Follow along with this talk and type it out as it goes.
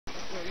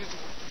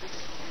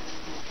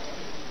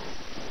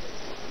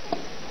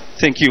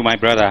Thank you, my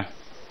brother.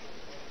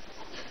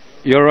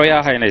 Your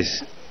Royal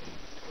Highness,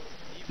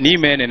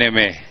 Nime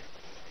Neneme,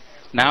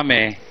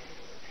 Name,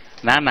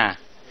 Nana,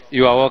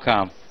 you are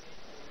welcome.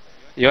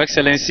 Your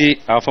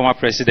Excellency, our former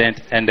President,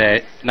 and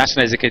the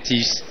national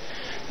executives,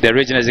 the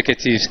regional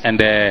executives, and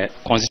the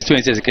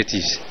constituency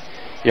executives,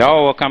 you are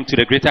all welcome to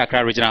the Greater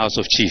Accra Regional House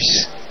of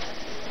Chiefs.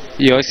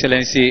 Your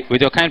Excellency, with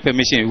your kind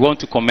permission, we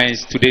want to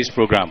commence today's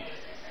program.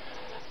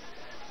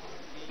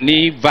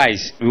 Ni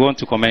Vice, we want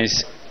to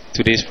commence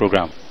today's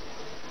program.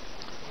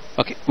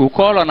 Okay, we'll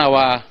call on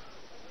our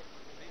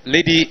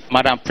Lady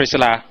Madam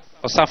Priscilla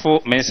Osafo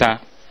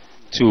Mensah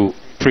to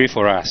pray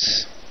for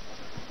us.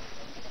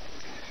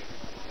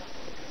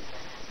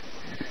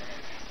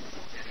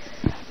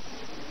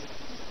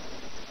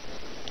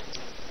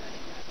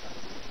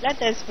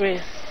 Let us pray.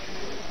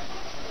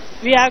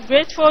 We are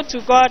grateful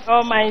to God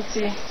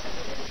Almighty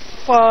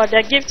for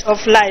the gift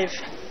of life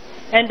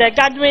and the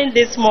gathering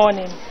this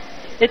morning.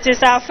 It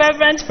is our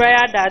fervent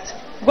prayer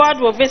that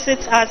God will visit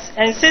us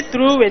and sit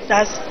through with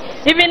us,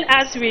 even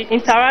as we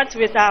interact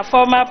with our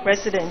former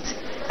president.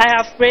 I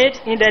have prayed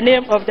in the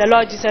name of the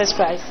Lord Jesus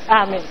Christ.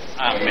 Amen.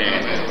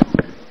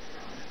 Amen.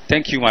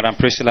 Thank you, Madam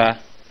Priscilla.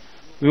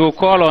 We will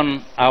call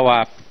on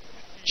our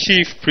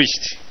chief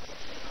priest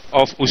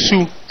of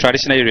Usu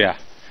traditional area,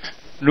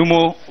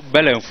 Lumo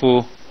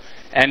Belenfo,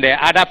 and the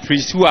other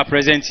priests who are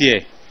present here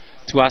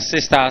to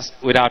assist us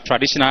with our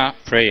traditional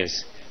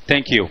prayers.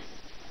 Thank you.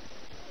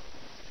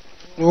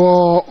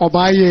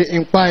 Obaye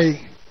Impai,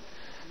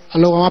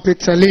 Alowamapi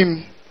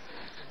Talim,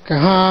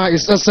 Kaha,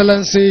 His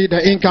Excellency,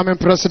 the incoming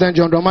President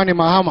John Dramani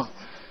Mahama,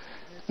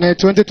 the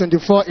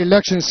 2024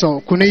 election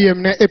so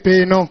Kuniyemne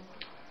Epeno,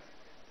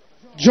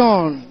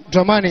 John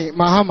Dramani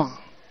Mahama,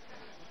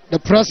 the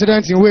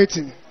President in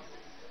waiting.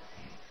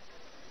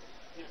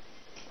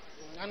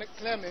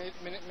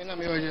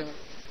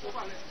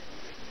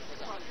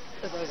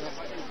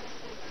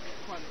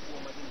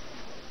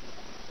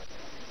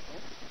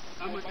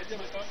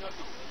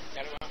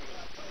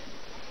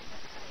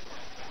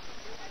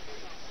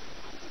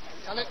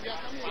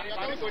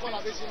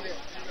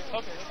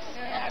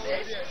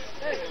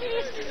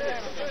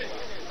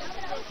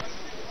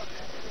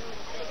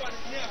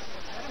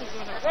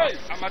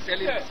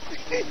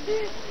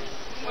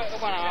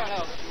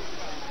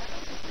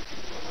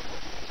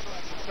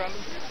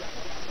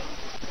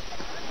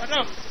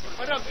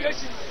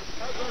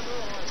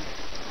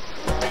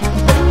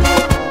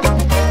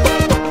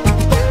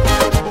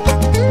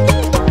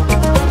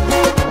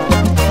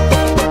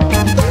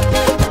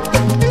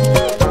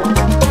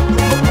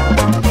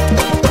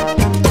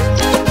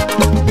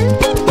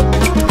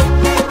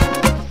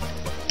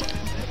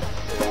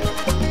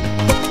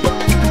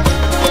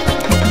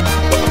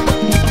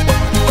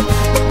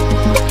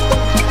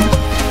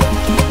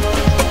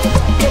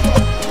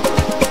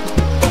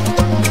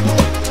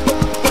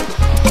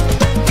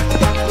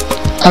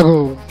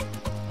 Ago.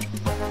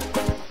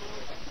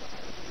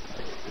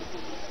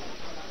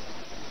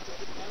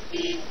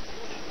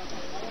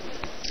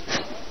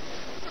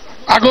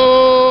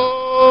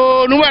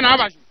 Ago, Nuana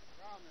Abash.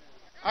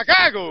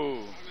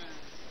 Akago.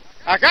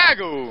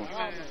 Akago.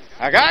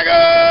 Akago.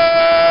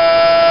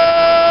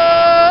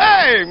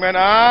 Hey,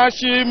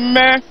 Menashi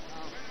me.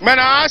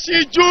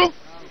 Menashi ju.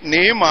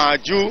 Ni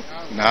maju.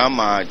 Na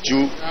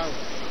maju.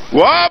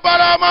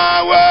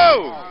 Wabalama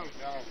wo.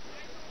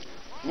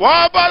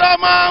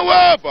 Wabalama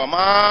wo.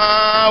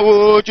 Bama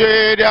wo.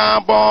 Jedia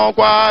bon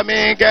kwa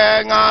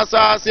minke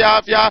ngasa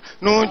siafia.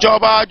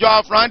 Nunjoba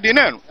jwa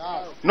frandinen.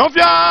 No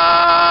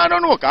fia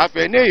no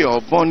cafe ne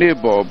yo bon ne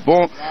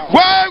bobon.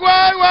 Why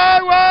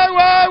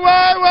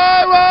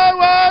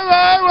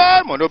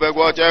mono be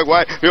go che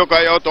why yo ka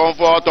yo ton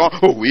foton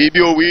o wi bi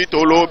o wi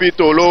tolo bi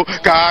tolo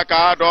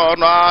kaka do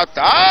na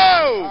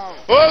tao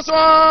o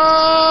so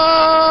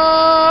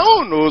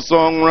no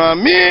song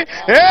rami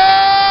e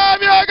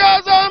mi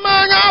ga za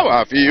manga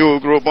wa fi o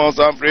group on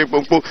san free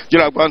pompo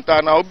jira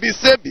kwanta na obi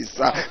se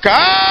bisa ka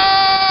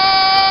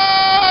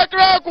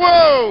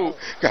krakwo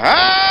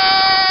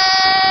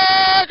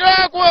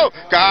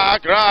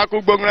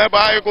Kakraku bongre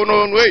bae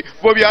kono nwe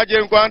bobi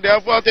aje nkwande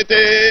afo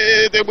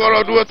tete te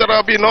boro du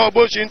terabi no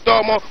bo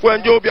shintomo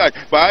wenjo bia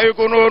bae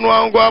kono no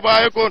angwa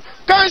bae kon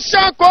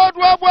kansha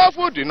kodu abu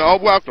afudi na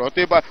obu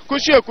akrote ba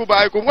kusheku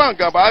bae ko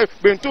wanga bae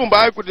bentum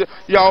bae ku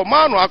ya o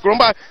manu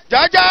akromba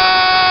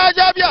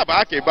jaja bia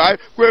ba ke bae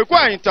kweku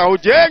ayinta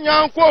oje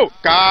nyanko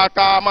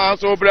kata ma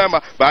so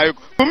brema bae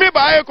kumi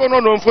bae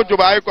kono no mfujo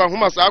bae ko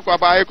huma sa kwa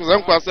bae ku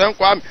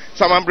senkwa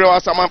samambre wa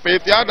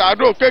samampeti ada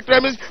ado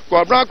kekremis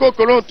ko branko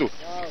kolonto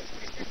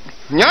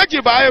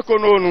Nyaji bae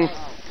kononu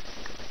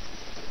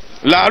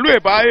Lalu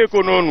bae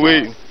kononu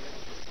we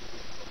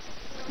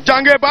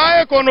Jange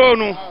bae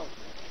kononu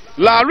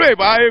Lalu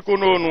bae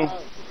kononu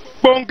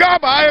Ponga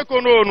bae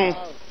kononu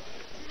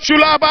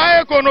Shula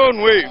bae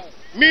kononu we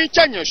Mi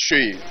chanyo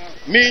shwe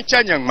Mi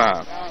chanyo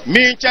ma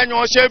Mi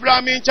chanyo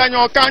shebra Mi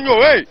chanyo kanyo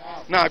we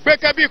Na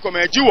gbeke bi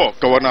komejiwo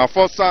Kawana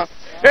fosa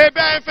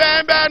Ebe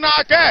mfe na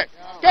ke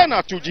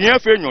Kena tujiye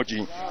fe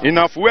nyoji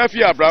Ina fuwe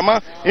fi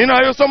Abrama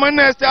Ina yosoma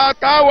neste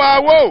atawa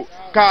wo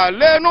ka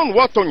le non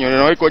woto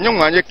nyo ko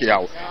nyo anye ke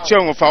yawo se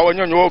nwo fa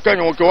wonyo nyo ka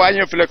nyo ke wa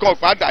anye fele ka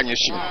pa danye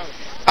shi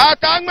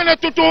ata ngene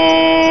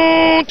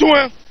tutun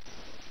tuwe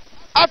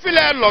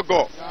afile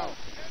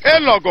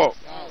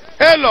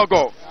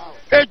elogo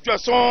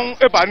ejweson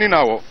ebani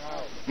nawo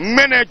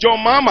manager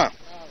mama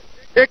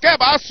eke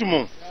ba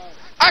asumu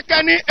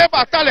akani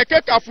eba tale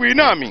ke kafu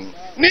inami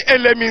ni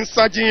elemin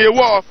sajin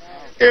ewo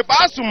eba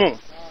asumu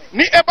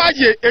ni eba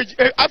ye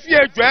afi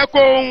ejwe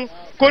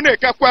ko ne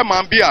ke kwa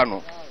mambia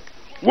no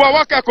wo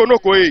waka ko no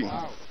ko yi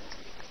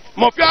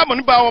mo fi amu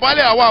ni ba wo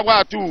bale awa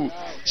atu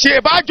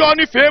se ba jo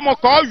ni fe mo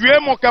ko wie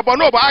mo ke bo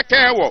no ba ke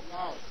wo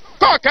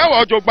ko ke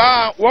wo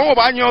jogba won wo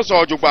ba yin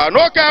so jogba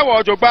no ke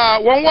wo jogba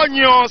won wo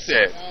yin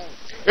ose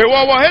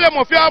ewo wo hele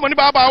mo fi amu ni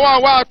ba ba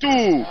wa atu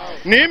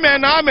ni me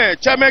na me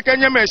cheme ke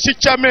nyeme shi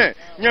cheme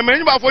nyeme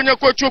ni ba fo nye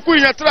ko chuku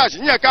yin trash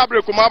nye ka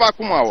bre kuma ba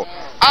kuma wo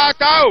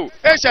aka o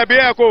e se bi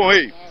e ko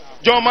he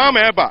jo ma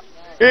me ba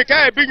e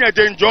ka e bi nye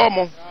de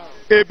njomo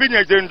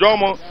ebinye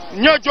jendomo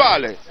nyejo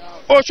ale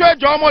oswe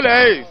jomo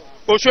le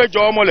oswe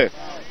jomo le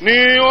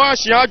ni o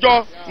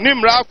asiajo ni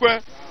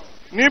mrakwe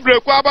ni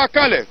brekwa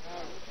abakale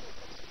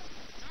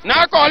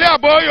na ko le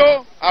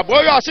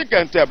aboyo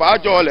asikente ba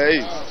jo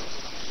le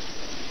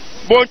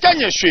bo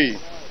nchenye hwe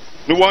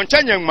ni won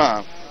nchenye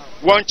ma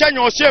won nchenye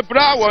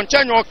osebra won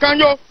nchenye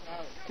okanyo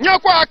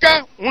nyekwa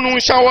aka unu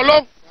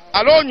nshawolo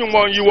alo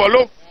nyumo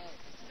yiwolo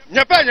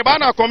nyepe nye ba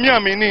na komia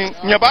mini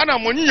nye ba na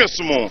monyi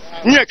yesumo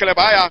nye kele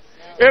ba ya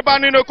eba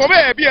ni no kobe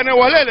ebi ene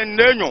wolele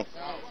nenyo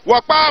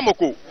wakpa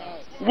moko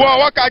wo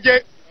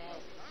wakaje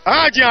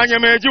haji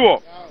anyemeji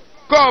wo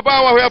ko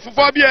ba wa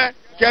hefufo bie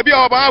ke bia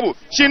oba abu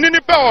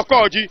shinini pe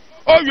wokoji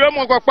owie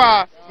mo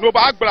gbapa no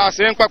ba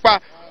gblase npapa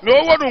no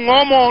wodu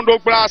ngomo ndo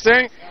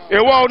gblase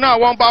ewo na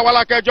won ba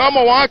wala kejo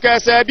mo won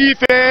kese bi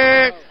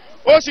fe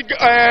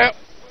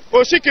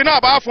osiki na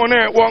ba fun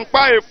ne won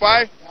pa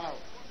efai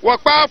wo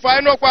pa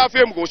fa no kwa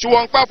fe mko si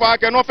won pa fa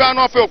ke no fe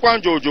no fe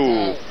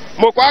okwanjojo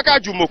moko aka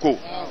ju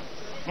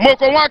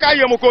moko waka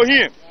ye moko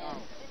hie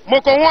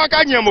moko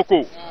waka nye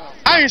moko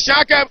ayin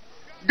shake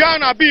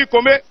Ghana bi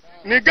kome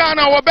ni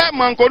Ghana wo be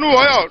mankonu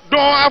wo yo don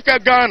afke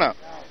Ghana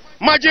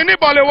majini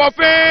bole wo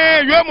fe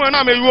yemu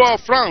na me yo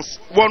France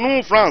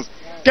wonu France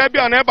ke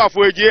bia na eba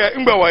fo eje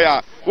ngbe wo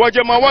ya wo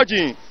je ma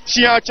woji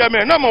shia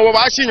cheme na mo wo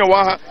ba shinye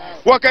wa ha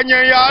wo kenye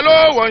ya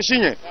lo won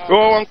shinye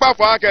wo won pa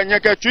fa kenye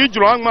ke tu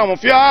juro anma mo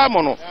fia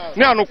mo no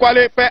ni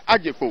anukwale pe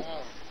ajepo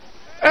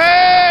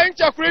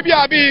nchakure bi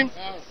abi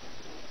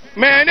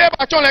me ne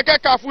ba chon le ke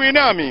kafu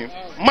ina mi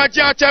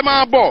maji ache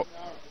ma bo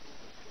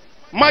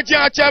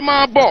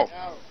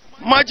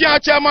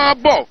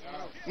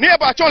ni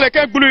ba chon le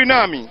ke gbulu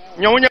ina mi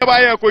nyawunya ba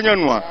ye ko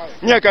nyanua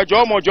nye ke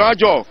jo mo jo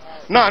ajo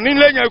na ni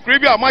le nya kure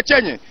bi ama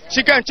chenye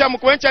shika ncham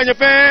ko nchenye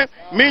fe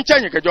mi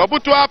nchenye ke jo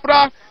butu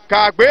apra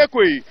ka gbe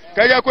koi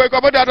ke ye koi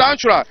ko boda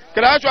danchura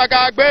ke danchura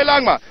ka gbe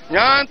langma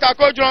nya nta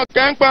ko jo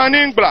ke npa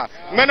ni ngbla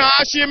mena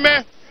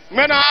ashime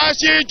mena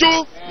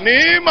ashiju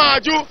ni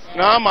maju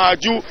na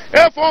maju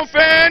efon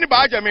fen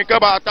ba jemi ke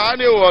ba ta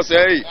ni o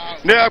sei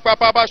ne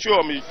papa ba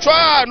show mi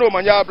twa no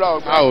manya bra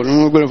o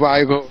no gbe fa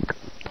iko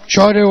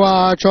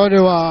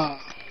chodewa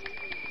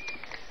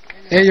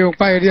eyo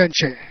pa eri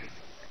anche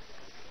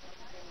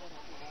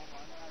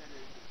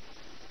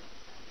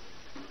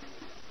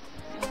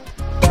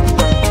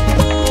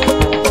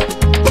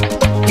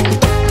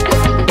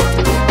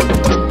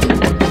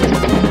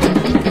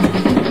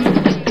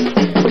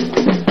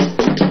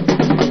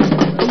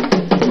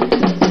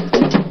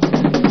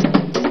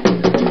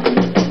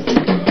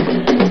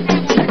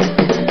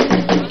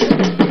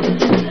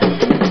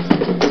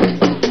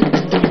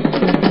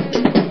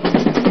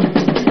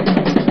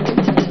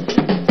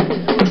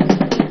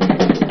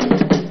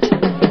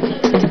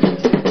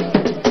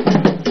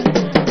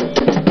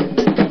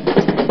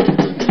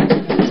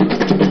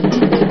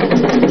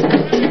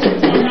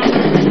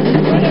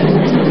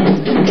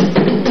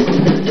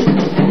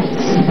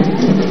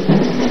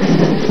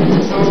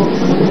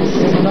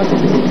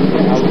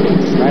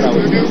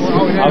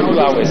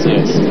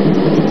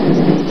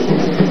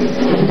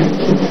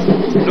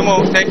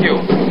Thank you.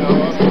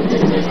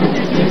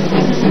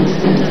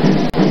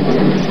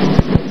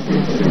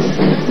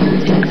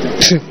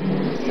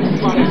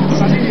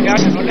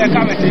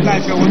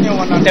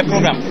 The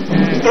program.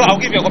 So I'll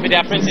give you a copy. They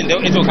are printing.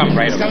 It will come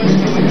right up.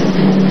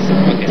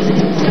 Okay.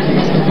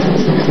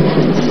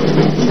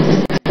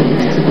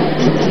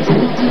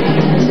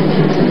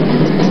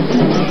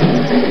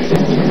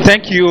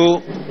 Thank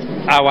you,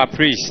 our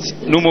priest,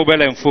 Numo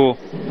Belenfo,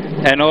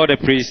 and all the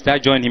priests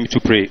that joined him to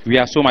pray. We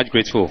are so much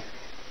grateful.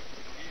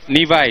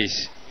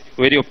 Levi's,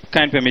 with your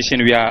kind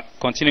permission, we are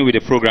continuing with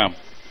the program.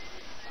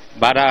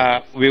 But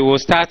we will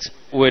start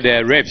with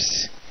the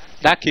reps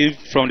that came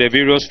from the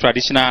various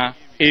traditional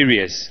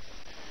areas.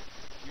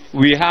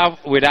 We have,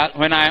 when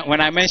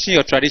I mention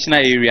your traditional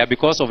area,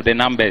 because of the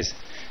numbers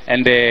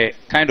and the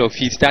kind of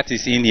heat that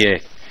is in here,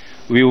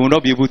 we will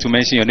not be able to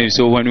mention your name.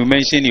 So when we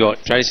mention your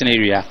traditional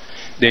area,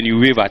 then you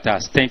wave at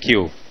us. Thank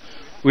you.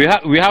 We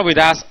have with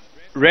us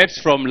reps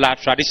from La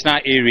traditional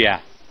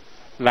area.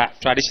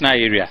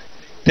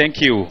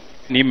 Thank you.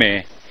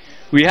 Nime.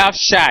 We have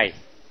Shai,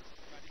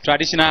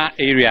 traditional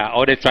area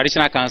or the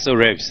traditional council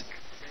reps.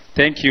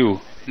 Thank you,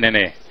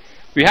 Nene.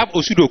 We have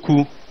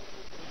Osudoku.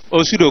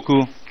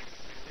 Osudoku.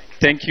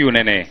 Thank you,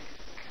 Nene.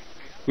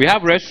 We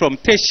have reps from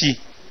Teshi.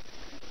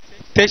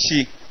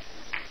 Teshi.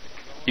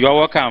 You are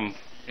welcome,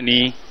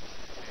 Ni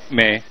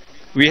Me.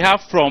 We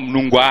have from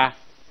Nungwa.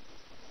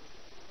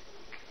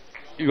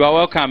 You are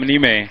welcome, Ni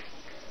Me.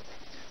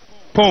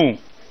 Pong.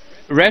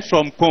 Reps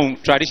from Pong,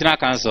 traditional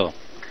council.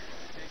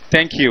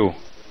 Thank you.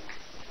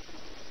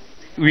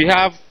 We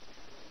have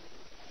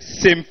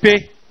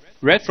Sempe.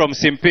 Reps from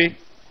Sempe.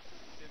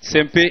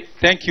 Sempe.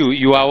 Thank you.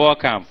 You are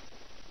welcome.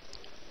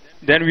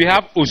 Then we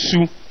have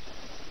Osu.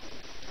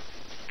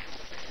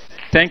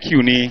 Thank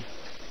you, Ni.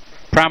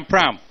 Pram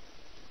Pram.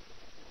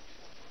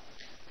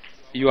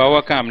 You are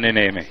welcome,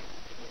 Nene.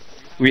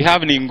 We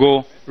have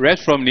Ningo.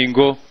 Reps from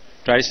Ningo,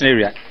 traditional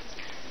area.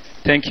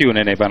 Thank you,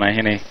 Nene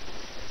Banahene.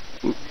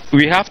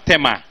 We have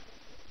Tema.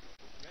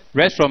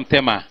 Reps from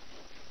Tema.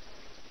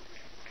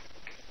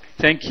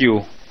 Thank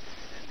you.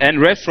 And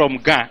reps from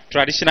Ga,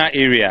 traditional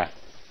area.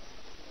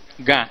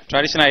 Ga,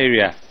 traditional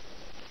area.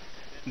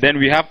 Then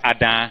we have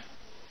Ada.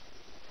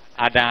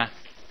 Ada.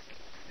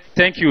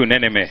 Thank you,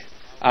 Neneme.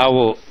 I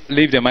will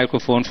leave the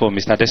microphone for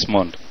Mr.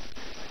 Desmond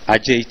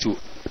Ajay to.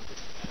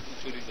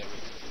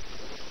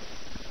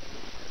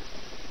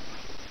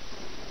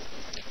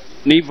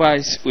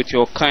 Levites, with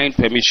your kind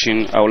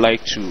permission, I would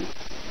like to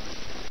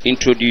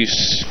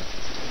introduce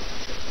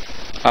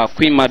our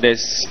Queen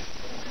Mothers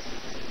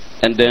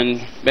and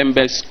then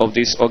members of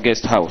this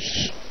August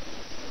House.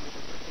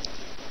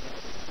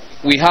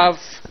 We have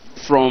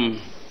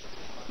from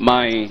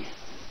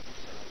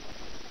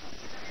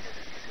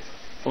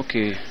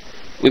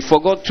we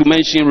forgot to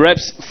mention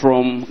reps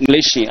from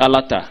Ngleshi,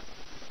 Alata,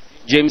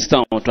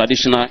 Jamestown,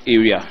 traditional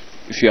area,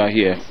 if you are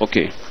here.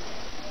 Okay.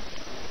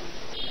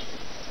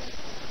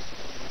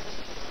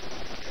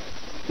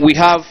 We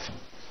have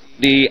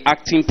the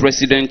acting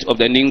president of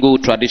the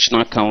Ningo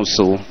Traditional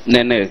Council,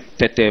 Nene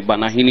Tete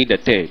Banahini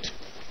III.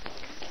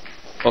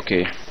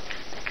 Okay.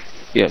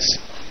 Yes.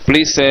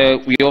 Please,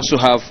 we also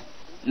have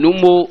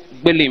Numo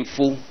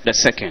Belimfu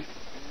II.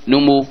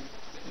 Numo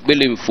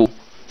Belimfu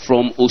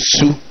from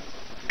Osu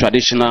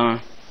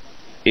Traditional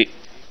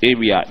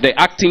area. The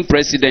acting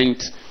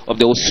president of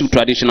the Osu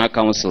Traditional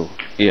Council.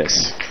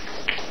 Yes.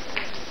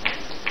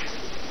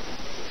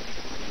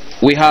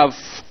 We have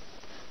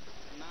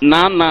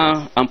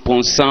Nana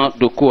Amponsan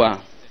Dokua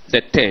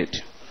III,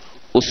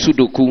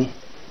 Osudoku,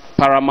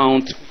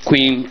 Paramount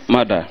Queen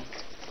Mother.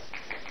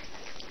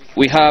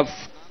 We have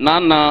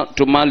Nana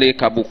Tomale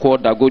Kabuko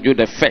Dagojo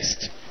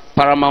I,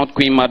 Paramount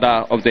Queen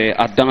Mother of the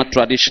Adan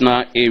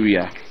Traditional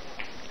area.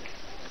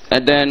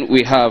 And then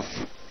we have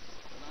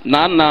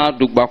Nana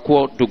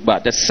Dugbakwo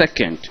Dugba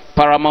II,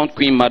 Paramount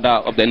Queen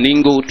Mother of the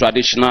Ningo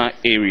Traditional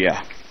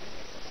area.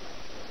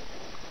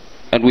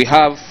 And we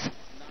have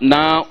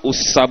Na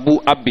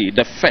Usabu Abi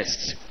I,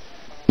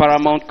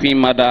 Paramount Queen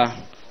Mother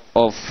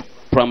of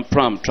Pram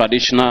Pram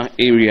Traditional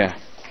area.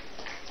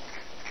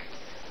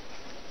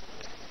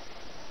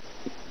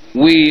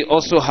 We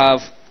also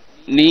have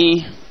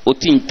Ni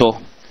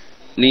Utinto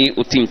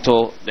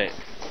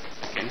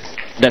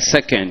the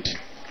second,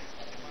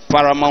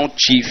 Paramount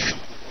Chief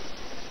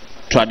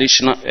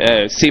Traditional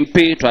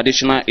Simpe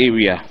Traditional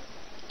area.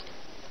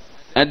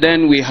 And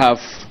then we have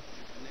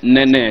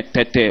Nene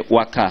Tete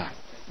Waka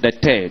the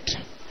third,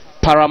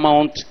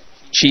 Paramount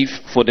Chief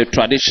for the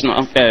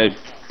traditional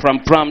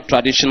Pram Pram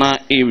Traditional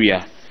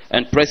area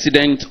and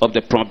President of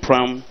the Pram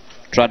Pram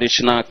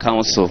Traditional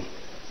Council.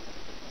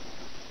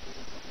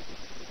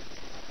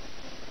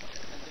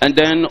 And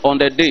then on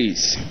the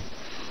days,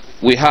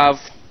 we have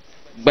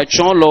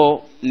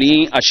Bechonlo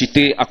Ni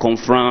Ashite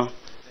Akonfran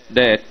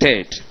the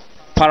third,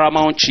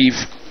 Paramount Chief,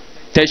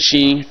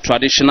 Teshin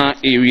Traditional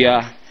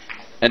area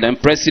and then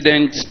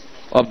President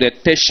of the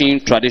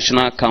Teshin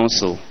Traditional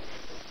Council.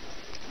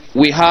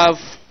 We have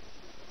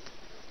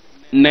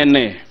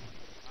Nene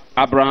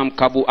Abraham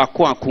Kabu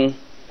Akwaku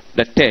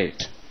the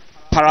third,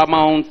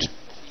 Paramount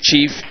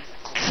Chief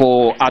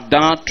for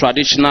Adan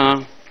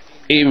Traditional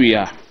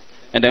area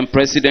and then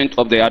President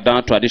of the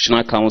Adan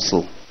Traditional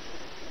Council.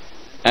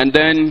 And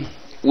then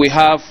we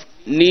have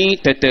Ni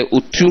Tete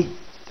Utu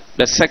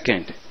the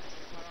second,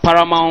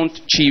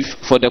 Paramount Chief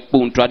for the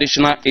Pun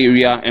Traditional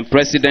area and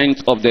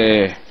President of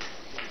the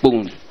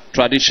Pun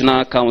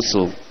Traditional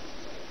Council.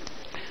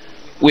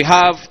 We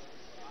have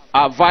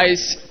our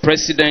Vice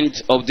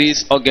President of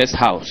this August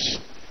House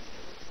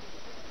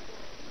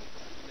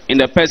in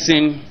the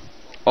person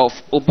of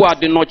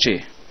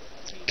Obuadenoche,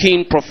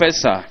 King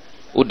Professor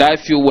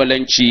Udaifiu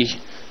Welenchi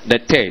the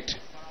third,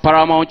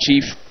 Paramount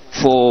Chief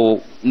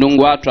for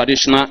Nungwa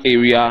Traditional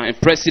area and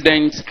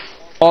President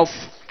of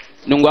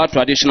Nungwa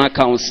Traditional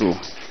Council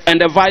and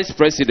the Vice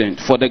President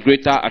for the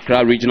Greater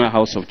Accra Regional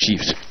House of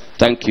Chiefs.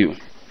 Thank you.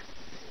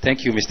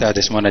 Thank you, Mr.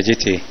 Desmond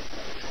Ajete.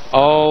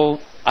 All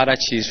other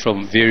chiefs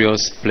from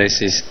various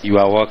places, you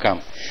are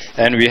welcome.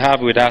 And we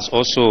have with us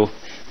also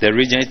the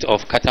regent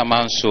of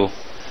Katamanso,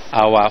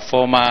 our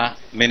former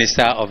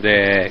Minister of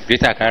the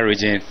Greater Accra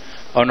Region,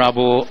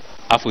 Honorable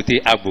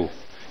Afuti Agbo.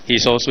 He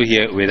is also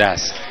here with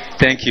us.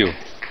 Thank you.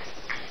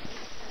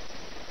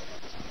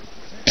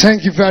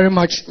 Thank you very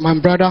much, my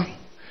brother.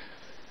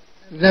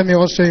 Let me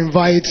also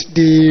invite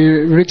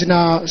the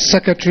regional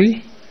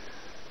secretary,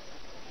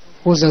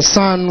 who's a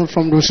son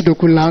from the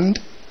Osudoku land,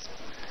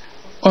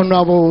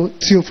 Honorable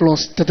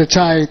Theophilus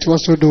Tetechai, to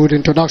also do the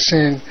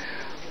introduction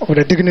of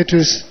the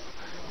dignitaries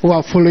who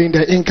are following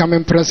the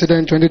incoming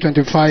president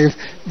 2025,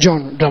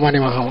 John Dramani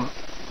Mahama.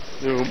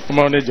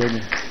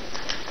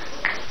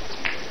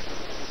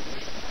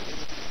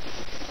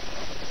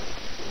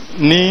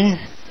 Ni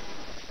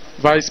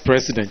Vice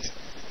President,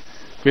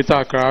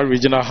 Greater Accra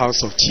Regional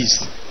House of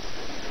Chiefs.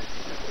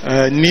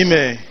 Ni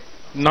me,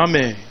 na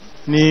me,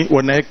 ni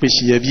wana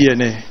ekpeshi yebi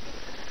ene.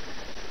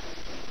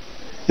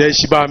 Ye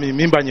shiba mi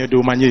mimba nye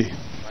do manye.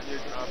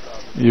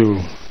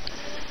 Yo.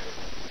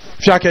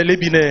 Fiake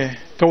lebi ne,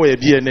 kawa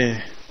yebi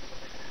ene.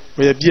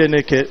 Yebi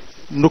ene ke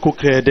nuko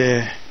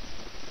krede.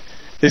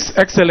 His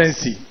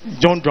Excellency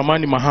John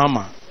Dramani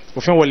Mahama.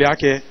 Ofen wale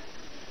ake,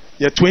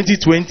 ya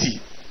 2020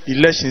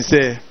 election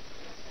se.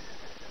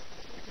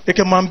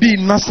 Eke mambi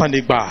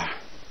nasanegba.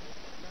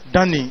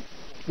 Dani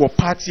wo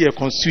party e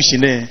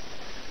constitution e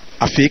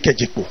afeke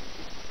jikpo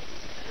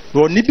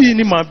wo nibi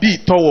ni mambi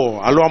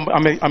towo alo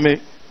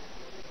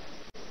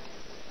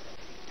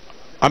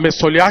ame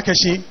soli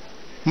akeshi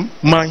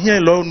ma hie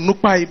lo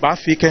nupa ba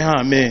afeke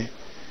ha me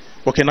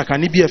wo ke naka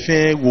nibi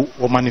efe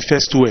wo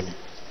manifesto e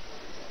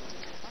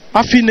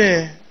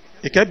afine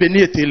eke be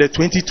ni etele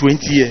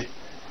 2020 e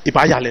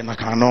iba yale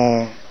naka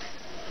no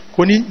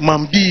koni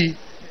mambi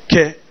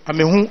ke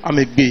amehu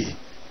amegbe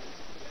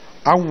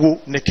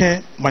awo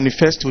neke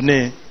manifesto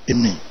ne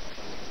emi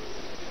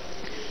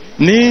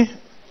ni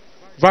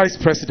Vice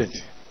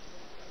President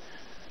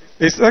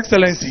His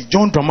Excellency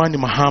John Dramani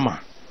Mahama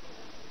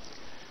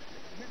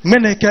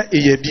meneka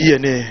eyebi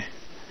ene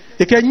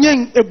eke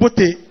nyen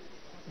ebote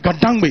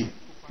gadangbe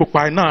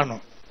popai na no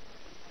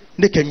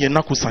neke nyen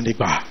nakusande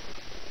gba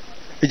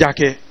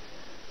ejake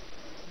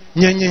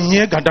nyen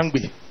hie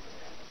gadangbe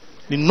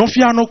ni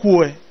nofia no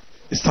kuwe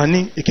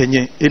isani eke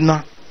nyen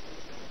ena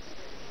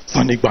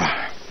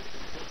sanegba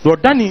do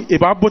dani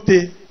eba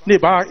bote ne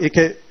ba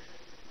eke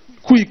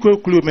kuiko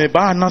klu me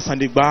ba na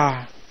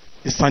sanegba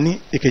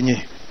isani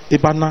ekenye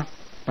eba na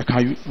aka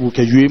wo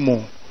ke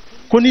yuemo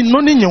koni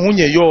no ni nyehu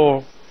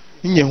nyeyo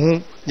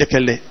nyehu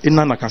nyekele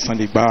ina na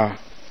kasandegba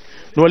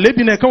no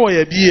lebi na ka wo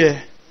ye bie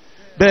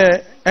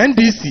be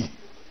NDC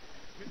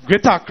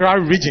Greater Accra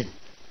Region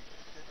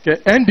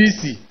ke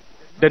NDC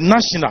the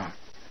National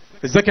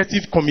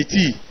Executive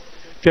Committee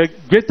ke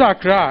Greater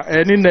Accra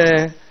eni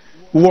ne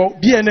wo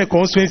BNA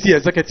constituency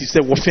executive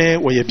say wo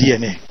fen wo ye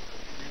BNA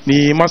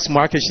ni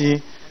masuma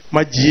akeshi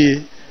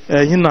magie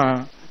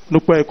hina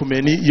nukwa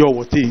ekumeni yo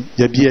wote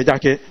ye bie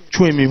jake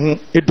twemi hu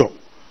edo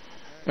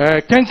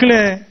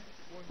kenkle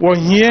wo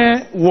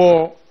here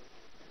wo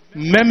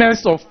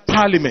members of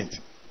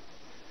parliament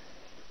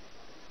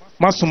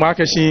masuma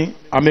akeshi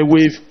ame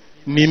wave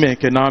ni me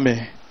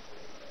kename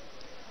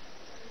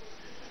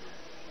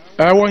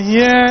wo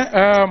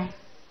here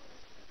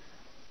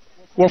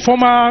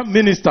former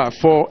Minister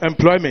for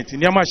Employment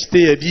in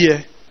Yamashite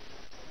Ebie,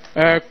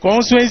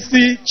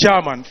 constituency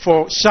chairman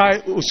for Shai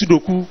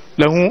Osudoku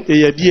Lehun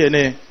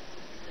Eyebie,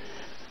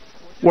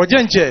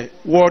 Wajenje,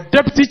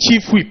 Deputy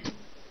Chief Whip,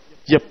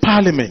 ye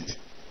Parliament,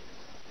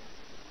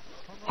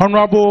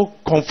 Honorable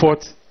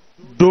Comfort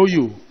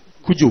Doyo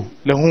Kujo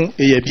Lehun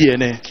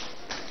Eyebie,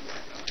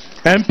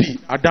 MP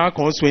Adan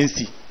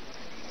constituency,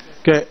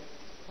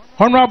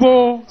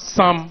 Honorable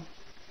Sam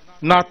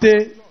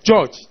Nate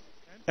George.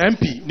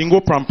 MP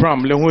Ningo Pram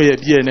Pram Leho ye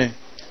BNA.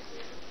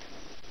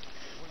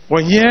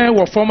 When here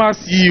were former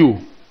CEO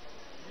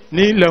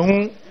ni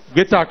Lehu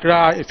Greater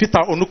Accra Efita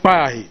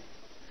Onukpa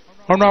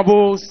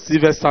Honorable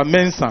Sylvester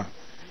Mensah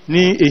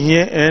ni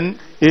ehie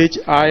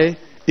NHIA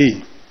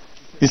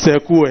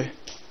Isekue.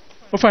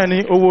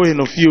 Ofani owo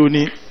enofio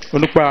ni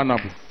Onukpa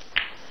Anabu.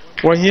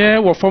 When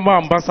here were former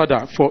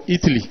ambassador for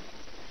Italy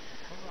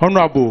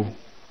Honorable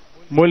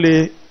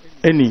Mole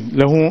Eni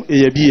Lehu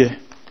Eyebie.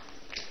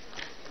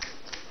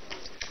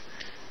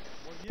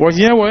 Was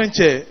here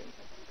wenche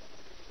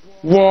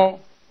war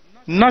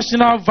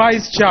National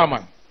Vice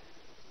Chairman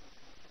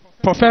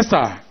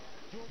Professor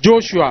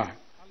Joshua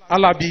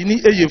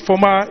Alabini eye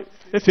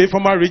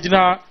former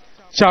regional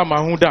chairman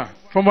hunda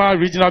former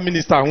regional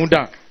minister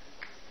hunda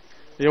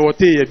ye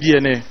wote ye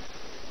BNA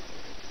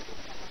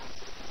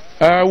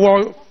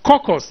war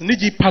caucus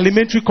niji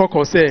parliamentary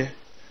caucus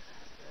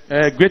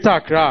Greater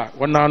Accra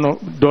wanano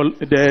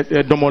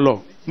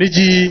domolo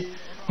niji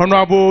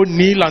Honorable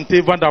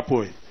Nilante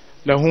Vanderpool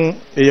Lehun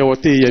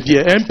eyewote ye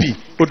bie MP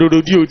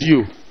ododo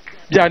dio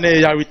bia na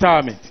ya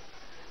retirement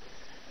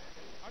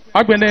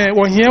agbene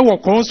wo hie wo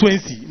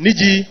constituency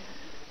niji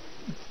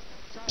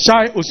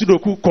Shai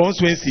Osudoku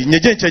constituency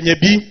nyeje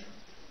bi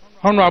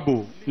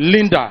Honorable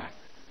Linda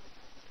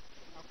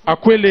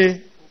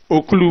Akwele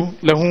Okulu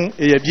Lehun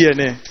eye bie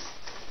ne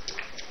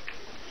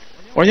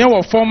onye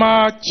wo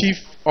former chief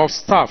of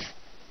staff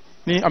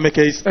ni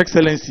ameke His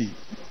Excellency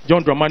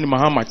John Dramani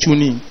Mahama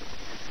Chuni,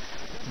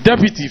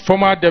 Deputy,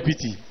 former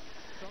Deputy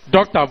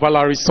Dr.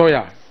 Valerie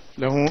Sawyer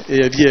lehun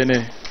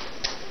eyebiene.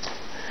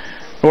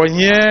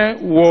 Onye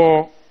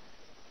wo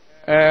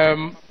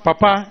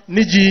Papa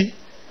Niji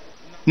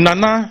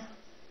Nana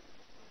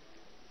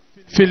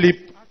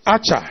Philip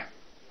Archer,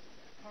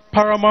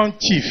 Paramount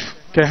Chief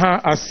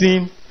Keha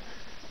Asin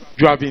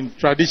Driving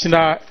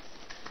Traditional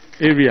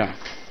Area.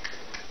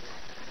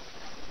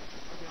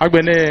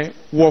 Agbene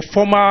wo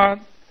former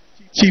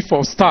Chief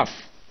of Staff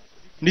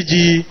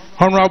Niji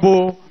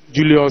Honorable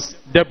Julius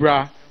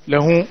Debra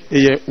lehun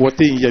eye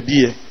wote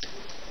yebiye.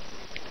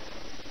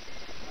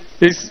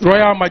 His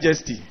Royal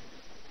Majesty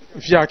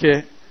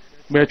Fiake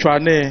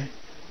Metwane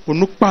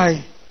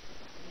Unukpai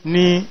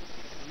ni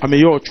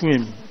ameyo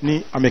ochuemi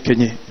ni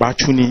amekenye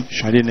bachuni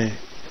shalene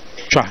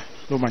cha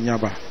no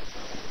manyaba.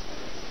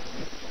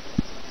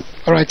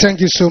 All right, thank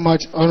you so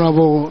much,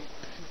 Honorable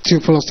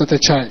Theophilus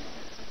Shai.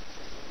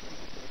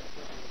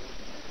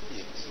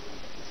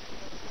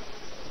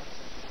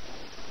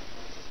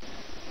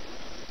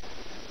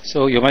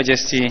 So, Your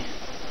Majesty,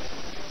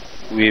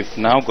 we've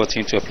now got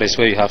into a place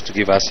where you have to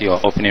give us your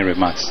opening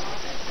remarks,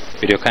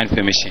 with your kind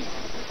permission.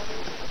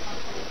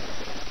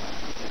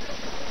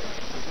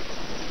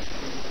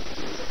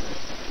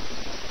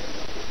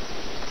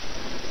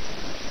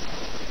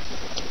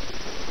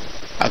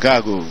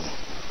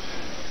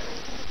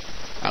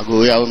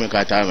 Ago ya ome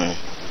katame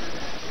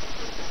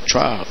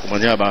twa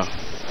omanyaba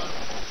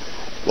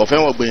wo fen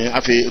wo gben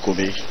afi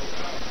ekomi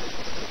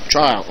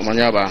twa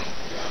omanyaba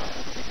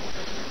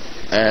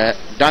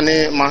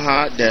Danny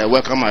Maha the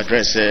welcome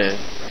address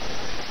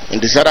in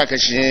the Sara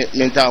Kashi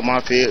mental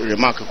mafi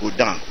remark ko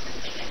dan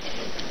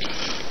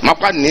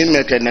mapa ni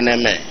meke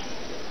neneme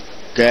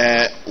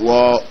ke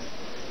wo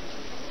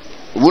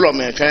wulo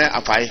me kan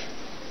afai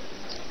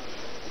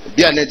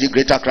bia na di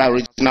Greater Accra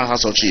Regional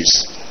House of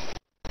Chiefs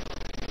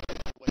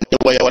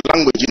the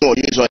language no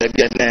use or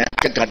bia na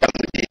akada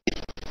mudi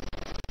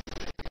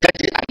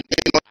kaji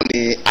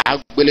ani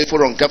agbele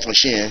for on ka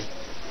function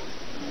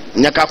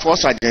nyaka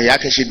force ajen ya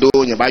keshi do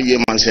nya ba yue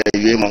man se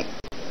yue mo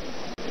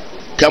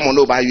kamo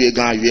no ba yue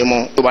gan yue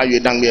mo do ba yue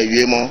dan be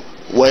yue mo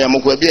wo ya mo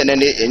ko bia na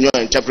ne enyo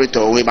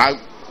interpreter we ba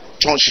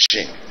chon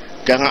shishin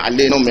ka han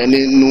ale no me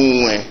ni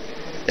nu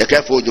e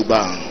ka fo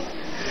jugba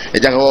e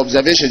ja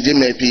observation di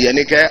me pi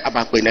ene ke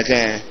abakpe ne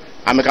ke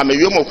ameka me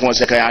yue mo ko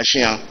se ka ya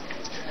hia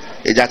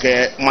e ja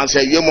ke man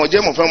se yue mo je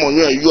mo fa mo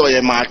yue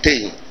ye ma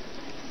te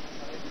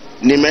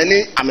ni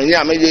meni amenye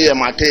ameye ye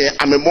ma te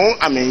amebon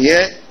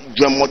amenye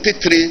Juamote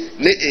 3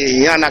 ne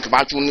eyana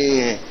kabatu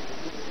ni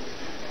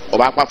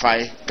oba pa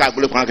fai ka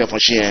gbele kan ke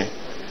fonchien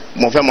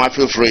mo fe mo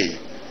afio free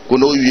ko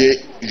no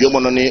wie mo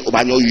no ni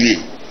oba nyo wie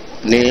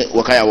ni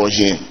wakaya wo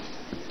jin.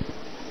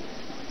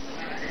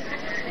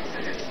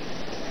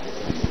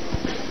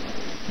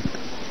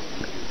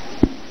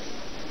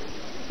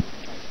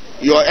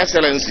 Your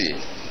Excellency,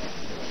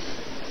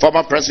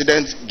 former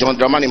President John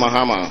Dramani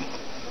Mahama,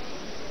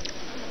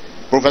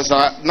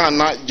 Professor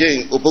Nana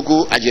Jane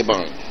Opoku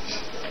Ajeban,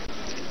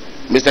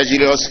 Mr.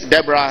 Julius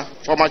Debra,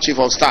 former Chief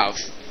of Staff,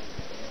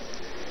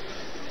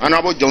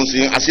 Honorable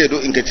Johnson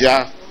Asiedu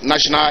Inketia,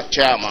 National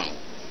Chairman,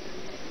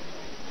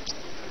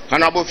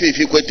 Honorable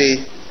Fifi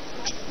Kwete,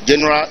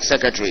 General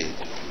Secretary,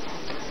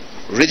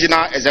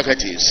 Regional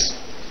Executives,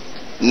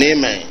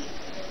 Neme,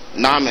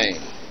 Name,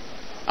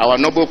 our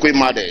noble Queen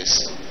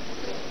Mothers,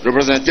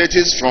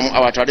 representatives from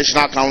our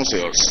traditional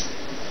councils,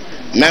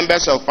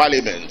 members of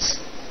Parliament,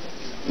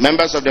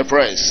 members of the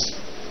press,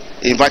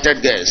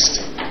 invited guests,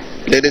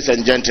 ladies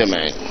and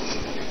gentlemen,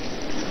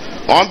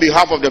 on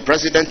behalf of the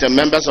President and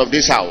members of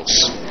this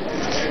House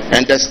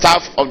and the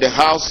staff of the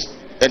House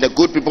and the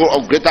good people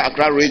of Greater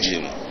Accra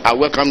Region, I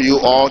welcome you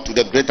all to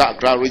the Greater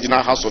Accra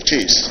Regional House of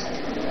Chiefs.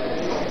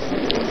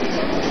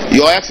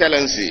 Your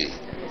Excellency,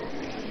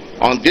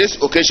 on this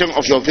occasion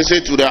of your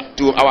visit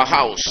to our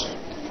house,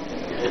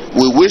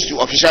 we wish to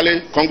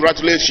officially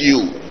congratulate you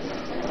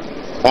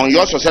on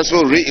your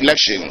successful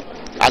re-election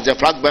as the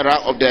flag bearer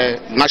of the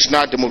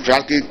National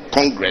Democratic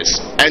Congress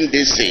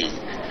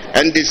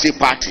NDC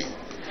party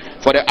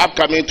for the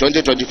upcoming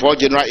 2024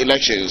 general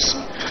elections,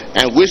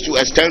 and wish to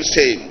extend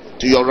same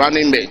to your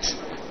running mate,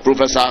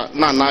 Professor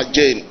Nana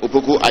Jane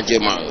Opoku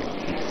Ajeman.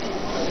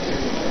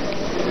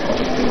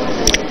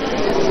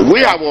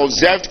 We have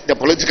observed the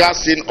political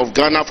scene of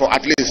Ghana for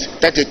at least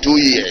 32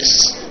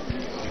 years.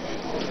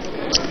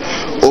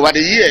 Over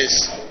the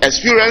years,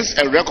 experience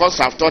and records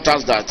have taught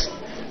us that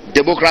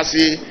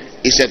democracy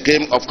is a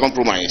game of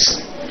compromise,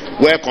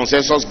 where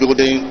consensus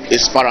building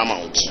is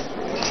paramount.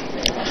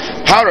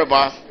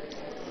 However,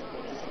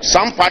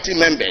 some party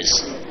members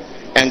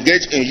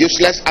engage in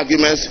useless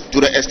arguments to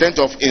the extent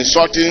of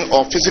insulting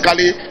or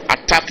physically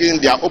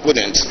attacking their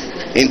opponents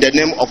in the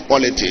name of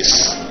politics.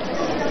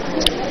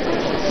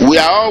 We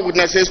are all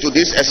witnesses to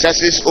these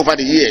excesses over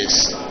the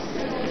years,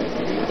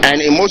 and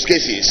in most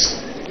cases,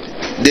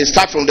 they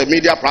start from the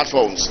media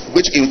platforms,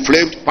 which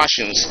inflamed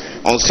passions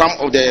on some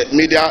of the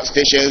media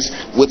stations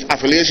with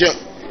affiliation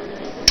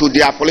to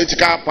their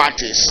political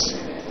parties.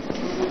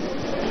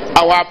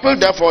 Our appeal,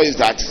 therefore, is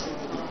that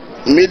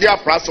media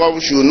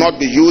platforms should not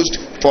be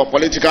used for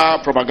political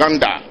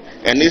propaganda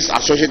and its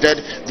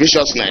associated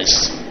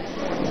viciousness.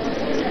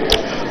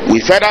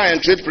 We further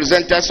entreat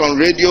presenters on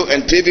radio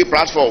and TV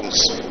platforms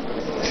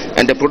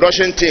and the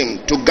production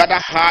team to gather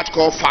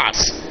hardcore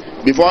facts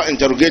before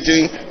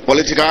interrogating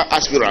political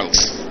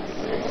aspirants.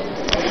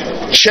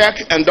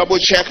 Check and double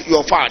check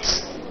your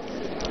facts.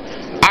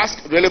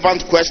 Ask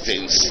relevant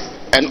questions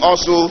and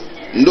also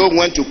know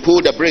when to pull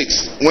the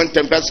brakes when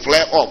tempers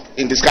flare up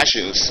in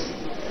discussions.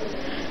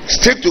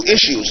 Stick to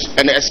issues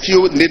and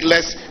eschew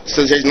needless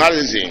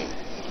sensationalism.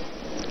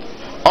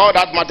 All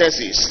that matters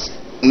is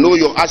know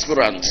your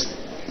aspirant,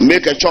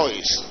 make a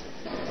choice.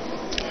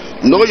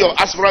 Know your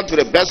aspirant to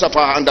the best of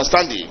our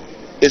understanding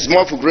is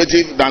more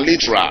figurative than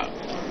literal.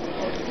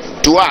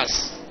 To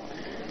us,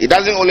 it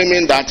doesn't only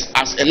mean that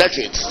as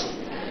electorates,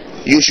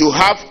 you should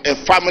have a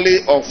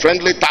family of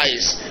friendly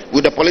ties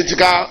with the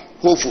political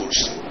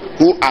hopefuls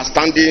who are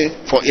standing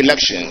for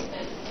election.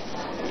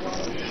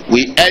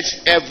 We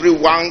urge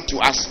everyone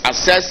to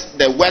assess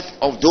the worth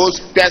of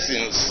those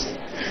persons,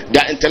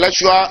 their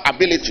intellectual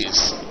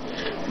abilities,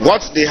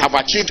 what they have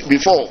achieved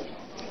before,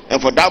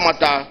 and for that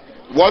matter,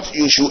 what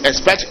you should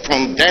expect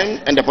from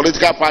them and the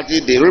political party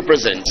they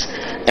represent,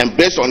 and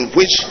based on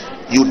which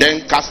you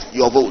then cast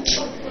your vote.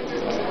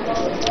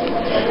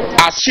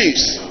 As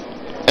chiefs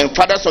and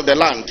fathers of the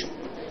land,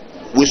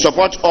 we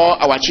support all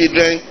our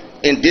children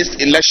in this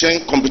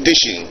election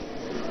competition.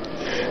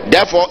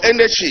 Therefore,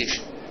 any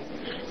chief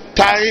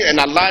tying and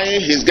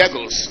aligning his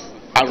giggles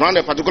around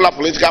a particular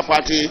political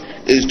party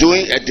is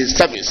doing a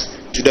disservice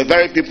to the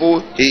very people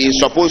he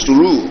is supposed to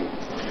rule.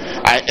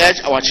 I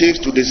urge our chiefs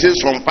to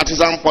desist from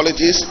partisan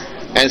politics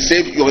and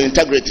save your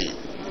integrity.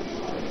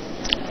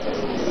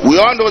 We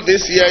all know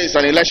this year is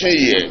an election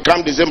year.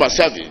 Come December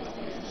 7,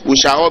 we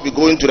shall all be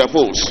going to the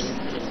polls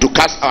to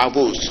cast our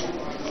votes.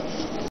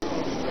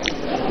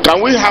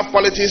 Can we have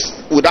politics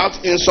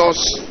without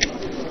insults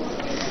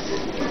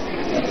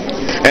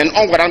and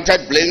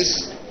unwarranted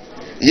blames?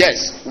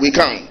 Yes, we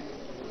can.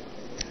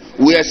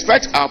 We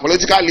expect our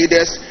political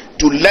leaders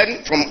to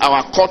learn from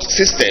our court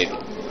system.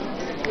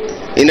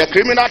 In a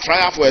criminal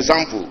trial, for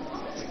example,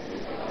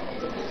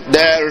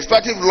 the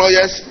respective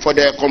lawyers for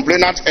the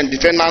complainants and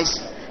defendants,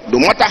 no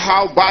matter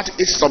how bad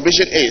its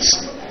submission is,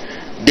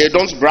 they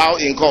don't brow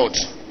in court.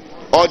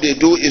 All they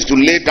do is to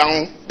lay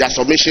down their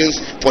submissions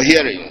for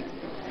hearing.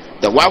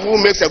 The one who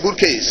makes a good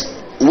case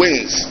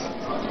wins.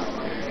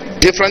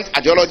 Different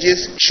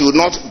ideologies should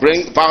not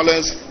bring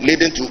violence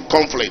leading to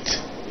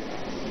conflict.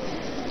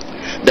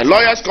 The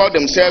lawyers call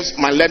themselves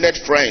my learned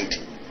friend,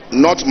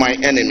 not my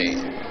enemy.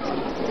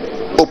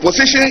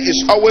 Opposition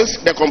is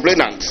always the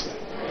complainant,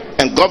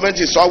 and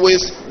government is always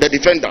the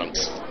defendant.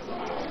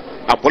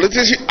 Our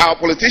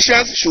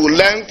politicians should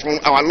learn from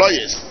our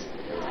lawyers.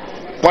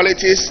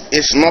 Politics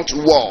is not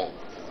war,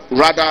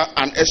 rather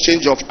an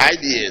exchange of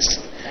ideas.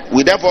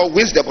 We therefore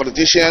wish the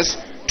politicians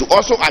to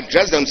also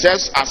address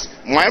themselves as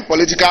my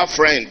political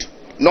friend,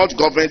 not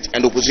government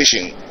and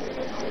opposition.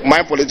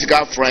 My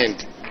political friend.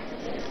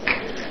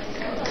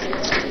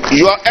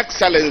 Your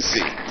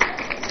Excellency,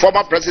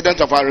 former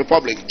President of our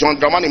Republic, John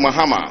Dramani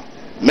Mahama,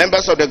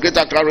 members of the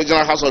Greater Accra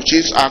Regional House of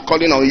Chiefs are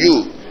calling on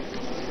you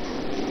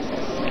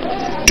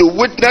to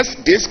witness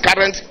these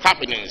current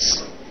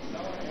happenings.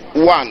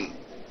 1.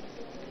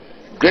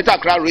 Greater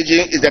Accra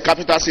region is the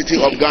capital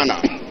city of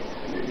Ghana.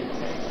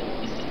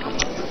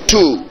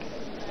 2.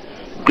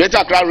 Greater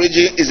Accra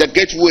region is the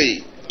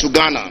gateway to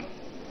Ghana.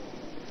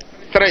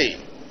 3.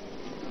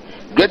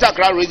 Greater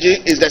Accra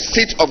region is the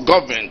seat of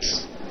government.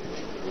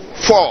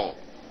 4.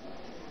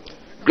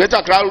 Greater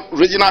Accra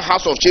Regional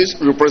House of Chiefs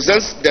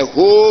represents the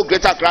whole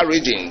Greater Accra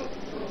region.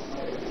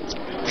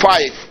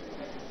 5.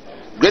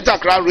 Greater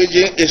Accra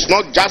region is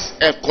not just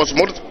a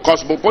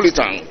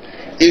cosmopolitan,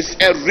 it's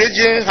a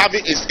region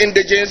having its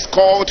indigenes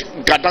called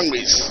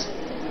Gadangris.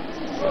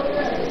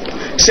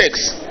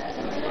 6.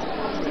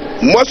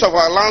 Most of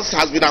our lands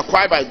has been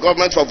acquired by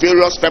government for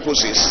various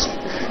purposes.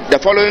 The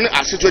following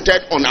are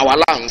situated on our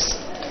lands: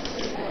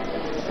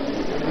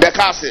 the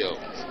castle,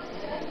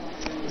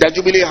 the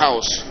Jubilee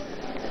House,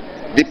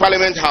 the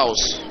Parliament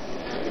House,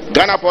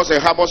 Ghana Ports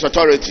and Harbours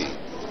Authority,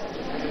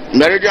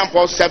 Meridian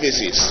Port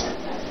Services,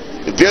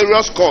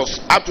 various courts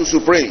up to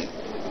Supreme,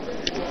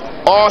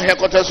 all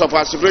headquarters of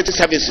our security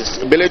services,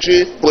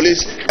 military,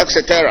 police,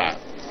 etc.,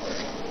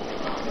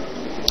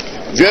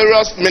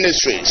 various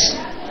ministries,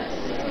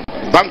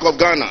 Bank of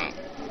Ghana,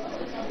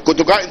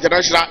 Kotoka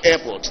International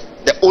Airport,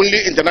 the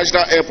only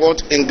international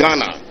airport in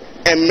Ghana,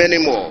 and many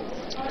more.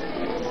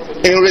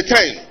 In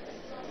return,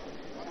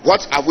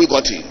 what have we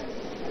gotten?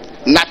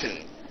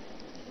 Nothing.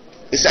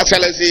 His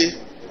Excellency,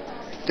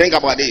 think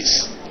about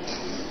this.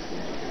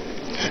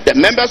 The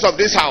members of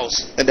this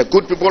house and the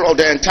good people of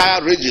the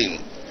entire region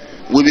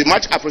will be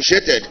much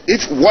appreciated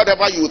if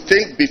whatever you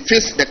think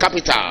befits the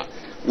capital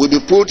will be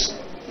put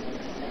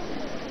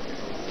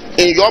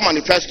in your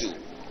manifesto.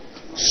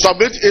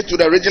 Submit it to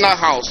the regional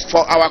house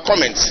for our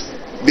comments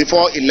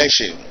before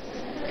election.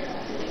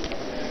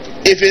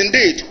 If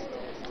indeed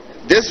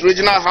This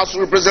regional house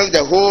represents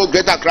the whole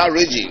Greater Accra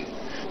region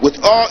with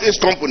all its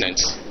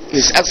components.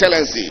 His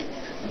Excellency,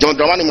 John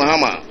Dramani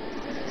Mahama,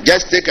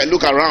 just take a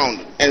look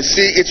around and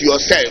see it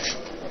yourself.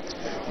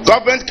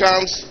 Government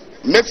comes,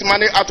 makes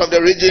money out of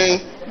the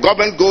region,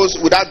 government goes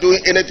without doing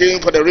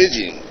anything for the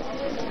region.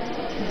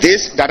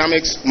 This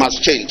dynamics must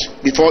change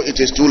before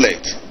it is too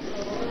late.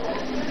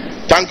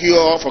 Thank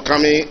you all for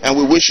coming, and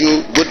we wish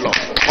you good luck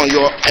on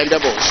your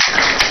endeavors.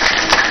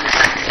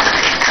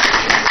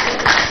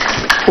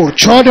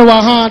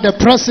 Osudoku, the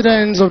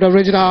president of the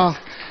regional,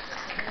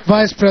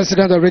 vice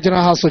president of the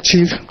regional house of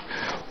chief,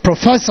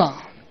 Professor,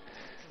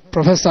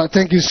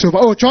 thank you so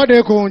much.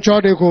 Osudoku.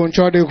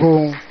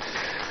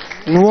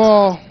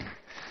 No,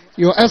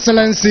 Your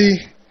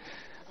Excellency,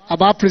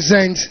 about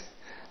present,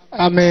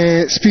 I'm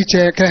a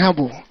speaker,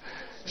 Kehambu.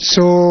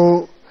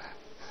 So,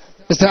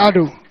 Mr.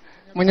 Adu,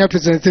 my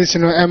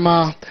presentation,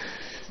 Emma,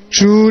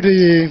 through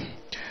the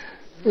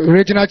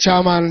regional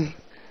chairman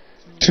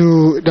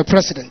to the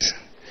president.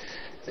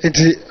 It's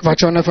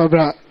Vachona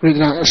Fabra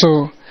regional.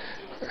 So,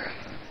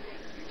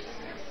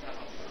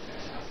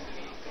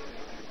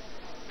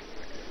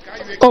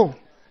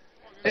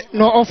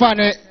 no offer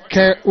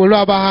ke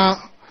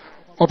Uluabaha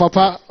or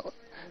Papa,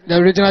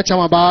 the regional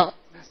chairman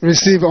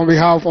receive on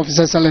behalf of His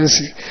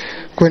Excellency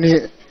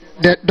Kweni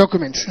the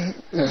document.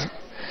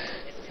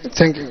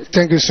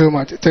 Thank you so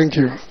much. Thank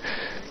you,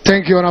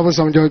 Honorable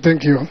Samjo.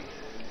 Thank you.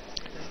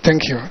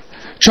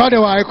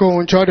 Chodewa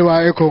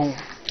Eko.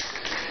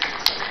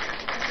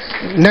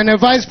 Nene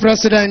Vice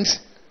President,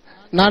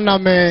 Nana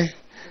Me,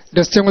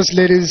 distinguished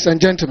ladies and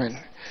gentlemen.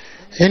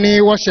 Any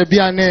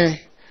Washabiane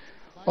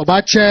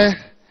Obache,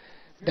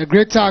 the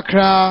Greater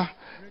Accra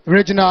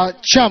Regional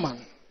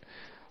Chairman,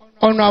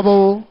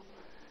 Honorable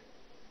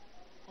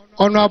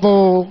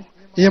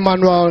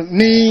Emmanuel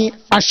Ni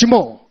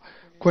Ashimo,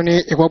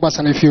 Kweni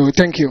Iwabasanefio.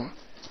 Thank you.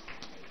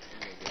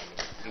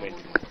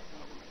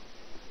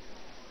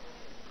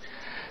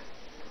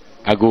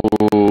 Ago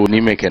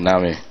nimeke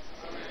name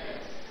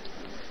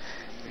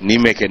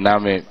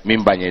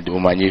mimba nyedu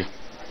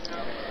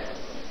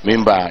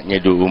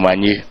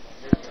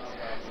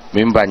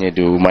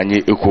umanyi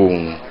iko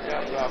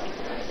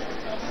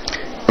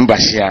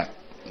mbashia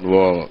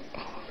wo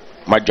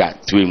majwa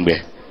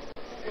tuimbe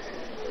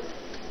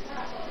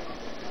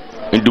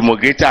Ndumo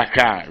Greater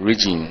Accra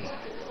region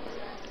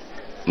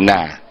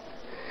na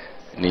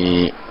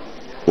ni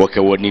woke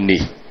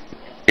wonine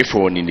ifo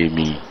wonine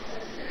mi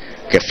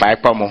ke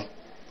faipa mo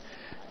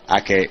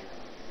ake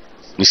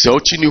ni se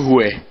ochini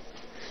huwe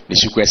ni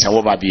shukwesa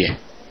wo babie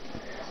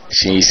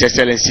His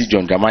Excellency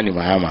John Dramani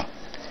Mahama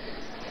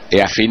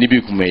e afeni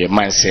bi kume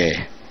manse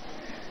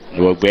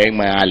no gbe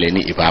ma ale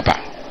ni ibaba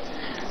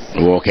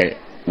no woke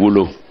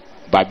wulo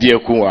babie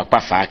ku wa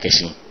pafa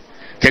akeshi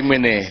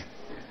kemene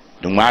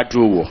no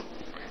madro wo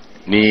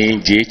ni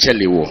je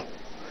chelewo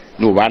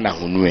no wa na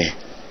hunue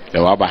le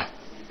waba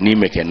ni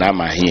meke na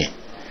ma hie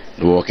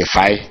no woke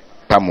fai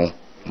pamo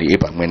ni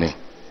ibamene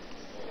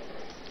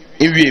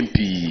EVMP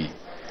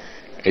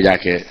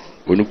ejake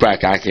onupa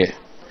akake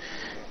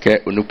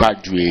ke onupa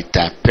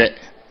dueta pe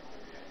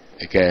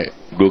ke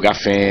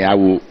dogafen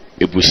awo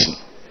ebusi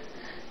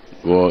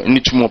wo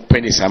nitumo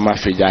peni sama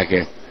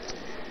fejake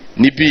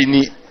ni bi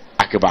ni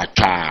akeba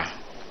twa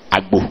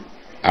agbo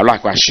alo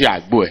akwa shi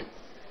agbo e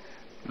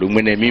lo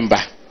mene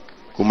mimba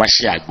ko ma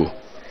shi agbo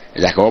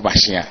ejake oba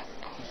shi a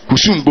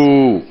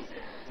kusumbo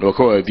lo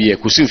ko bi e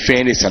kusum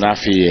fen ni sana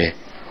fe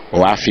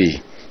o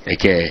afi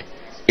eke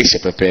ise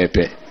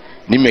pepepe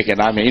ni meke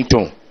na me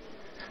inton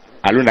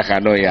aluna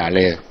kano ya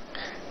ale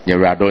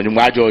nyerado ni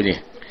mwajo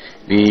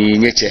ni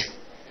nyeche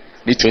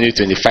ni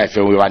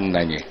 2025 we wan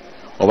nanye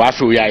o ba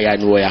fe ya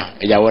ni wo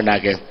ya wona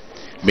ke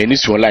meni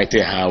so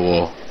light ha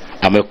wo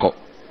ameko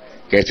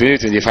ke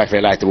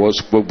 2025 light wo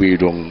gbogbo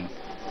idon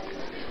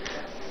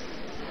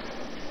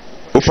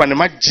o fa na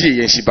maji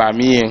yen shiba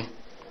mi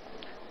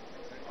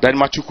dan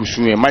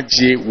machukusu yen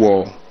maji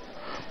wo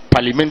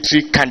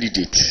parliamentary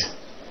candidate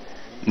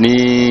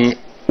ni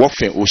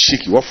wofen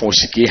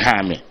oshiki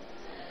ha me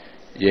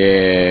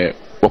ye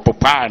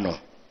opopano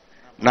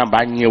na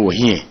banye wo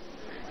hie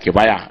ke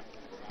baya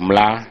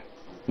mla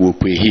wo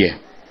pe hie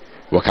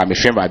wo ka me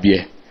fen ba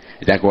bie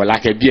da ko la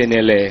ke bie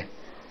ne le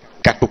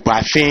ka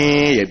popa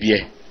fen ye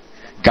bie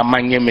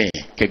gamanye me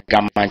ke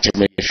gamanche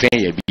me fen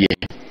ye bie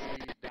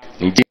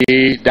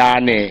ndi da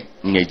ne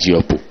nyeji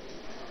opo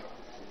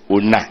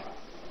ona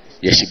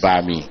ye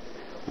shibami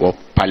wo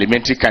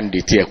parliamentary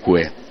candidate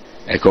ekwe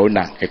e ko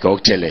na ke ko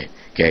chele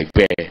ke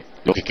gbe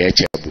lo ke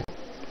chebu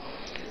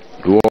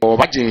wo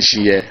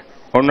bajinshie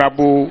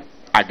Honorable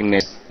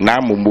Agnes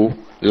Namumu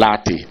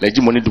Lati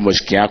Lejimoni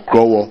Dumoshkia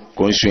Krowo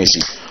constituency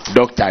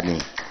Dr.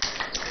 Ni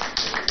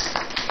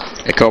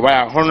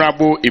Ekawaya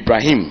Honorable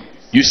Ibrahim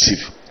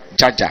Yusuf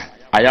Jaja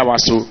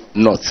Ayawaso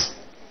North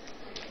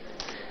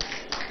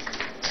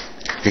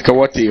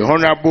Ekawati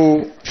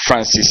Honorable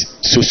Francis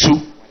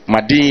Susu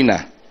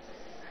Madina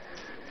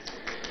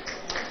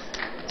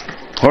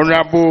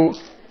Honorable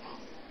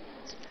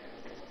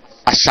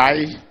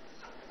Shai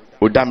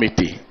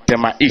Odamete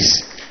Tema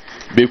East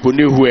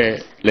Bekone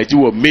huwe Leti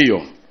wo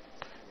mayor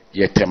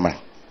yetema.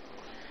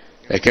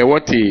 Eke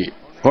woti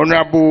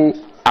Honorable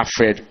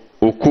Alfred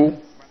Oku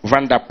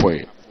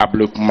Vanderpoel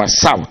Ablokuma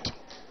South.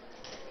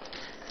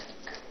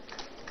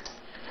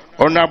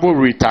 Honorable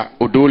Rita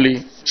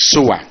Odoli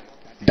Soa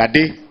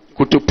Dade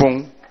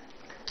Kutupong.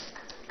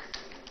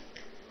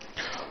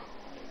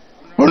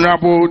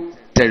 Honorable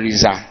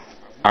Teresa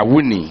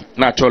Awuni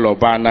Natural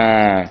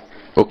Obana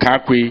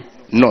Okakwe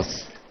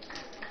North.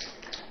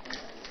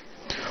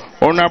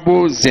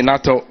 Honorable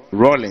Zenato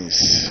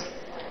Rollins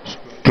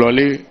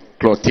Clole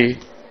Clote.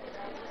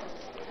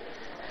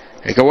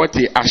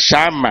 Ekawati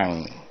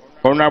Ashaman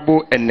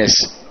Honorable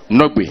Ernest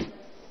Nogbe.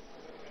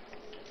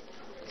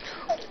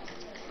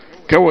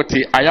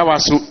 Kewati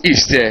Ayawasu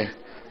East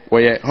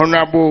where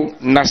Honorable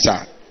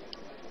Nasa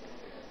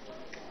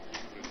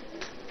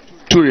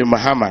Turi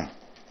Mahama.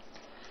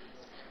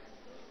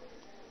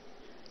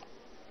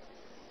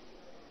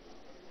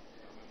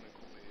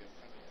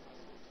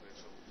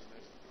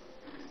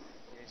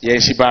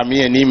 Yeshiba mi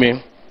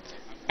enime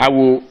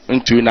awo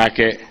ntu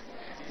nake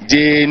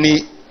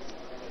jeni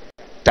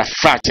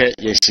tafate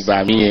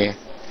yeshiba mi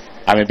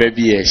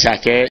amebebi ye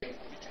shake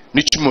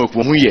nichumo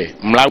ko hu ye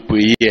mlapo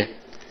ye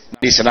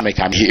ni sana me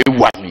kam he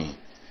ewa mi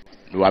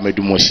no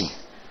amedumoshi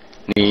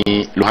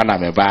ni lohana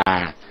meba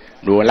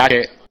no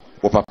lake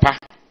wo papa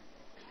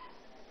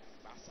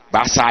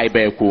ba sai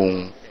be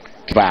ko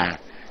ba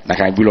na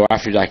kan bilo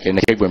afija ke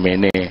ne kegbeme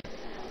ne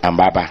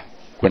ambaba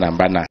ko na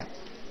mbana.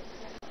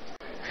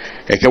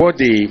 What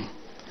the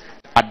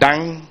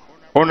Adang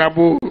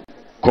Honorable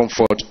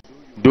Comfort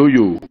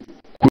Doyo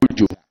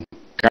Kujo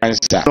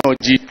Cancer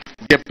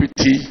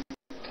Deputy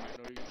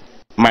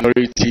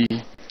Minority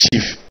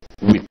Chief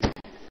Whip.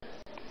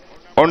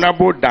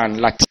 Honorable Dan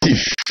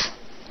Latif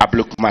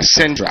Ablokuma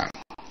Central.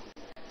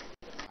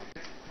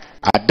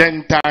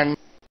 Adentan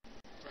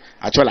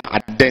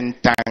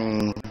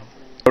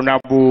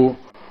Honorable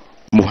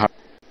Muhammad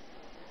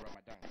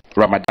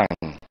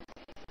Ramadan.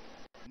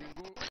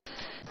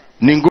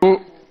 Ningo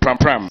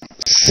Pram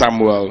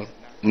Samuel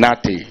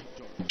Nate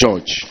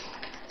George.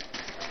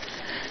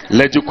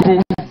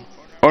 Lejuku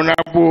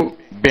Honorable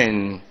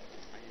Ben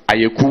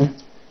Ayeku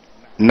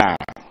Na.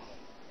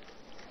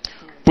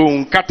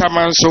 Pung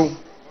Katamanso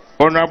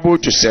Honorable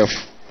Joseph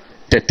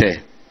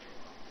Tete.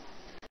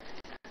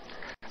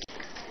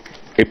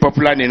 A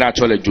popular name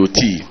actually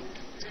Joti.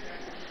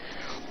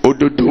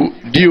 Ododo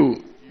Dio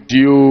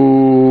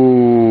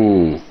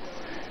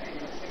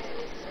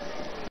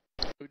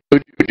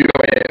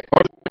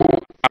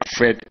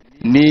Alfred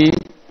ni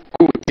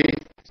kote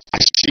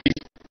ashi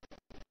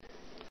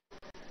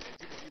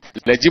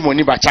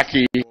lejimoni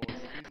bachaki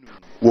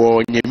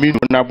wo nyeminu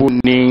nabu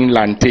ni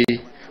lante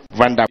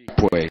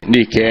Vanderpoel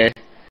ni ke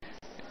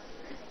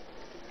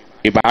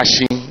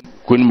ibashi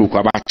kunimu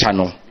kwa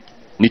bachano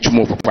ni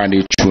chumo papa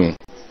ni chun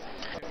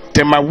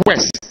Tema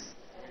West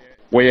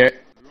where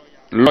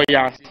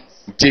lawyer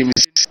James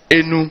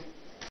Enu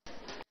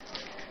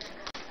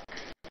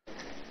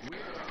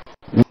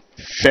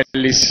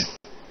Felix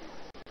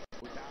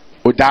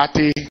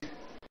Odate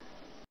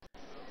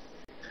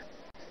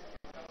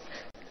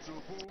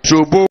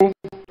Trobo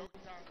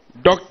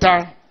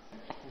Dr.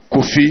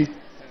 Kofi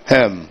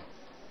Helm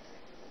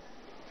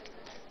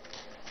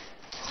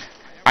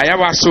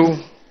Ayawaso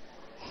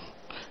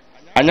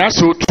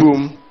Anyaso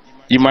Tum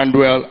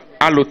Emmanuel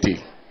Alote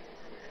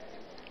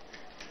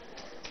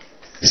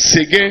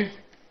Sege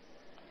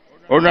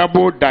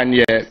Honorable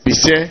Daniel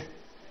Bise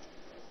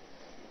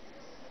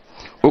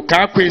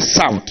Okakwe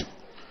South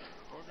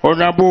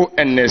Honorable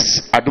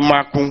Ernest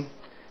Adumakun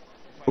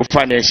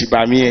Ufane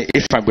Shibami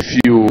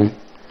Ifagbefiu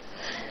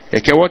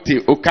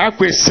Ekewoti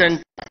Okakwe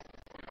Center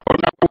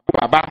Honorable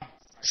Baba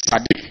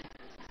Sadiq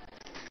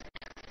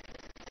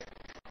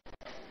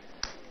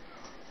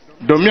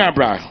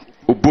Domiabra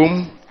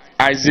Ubum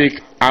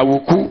Isaac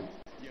Awuku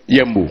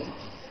Yembo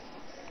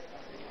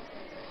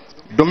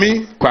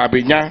Domi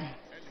Kwabenya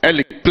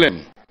Elik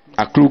Plem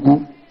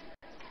Akrugu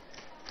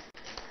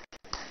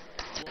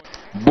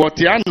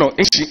Botiano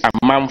Ishi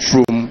a man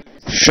from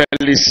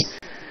Felix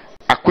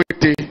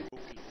Akwete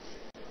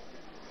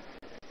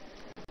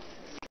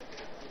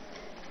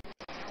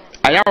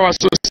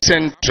Ayawaso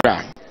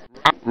Central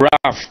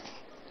Raf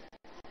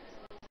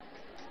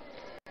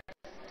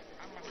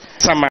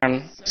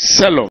Saman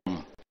Selom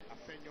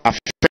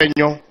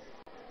Afenyo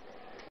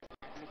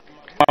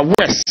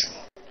West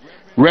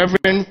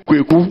Reverend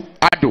Kweku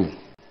Ado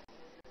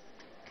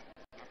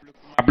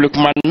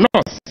Ablokman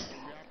North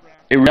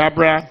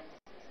Irabra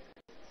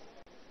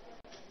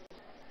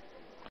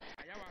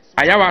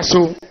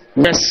Ayawaso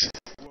West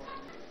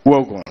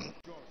Wogon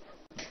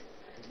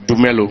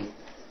Dumelo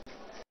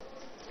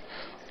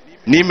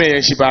Nime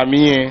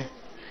Yeshibamiye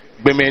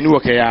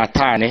Bemenu ya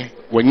atane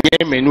Wenye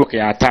menu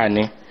ya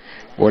atane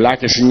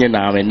Olake sinye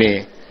na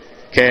amene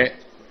Ke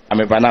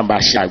amebana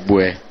bashi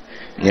agbue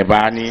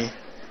Nyebani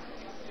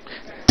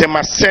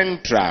Tema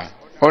Central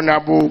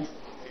Honorable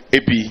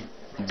Ebi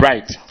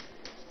Bright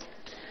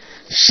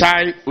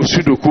Shai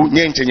Osudoku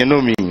Nyenche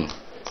Nyenomi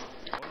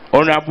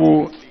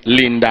Honorable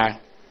Linda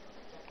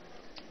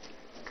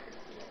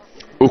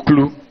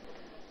oklu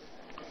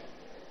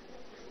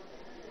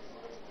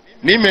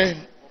nime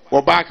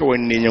woba ka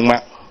wonni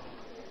nyuma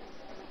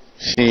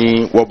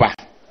si woba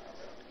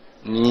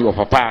ni wo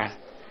papa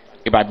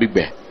iba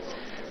bigbe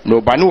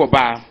no ba ni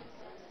woba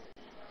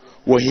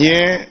wo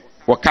hie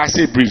wo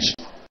kase bridge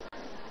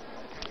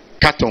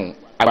carton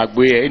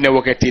agbagbe ene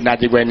wo kete na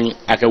degbani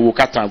akawo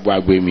carton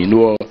agbagbe mi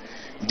no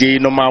je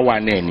normal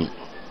one eni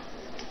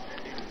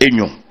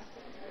enyo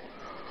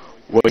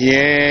wo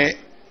hie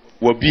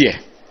wo bie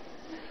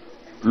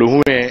lo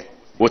hu e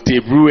wo te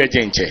bru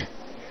ejenche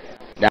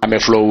na me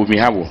flow mi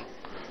hawo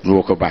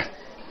no ko ba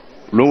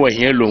lo wo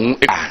hie lo hu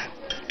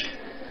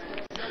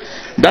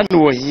dan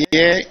wo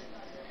hie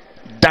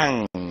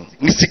dan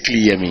ni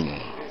sikli yamin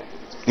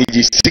ni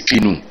ji sikli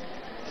nu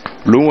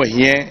lo wo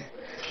hie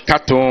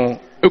carton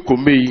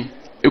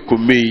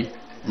ekomei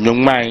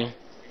nyongman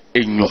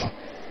enyo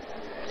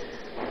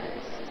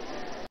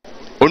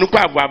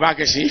onukwa abu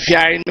abakesi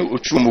fiai no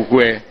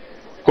otumugo e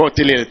ko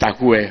tele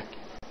taku e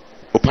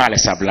o pale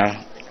sablan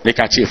le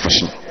ka chi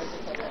fosin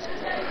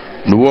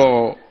no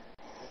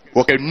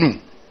wo ke nu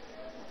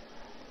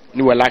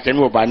ni wala ke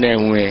ni oba na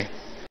ehun e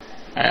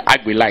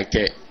agbe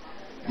like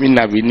mi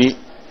na bi ni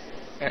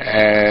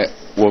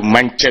wo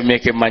manche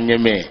meke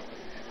manyeme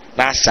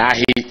na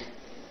sahi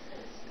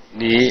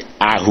ni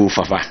ahu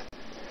fafa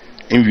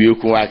nwi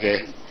oku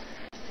ake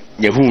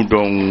nyehu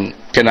don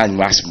kenan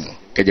masmu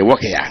ke je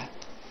woke ya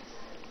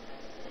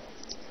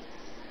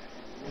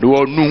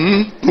do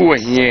nu wo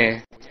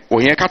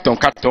hie katon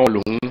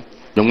lo hu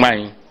no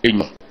man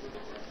enyo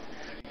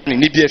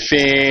ni bi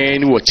efe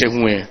ni wo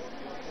chehu e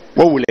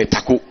wo wule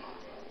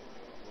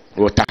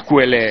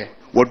taku ele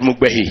wo dum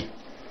gbehi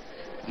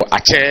wo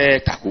ache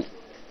taku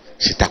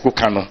si taku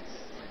kano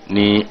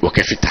ni wo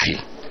ke fitahi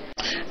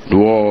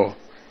do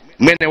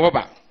mene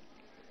woba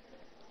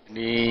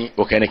ni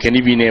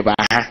okenekeni bi ne ba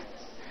ha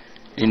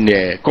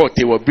ine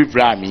kote wo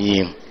bibra mi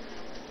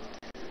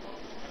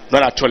no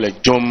la tole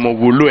jomo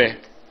wulue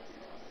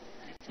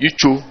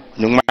yuchu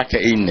no maka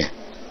ine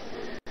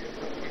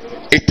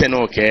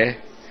eteno ke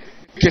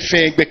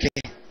kefe gbeke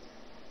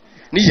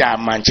ni ya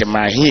manche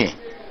mahie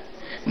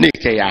ni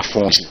ke ya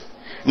fonsi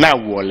na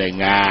wole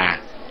nga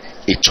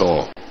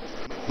echo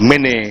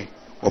mene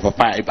wo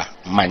papa iba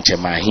manche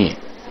mahie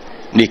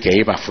ni ke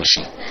iba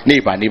fosi ni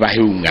iba ni ba he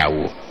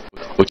ungawo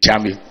o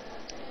chami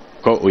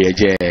ko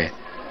oyeje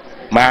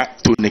ma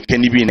to ne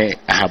keni bi ne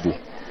ahabu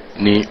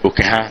ni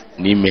okaha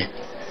ni me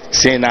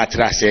se na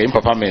trase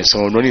papa men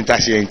so no ni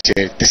tase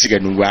enche tesiga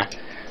nuwa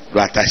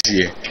do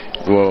atase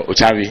do o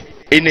chami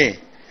ene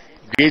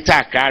Greater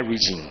Accra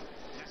region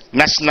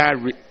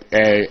national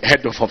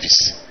head of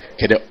office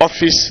the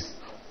office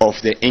of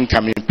the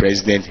incoming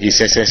president His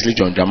Excellency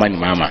John Dramani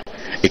Mahama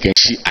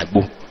ekenshi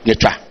agbo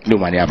nyetwa no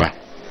mani aba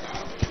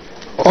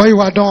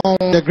Oiwadon,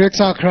 the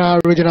Greater Accra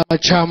Regional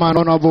Chairman,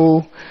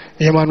 Honorable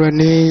Emmanuel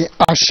Ni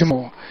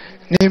Ashimo.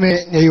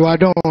 Name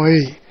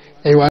Iwadon,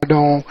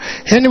 Iwadon.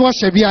 Anyone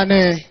should be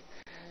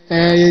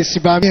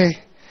Sibame,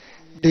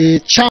 the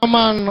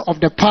chairman of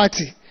the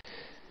party,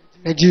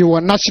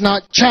 the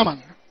national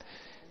chairman,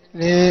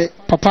 the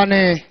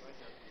Papane,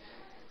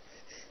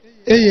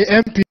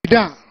 MP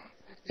down,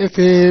 if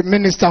a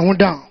minister who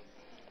down,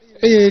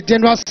 a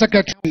general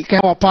secretary,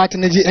 our party,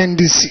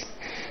 NDC,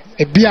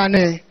 a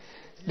BNA.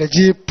 The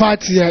G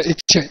party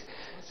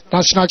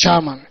national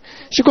chairman.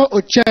 She got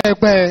a chair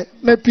where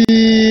maybe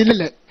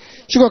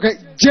she got a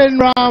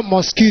general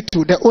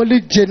mosquito, the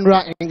only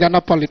general in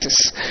Ghana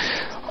politics.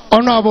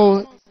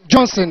 Honorable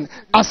Johnson,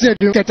 I said,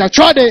 you get a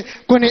trade,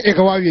 Kone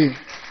Egawawi.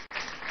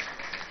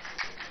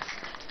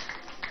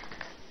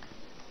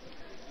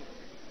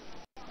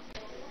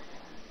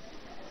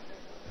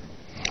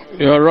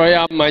 Your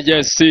Royal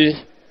Majesty,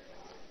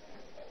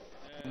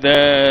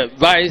 the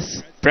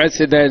Vice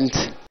President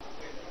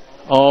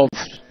of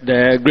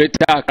the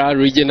Greater Accra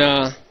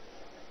Regional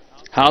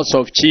House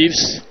of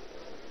Chiefs,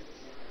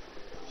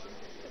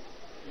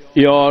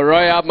 Your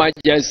Royal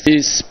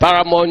Majesty's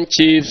Paramount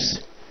Chiefs,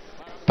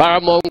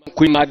 Paramount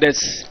Queen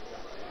Mothers,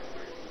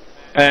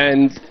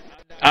 and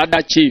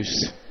other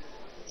chiefs,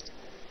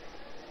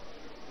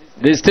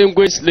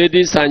 distinguished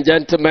ladies and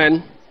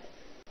gentlemen,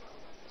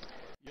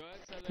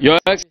 Your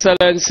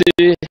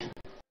Excellency,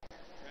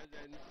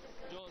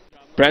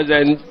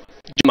 President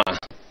Juma.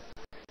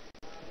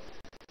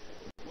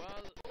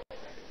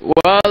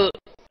 Well,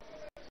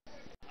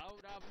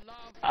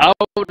 I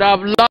would have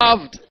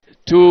loved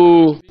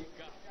to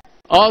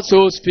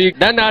also speak.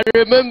 Then I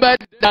remembered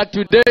that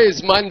today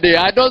is Monday.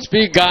 I don't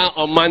speak Ga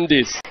on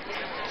Mondays.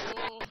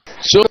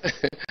 So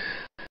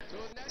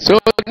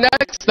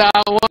next time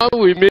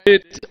when we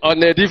meet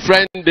on a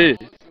different day,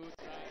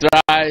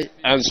 try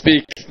and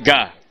speak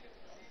Ga.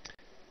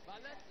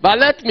 But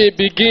let me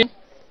begin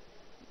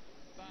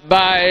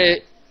by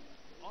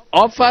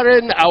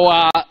offering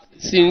our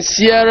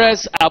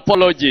sincerest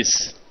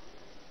apologies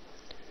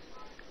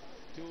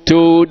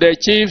to the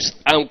chiefs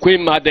and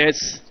queen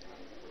mothers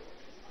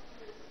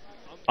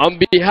on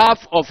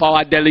behalf of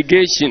our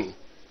delegation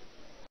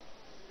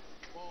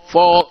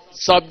for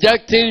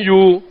subjecting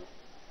you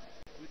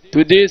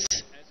to this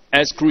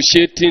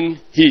excruciating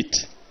heat.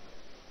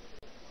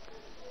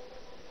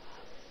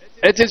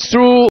 It is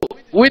true,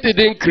 we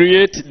didn't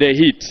create the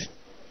heat.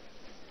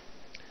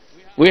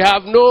 We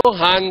have no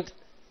hand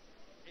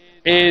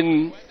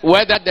in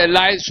whether the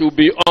lights should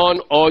be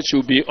on or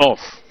should be off.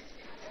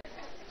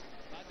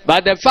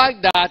 But the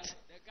fact that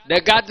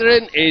the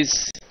gathering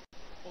is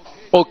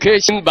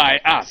occasioned by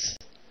us,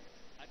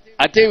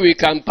 I think we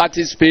can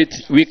participate,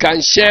 we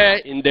can share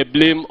in the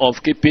blame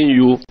of keeping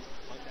you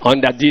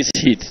under this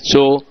heat.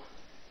 So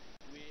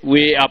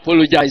we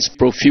apologize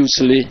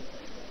profusely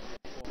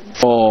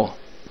for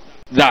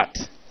that.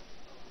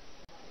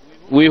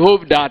 We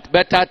hope that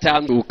better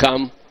times will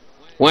come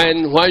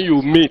when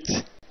you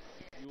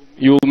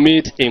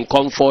meet in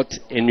comfort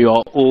in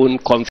your own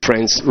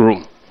conference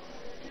room.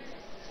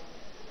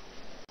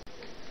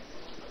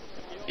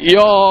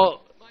 Your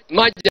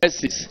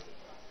Majesties,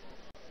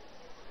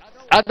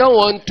 I don't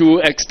want to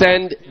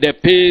extend the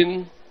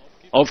pain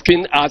of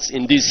keeping us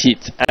in this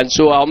heat, and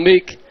so I'll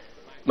make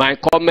my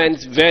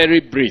comments very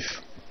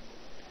brief.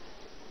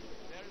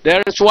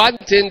 There is one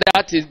thing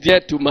that is dear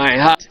to my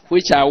heart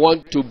which I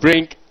want to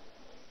bring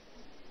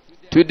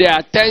to the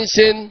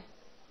attention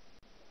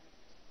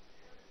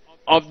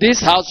of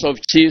this House of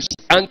Chiefs,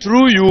 and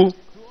through you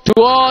to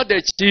all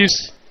the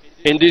chiefs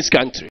in this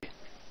country.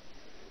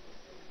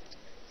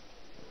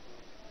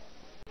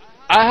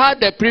 I had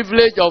the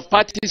privilege of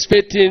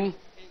participating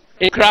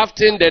in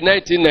crafting the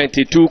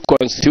 1992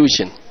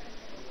 Constitution.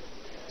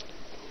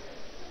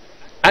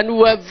 And we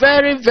were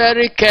very,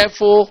 very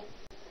careful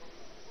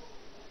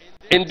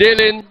in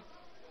dealing,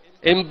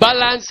 in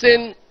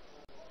balancing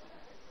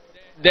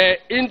the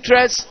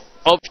interests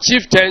of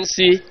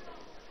chieftaincy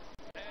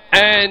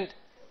and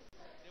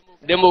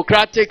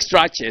democratic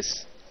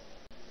structures.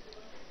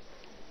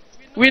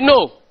 We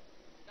know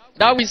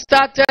that we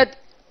started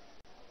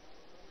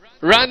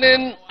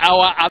running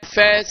our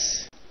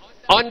affairs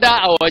under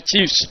our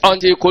chiefs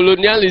until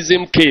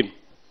colonialism came.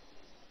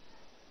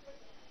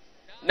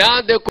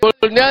 Now the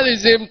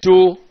colonialism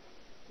too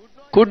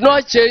could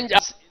not change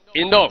us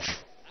enough,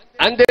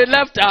 and they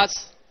left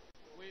us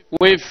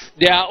with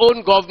their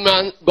own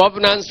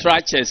governance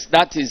structures,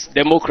 that is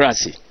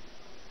democracy.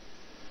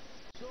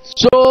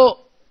 So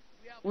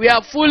we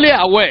are fully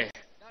aware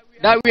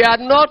that we are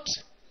not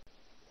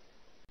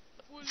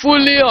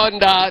fully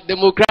under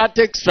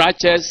democratic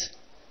structures,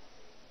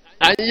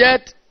 and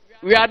yet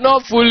we are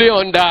not fully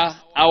under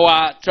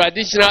our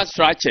traditional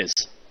structures.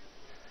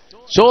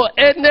 So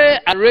any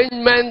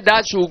arrangement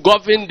that should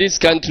govern this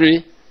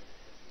country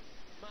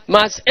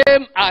must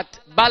aim at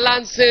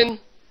balancing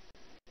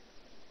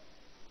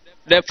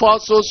the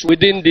forces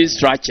within these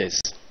structures.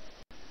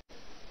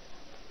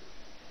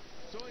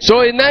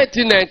 So in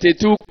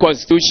 1992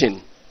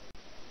 Constitution,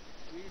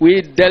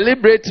 we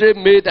deliberately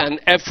made an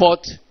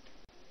effort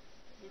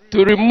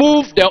to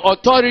remove the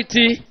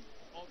authority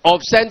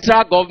of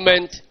central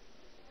government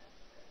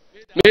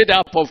made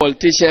up of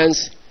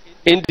politicians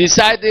in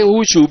deciding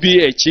who should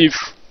be a chief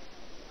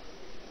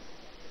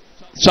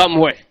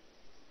somewhere,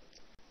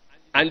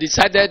 and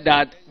decided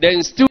that the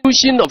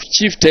institution of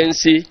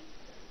chieftaincy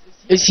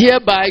is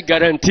hereby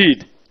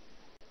guaranteed.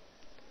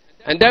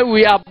 And then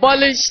we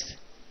abolished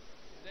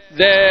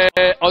the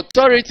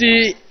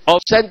authority of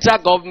central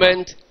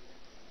government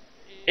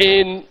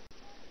in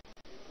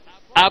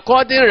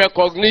according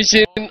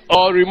recognition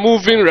or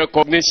removing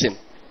recognition.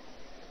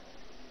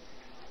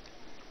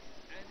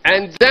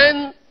 And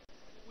then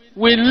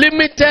we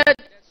limited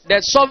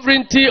the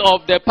sovereignty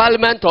of the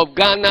Parliament of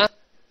Ghana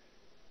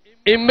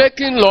in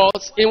making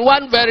laws in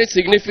one very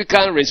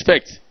significant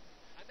respect.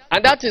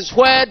 And that is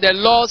where the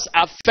laws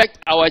affect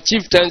our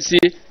chieftaincy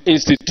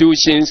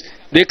institutions.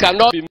 They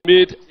cannot be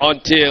made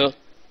until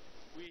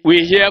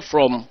we hear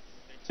from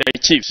the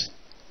chiefs.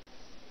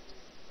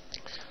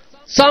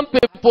 Some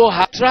people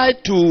have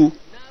tried to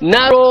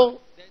narrow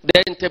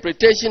the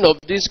interpretation of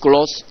this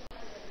clause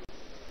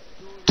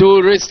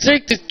to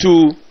restrict it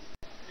to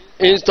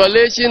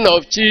installation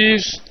of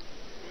chiefs,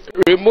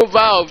 removal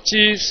of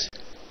chiefs,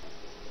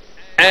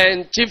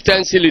 and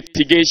chieftaincy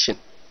litigation.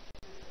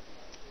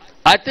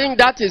 I think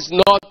that is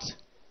not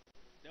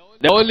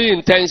the only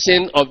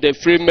intention of the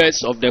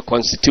framers of the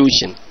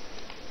Constitution.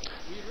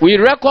 We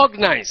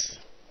recognize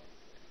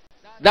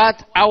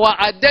that our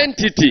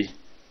identity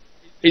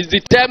is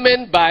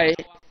determined by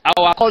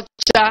our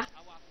culture,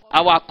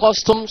 our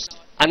customs,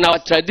 and our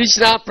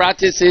traditional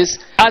practices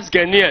as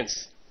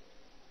Ghanaians.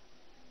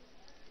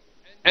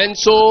 And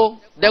so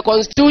the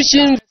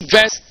Constitution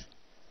vests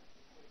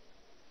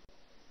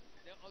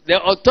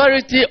the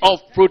authority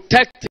of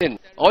protecting,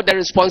 or the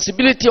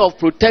responsibility of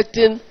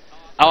protecting,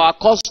 our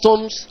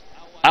customs,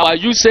 our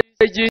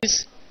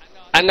usages,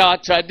 and our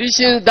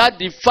traditions that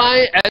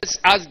define us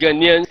as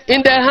Ghanaians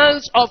in the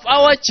hands of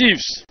our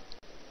chiefs.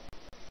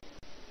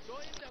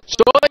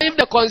 So if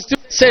the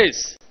Constitution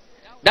says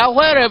that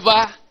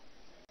wherever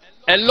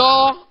a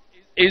law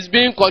is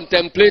being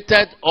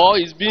contemplated or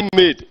is being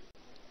made,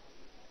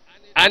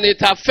 and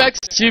it affects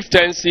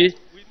chieftaincy,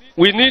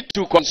 we need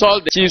to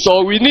consult the chiefs,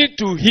 or we need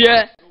to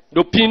hear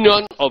the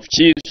opinion of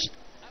chiefs.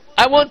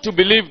 I want to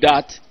believe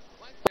that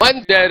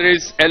when there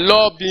is a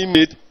law being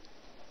made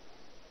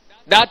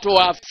that will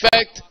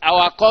affect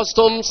our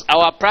customs,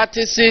 our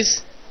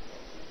practices,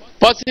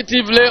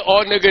 positively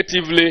or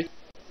negatively,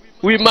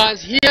 we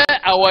must hear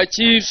our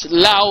chiefs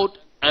loud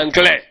and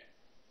clear.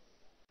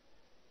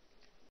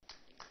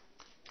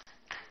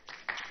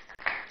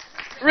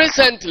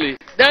 Recently,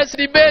 there's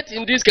debate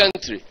in this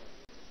country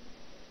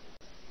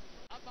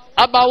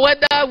about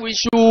whether we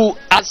should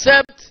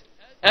accept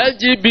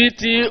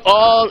LGBT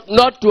or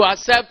not to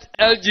accept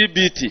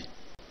LGBT.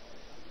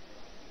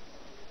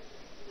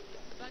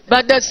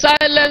 But the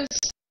silence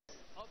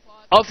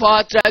of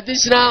our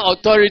traditional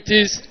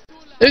authorities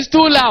is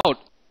too loud.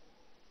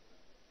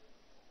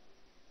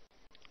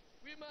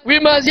 We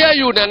must hear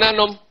you,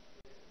 Nananom.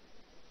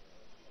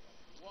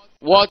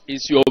 What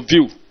is your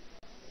view?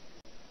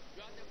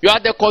 You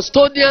are the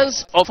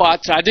custodians of our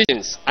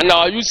traditions and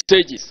our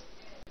usages.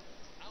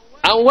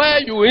 And where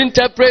you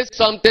interpret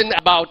something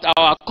about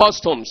our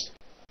customs,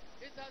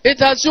 it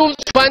assumes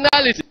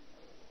finality.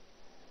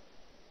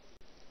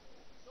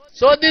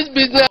 So this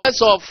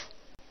business of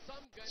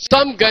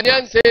some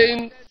Ghanaians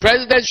saying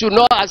president should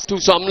not ask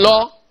to some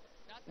law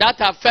that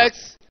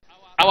affects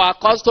our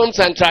customs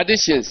and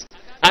traditions,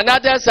 and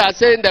others are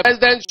saying the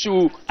president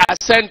should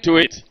assent to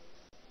it.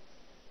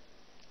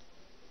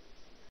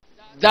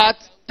 That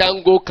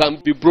tango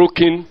can be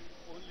broken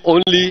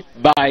only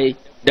by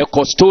the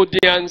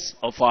custodians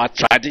of our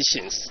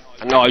traditions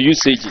and our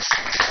usages.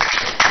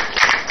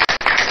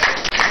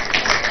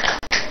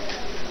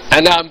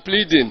 And I'm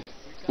pleading,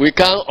 we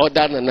can't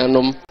order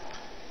Nananom,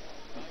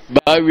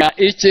 but we are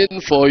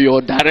itching for your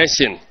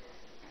direction.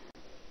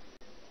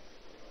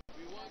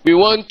 We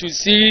want to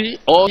see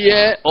or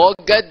hear or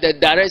get the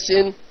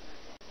direction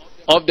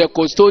of the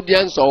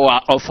custodians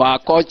of our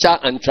culture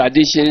and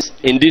traditions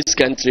in this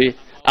country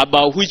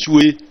about which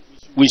way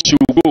we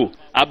should go,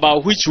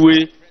 about which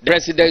way the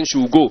president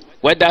should go,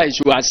 whether he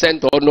should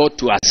assent or not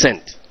to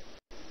assent.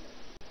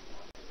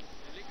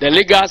 The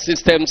legal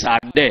systems are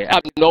there.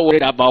 I'm not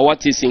worried about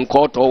what is in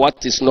court or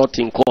what is not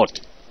in court.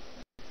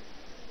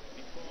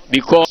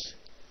 Because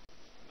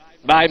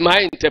by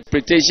my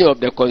interpretation of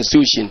the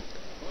Constitution,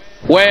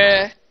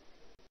 where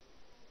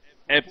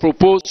a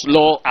proposed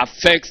law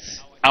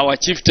affects our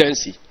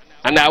chieftaincy,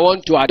 and I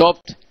want to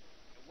adopt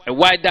a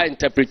wider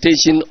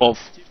interpretation of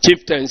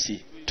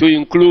chieftaincy to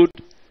include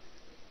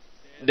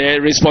the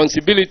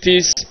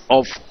responsibilities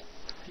of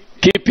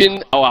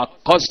keeping our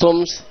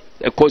customs,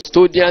 the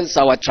custodians,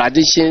 our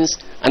traditions,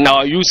 and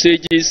our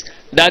usages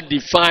that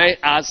define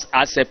us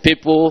as a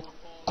people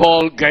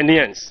called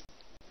Ghanaians.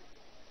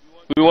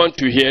 We want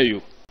to hear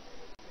you.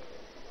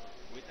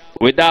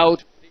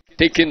 Without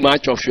taking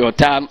much of your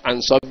time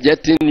and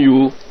subjecting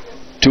you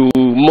to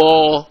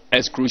more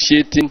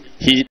excruciating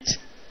heat,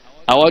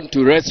 I want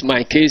to rest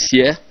my case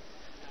here,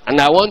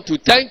 and I want to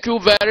thank you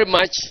very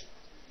much,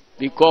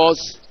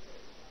 because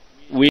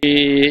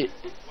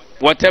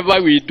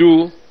whatever we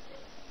do,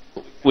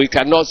 we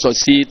cannot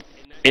succeed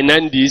in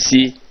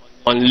NDC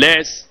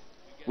unless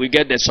we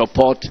get the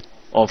support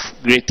of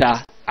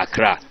Greater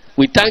Accra.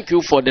 We thank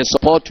you for the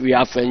support we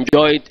have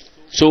enjoyed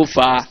so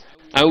far,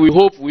 and we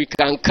hope we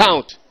can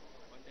count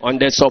on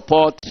the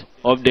support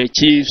of the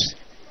chiefs,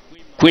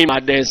 queen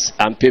mothers,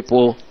 and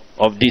people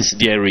of this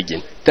dear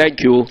region.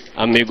 Thank you,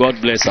 and may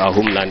God bless our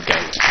homeland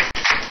Ghana.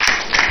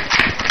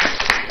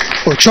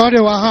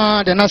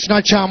 Ochodewa, the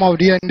national chairman of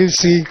the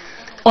NDC,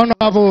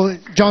 Honorable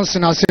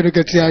Johnson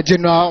Aseduketia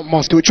General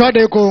Most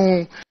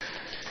Ochodeko,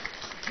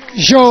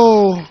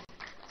 Joe,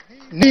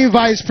 new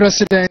Vice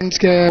President,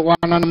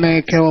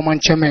 Waname Keo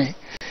Mancheme,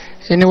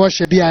 anyway,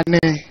 should be a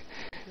name.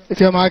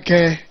 If you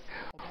make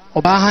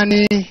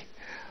Obahani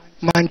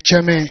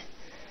Mancheme,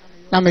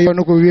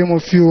 Namayonuku Remo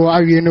Few,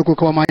 Arianuku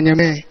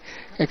Manyame,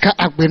 Eka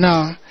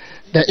Akbena,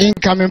 the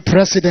incoming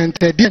President,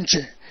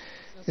 Dinche,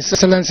 His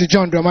Excellency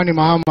John Dramani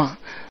Mahama,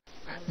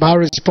 by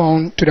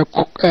respond to the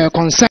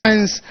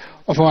concerns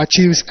of our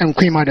chiefs and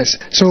queen mothers.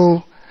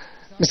 So,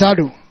 Mr.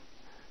 Adu,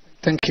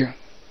 thank you.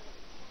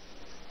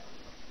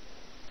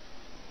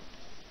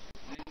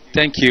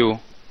 Thank you.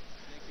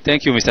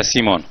 Thank you, Mr.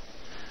 Simon.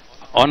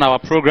 On our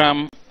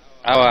program,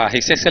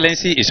 His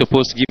Excellency is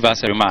supposed to give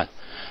us a remark.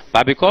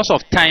 But because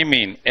of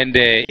timing and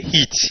the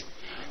heat,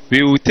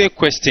 we will take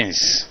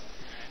questions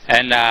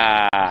and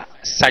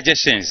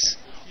suggestions,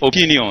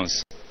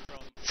 opinions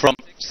from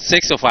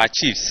 6 of our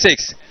chiefs.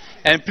 6.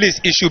 And please,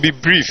 it should be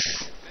brief,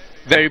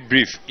 very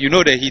brief. You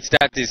know the heat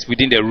that is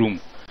within the room.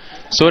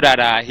 So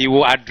that he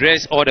will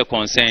address all the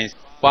concerns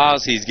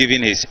whilst he's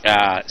giving his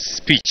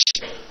speech.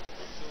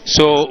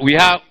 So we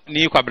have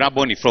Niyu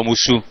Kwabraboni from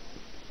Usu.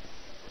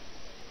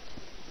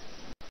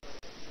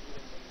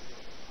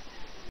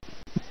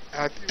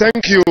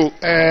 Thank you.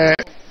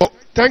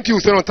 Thank you,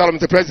 Senator,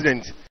 Mr.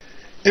 President.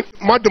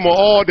 Madam,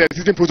 all the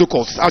existing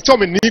protocols. I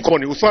told me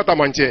Nikon, Uswata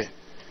Manche.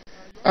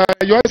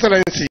 Your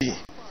Excellency,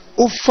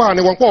 Ufa,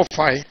 ne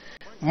qualify.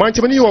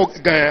 Manchemani or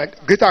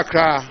Greater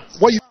Accra.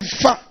 What you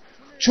fa?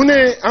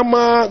 Chune,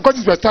 ama God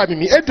is time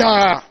me.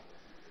 Eda.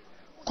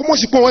 Comment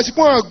je peux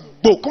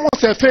go? Comment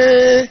ça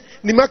fait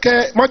ni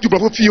make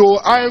majubro fio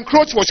I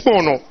encroach was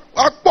no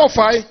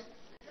akpofai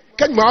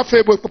can ma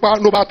fe papa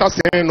no bata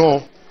sen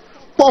no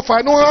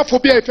pofai no have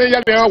phobia ife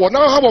ya na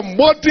now have a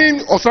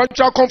modern or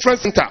central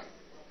conference center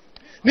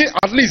ni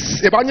at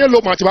least e ba nye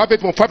low match ba bet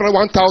from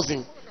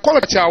 501,000 call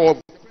a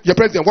chawo your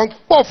president one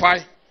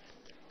pofai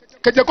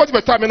keje ko ti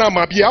beta me na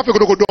ma bia afi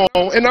godogodo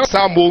en na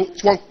sambo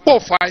one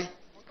pofai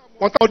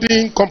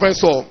 1,000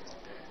 conference hall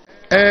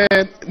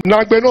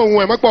na gbe no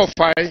won e ma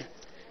pofai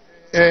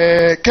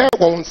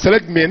Care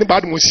select me any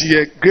bad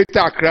monsieur Greater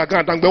Accra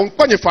Grand on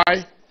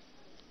qualify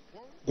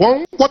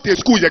one what a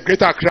school ya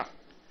Greater Accra.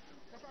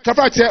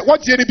 Tafate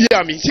what ye be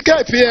ami she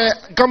can't fear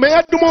come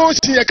more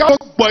she a cow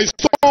boy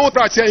so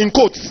that in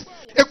coats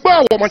a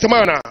bar woman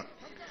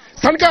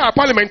Sanka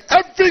parliament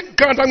every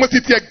grand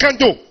city a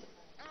gando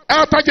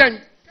Atajan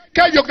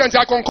can you grant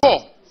a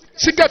concord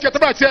she got your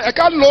tabate a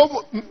can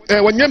love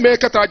when you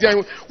make a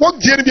tajan what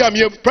ye be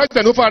ami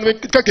president of army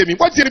kakemi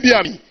what ye be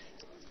ami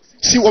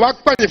si wo ba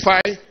qualify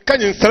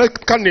can you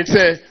select candidate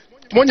say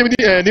mo nyem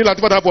ni la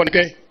tibata bon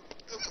ke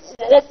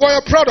wo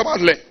proud about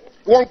le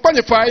won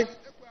qualify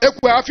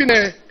eku afi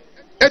ne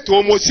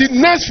eto mo si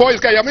next 4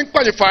 years ka ya me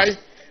qualify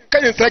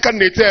can you select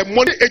candidate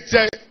money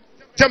eje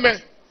jeme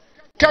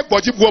ka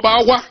gboji buo ba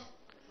wa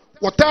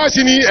wo ta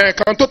si ni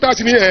kanto ta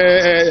si ni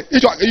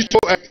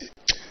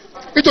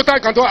ito ta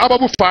kanto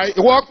ababu fai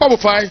wo pa bu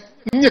fai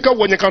nye ka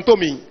wo nye kanto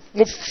mi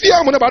mo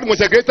fia mo na ba mo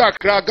se Greater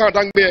Accra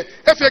gandangbe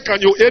efe kan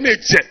yo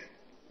eneje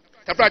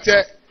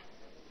Taprache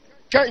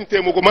can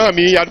intemo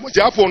mami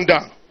ya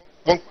fonda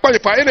won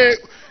qualify ene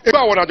e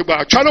ba wona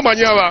dugba chano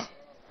manyawa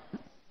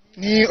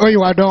ni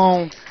oyiwa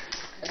don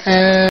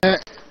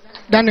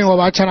dani wa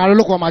ba chana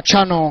lo ko ma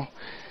chano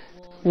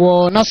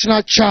wo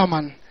national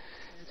chairman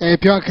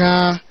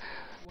piaka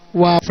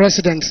wa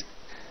president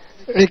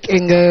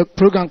in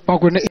program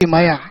pako ne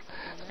imaya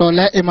lo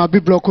la e ma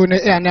bibloko ne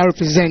e na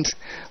represent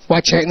wa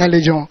che na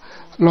legion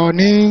lo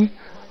ni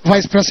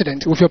vice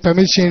president with your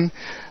permission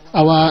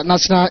our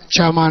national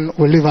chairman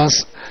will leave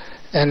us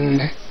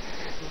and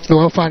we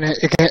will find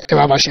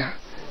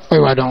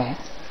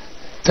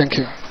thank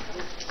you.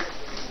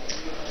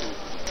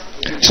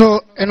 So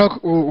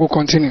Enoch will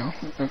continue.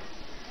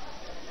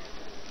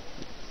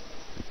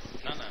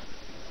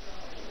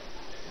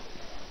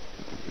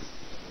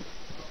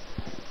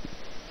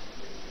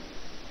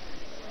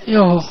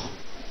 Yo,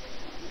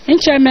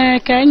 incheme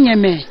ka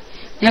nyeme,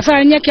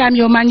 yafa nyeke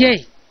amyo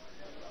manye.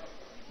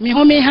 Mi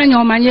ho mi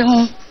hanyo manye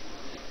ho.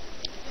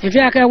 If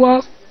you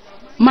are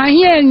my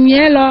here in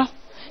yellow,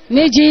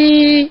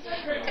 Niji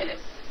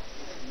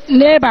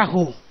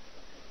neighborhood.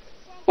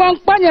 One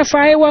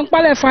qualify, one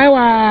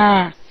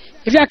qualify.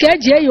 If you are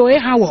KJ, you a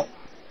how?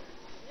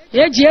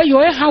 AJ, you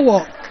a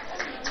how?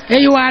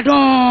 You are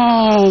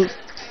done.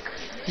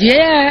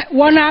 Yeah,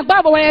 one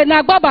ababa,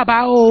 na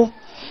baba, oh.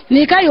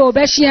 Nika yo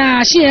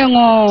besia, she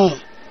on.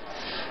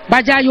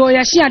 Baja yo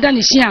ya she and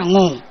Danny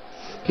Shiang.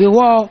 You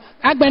were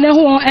Agbene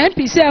who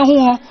NPC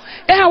who,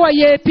 how are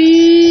ye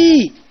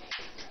p?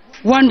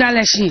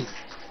 Wonderleshi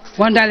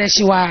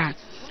wa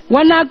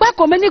wana gba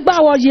ko meni gba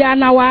wo ya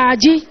na wa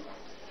ji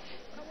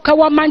ka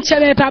wo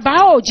mancheme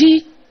baba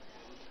oji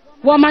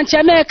wo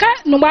mancheme ka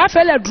no ba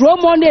fele duro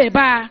mo na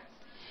eba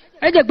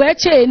eje gba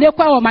eche ne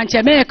kwa wo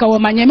mancheme ka wo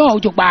manyeme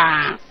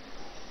ojugba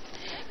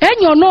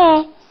enyo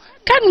no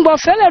kan bo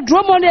fele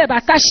duro mo na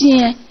eba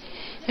tashi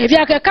e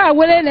bia ke ka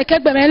wele ne ke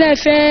gbe me na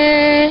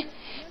fe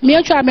mi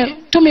otwa me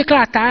tumi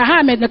krata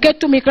ha me ne ke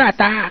tumi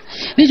krata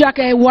ni jo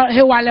ke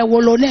he wale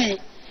wolo ne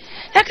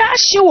eka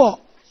ashiwo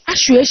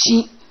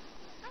ashueshi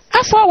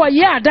afọ wa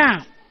ye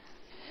ada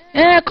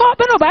ko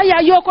be no ba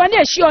ya yo ko ni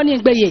eshi oni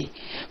gbeye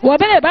wo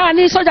be ba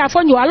ni soja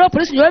fonyo alo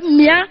police yo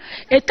mia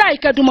eta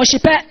ikedumo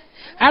shipe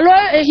alo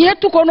ehie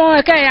tuko no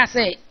eka ya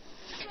se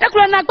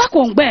ekuro na gba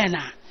ko ngbe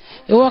na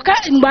wo ka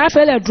ngba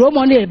fele duro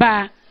mo ni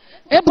ba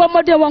ebo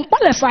mode won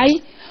qualify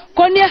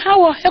ko ni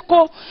hawo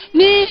eko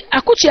ni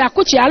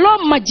akuchi alo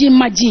maji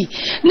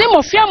ni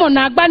mo fiamo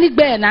na agba ni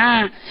gbe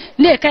na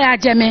ni eka ya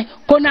jeme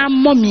ko na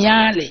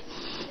momiale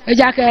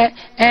ejake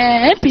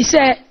NPC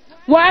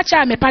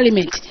wacha me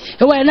parliament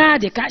we na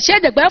de ka she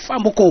de gba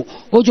famoko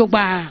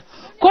ojogba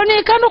ko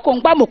ni kanu ko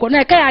ngba moko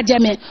na ka ya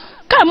jeme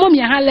ka momi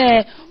ha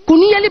le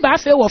kunu yeli ba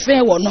fe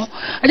wo no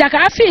ejake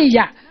afi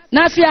ya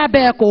na afi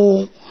abe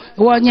ko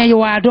wo nye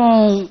yo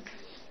adon.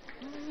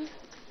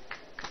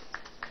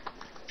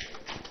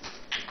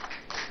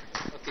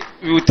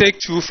 We will take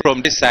 2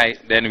 from this side,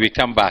 then we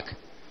come back.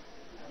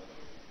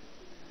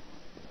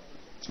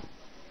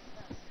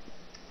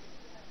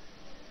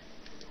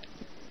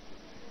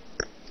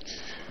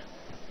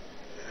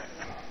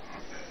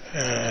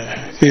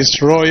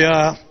 His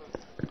Royal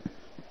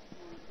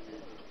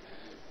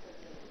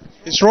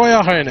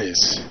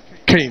Highness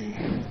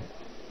King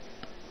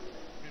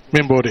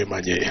Mimbode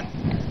Manye,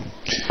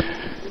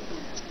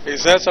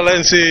 His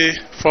Excellency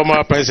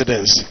former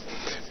President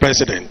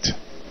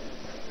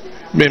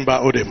Member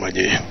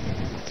Odemanye.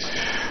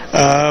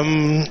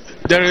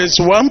 There is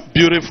one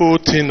beautiful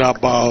thing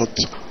about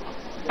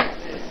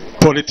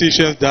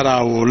politicians that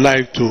I would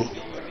like to.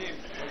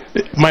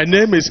 My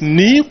name is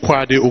Ni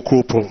Kwade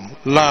Okropom.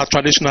 la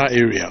traditional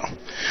area.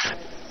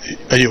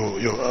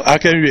 I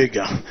can read.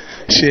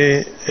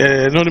 She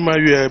no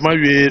my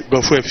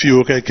before a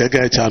few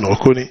channel.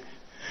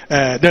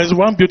 There's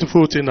one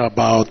beautiful thing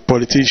about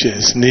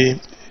politicians. Ni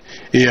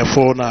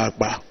for na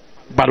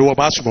but what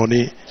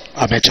money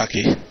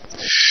amechaki.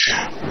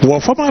 Well,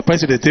 former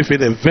president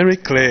made it very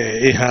clear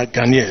in her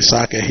Ghanaian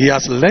circle. He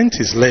has learned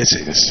his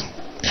lessons.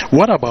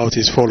 What about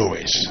his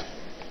followers?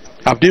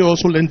 Have they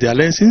also learned their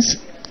lessons?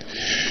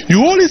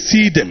 You only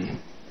see them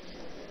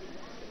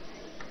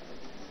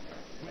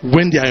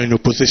when they are in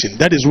opposition.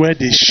 That is where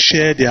they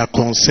share their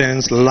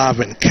concerns, love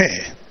and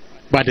care.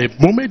 But the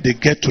moment they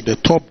get to the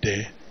top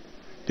there,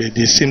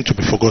 they seem to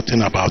be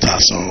forgotten about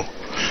us. So,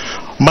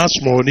 mass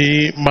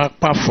money, mark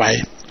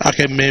pafai. I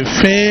can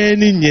maintain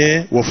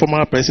nye what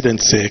former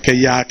president say ke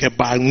ya ke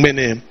ba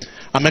mene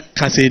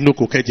ameka say no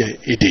ko keje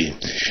ide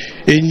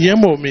enye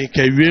mo mi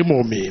ke we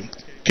mo mi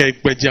ke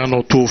gbeja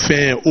no to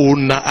fe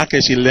ona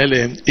akeshi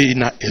lele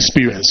ina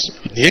experience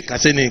ni ka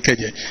say ni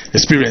keje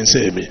experience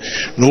me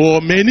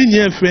no meni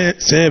nye fe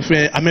se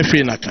fe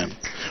amefe na kan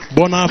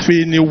bona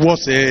fe ni wo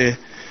se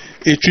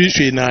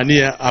etwitwe na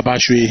ne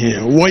abahwe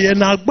here wo ye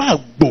na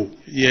gbagbo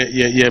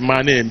ye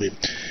ma na emi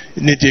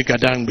ni je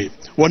gadangbe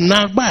wo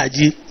na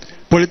gbaji.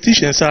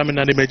 Politicians are in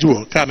the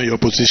major, come in your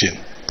position.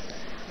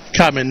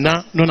 Come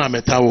na, no na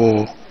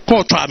metawo,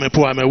 call time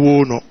po ame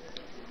wono.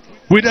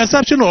 With the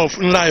exception of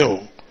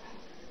Nlayo.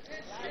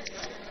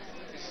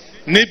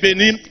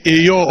 Nebeni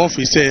your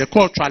officer,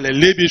 call trial a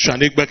lady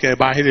shanik back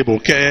by Hilibo,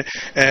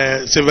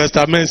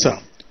 Sylvester Mensa.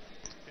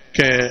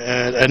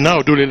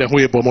 Now do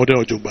the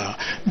model juba.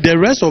 The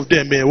rest of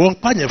them may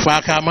won't panya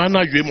faka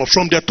mana you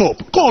from the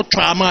top. Call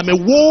trauma me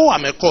war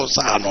ame call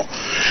sano.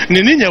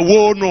 Nininya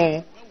wo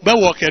no. But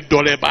work at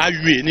dollar by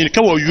you,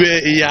 Nikawa,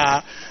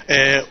 ya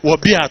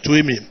Wabia to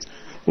him.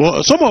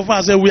 Some of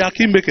us we are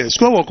kingmakers,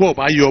 go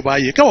by your by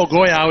you, go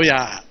out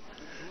ya.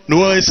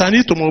 No, it's a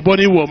need to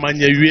mobile woman,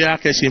 you are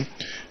catching.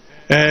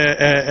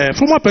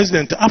 Former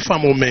President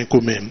Afamo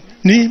Menkumen,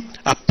 ni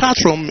apart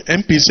from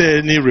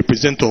MPC, ni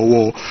represent or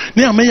war,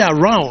 near may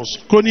rounds,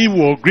 Koni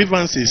war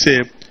grievances say,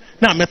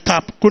 now met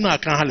tap, Kuna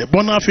Kahale,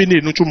 Bonafini,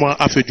 Nutuma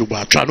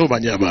Afejuba, Chano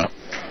Banyaba.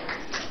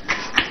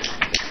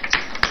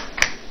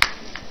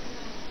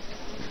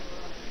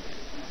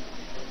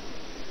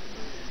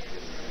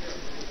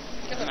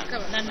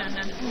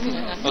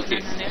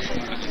 Okay.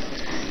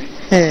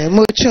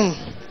 Muchum.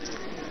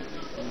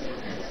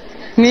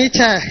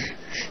 Nicha,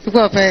 you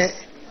go pay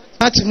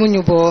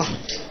Matumunubo.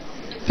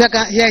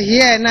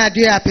 Here na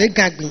do a pay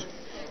gagby.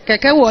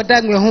 Kaka wa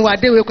dangwe who are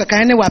they will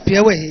kind of appear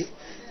away.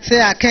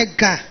 Say I can't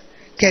ga,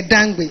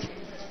 dangby.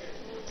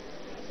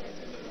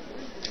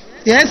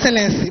 Your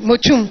Excellency,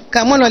 Muchum,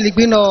 come on,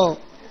 Libino,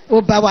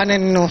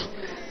 Obawaneno,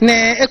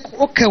 ne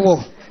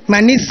Okewo,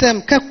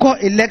 Manisem, Kako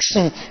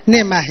election,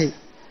 ne Mahi.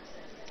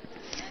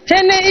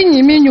 Hene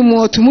inyi minyu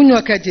mo tumunyo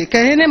akaje ka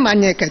hene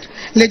manyeket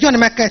lejo na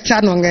maka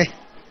chano nge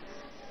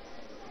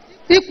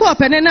ipo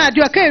opene na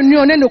adio ka enu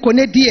one noko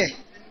ne die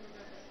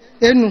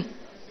enu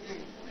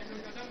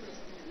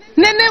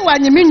nene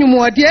wanyi minyu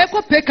mo de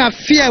eko pe ka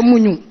fia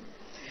munyu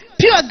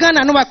pure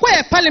Ghana no wa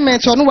kwa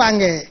parliament onu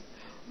wange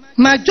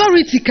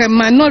majority ka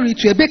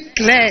minority ebe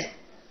clear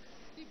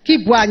ki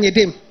bu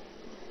anyedem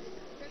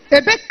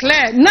ebe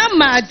clear na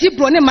ma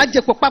ajibro ne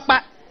majeko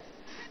papa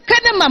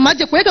Kene mama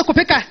je kweka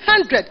kopeka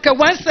 100 ke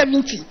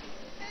 170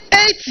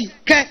 80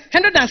 ke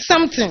 100 and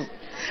something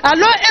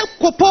alo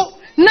ekopo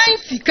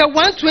 90 ke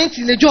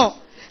 120 lejo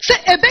say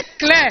ebe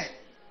clear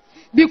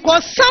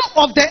because some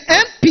of the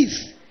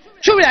MPs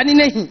churi ani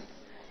nehi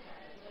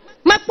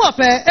mapo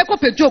pe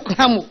ekope joke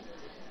hamo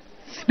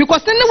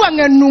because ne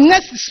wangenu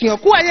ngasisio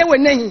ko aye we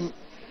nehi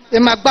e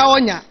magba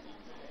onya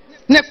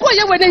ne ko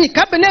aye we nehi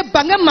ka be ne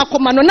bange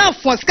makomano na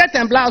fon skirt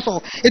and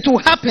blouse it will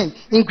happen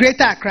in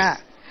Greater Accra.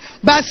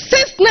 But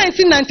since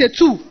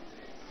 1992,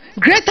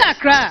 Greater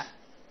Accra,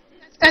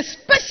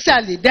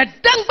 especially the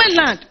Dangbe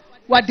land,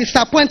 were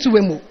disappointed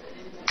with me.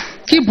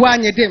 Keep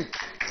one of them.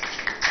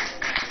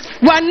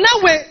 One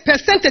now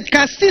percentage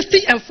can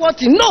 60 and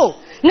 40.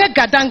 No,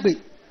 nega Dangbe.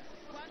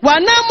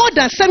 One now more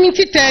than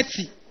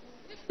 70-30.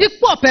 If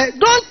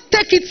don't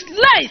take it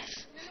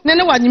light.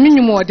 Nene wa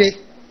nyimi more day.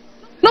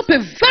 No, be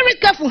very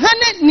careful.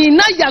 Hane ni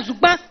na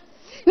yazuba.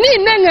 Ni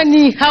nenga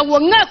ni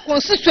hawonga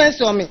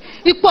constituency ome.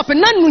 Ikpope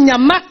na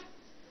nunyama.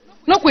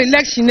 No ko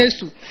election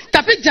esu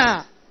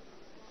tapija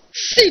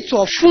seat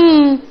of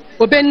fun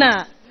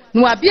obena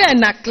no abia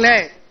na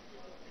clear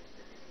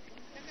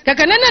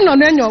kakanene no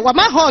nenyo wa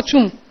ma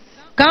hochum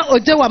kan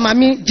oje wa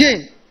mami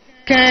Jane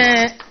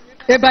kan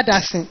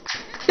ebadasin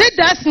e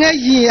dasin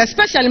yi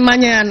especially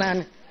manya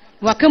na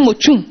wa kan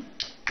mochum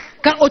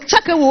kan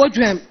ochake wo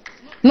odwem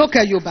no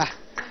ka yoba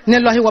ne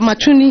lo he wa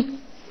machuni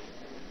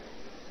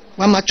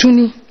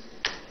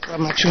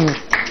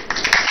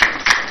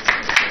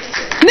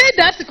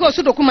That's the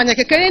Osudoku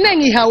manyake kene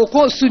ngi ha wo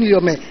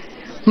Osunio me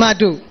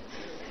mado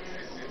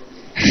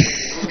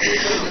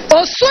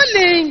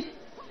Osuli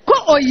ko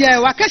oye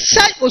wa ka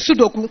Shai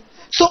Osudoku.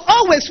 So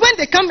always when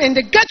they come and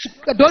they get to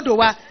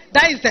Dodowa,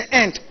 that is the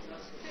end.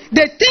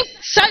 They think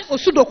Shai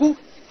Osudoku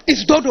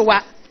is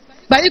Dodowa.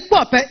 But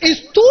Ikpope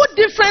is 2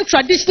 different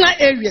traditional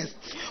areas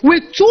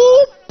with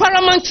 2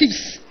 paramount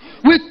chiefs,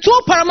 with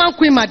 2 paramount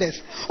queen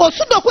mothers.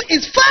 Osudoku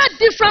is far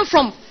different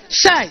from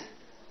Shai.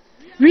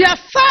 We are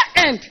far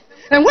end.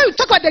 And when we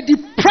talk about the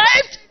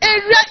deprived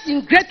area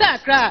in Greater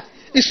Accra,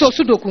 it's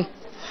Osudoku.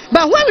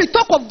 But when we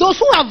talk of those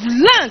who have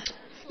land,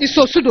 it's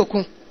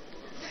Osudoku.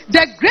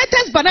 The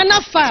greatest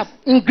banana farm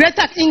in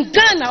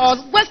Ghana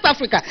or West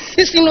Africa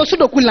is in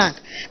Osudoku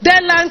land.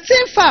 The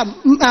Lantin farm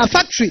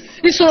factory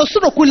is in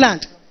Osudoku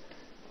land.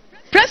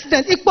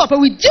 President Ikpope,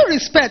 with due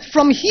respect,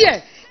 from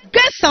here,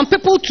 get some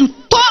people to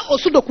tour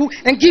Osudoku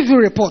and give you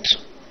a report.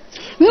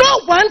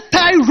 No one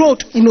tie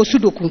road in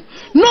Osudoku.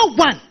 No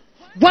one.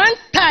 One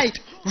tied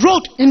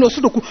road in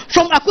Osudoku.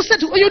 From Akuse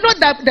to, you know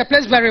that the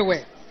place very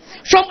well.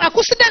 From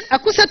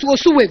Akuse to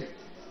Osuwem.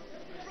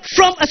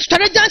 From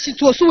Strategy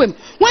to Osuwem.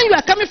 When you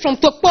are coming from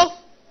Tokpo,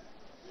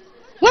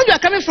 when you are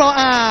coming from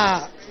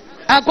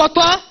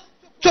Agoto,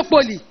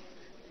 Chopoli,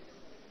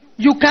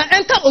 you can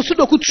enter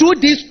Osudoku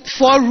through these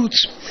 4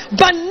 routes.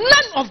 But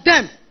none of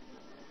them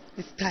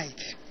is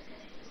tied.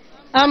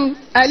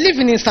 I live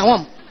in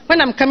Sawam. When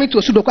I'm coming to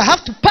Osudoku, I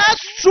have to pass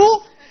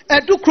through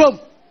Edukrom.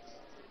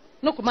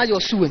 No kuma yo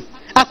suwem.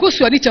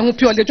 Akosu odi chehu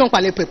pure le jonpa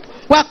le pep.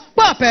 Wa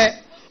pape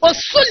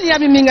osuli ya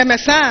miminga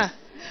mesa.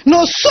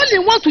 No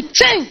osuli want to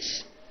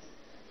change.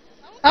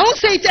 I won't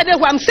say it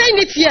anywhere. I'm saying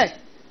it here.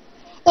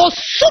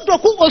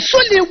 Osudoku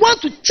osuli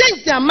want to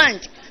change their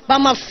mind. But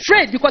I'm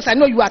afraid because I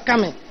know you are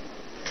coming.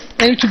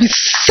 And it will be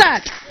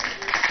sad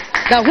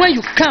that when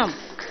you come,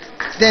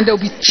 then there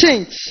will be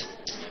change.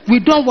 We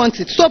don't want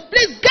it. So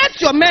please get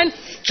your men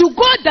to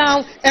go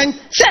down and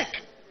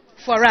check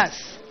for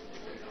us.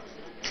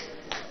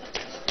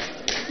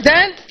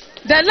 Then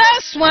the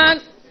last one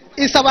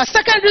is our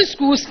secondary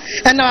schools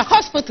and our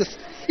hospitals.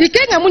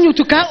 Ikengamunyu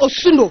to kan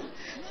Osuno,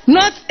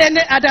 not any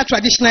other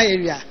traditional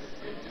area.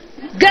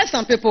 Get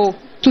some people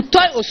to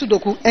toy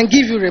Osudoku and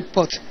give you a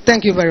report.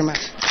 Thank you very much.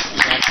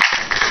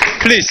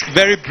 Please,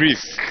 very brief.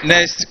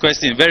 Next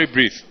question, very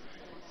brief.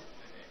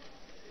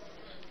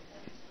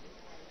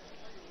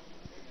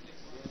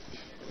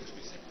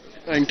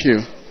 Thank you.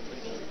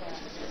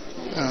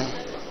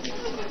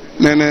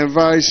 Nene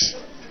Vice.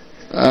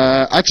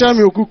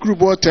 Achami okukuru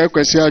bo te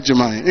kwesi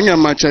ajima. Inga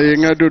macha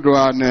yenga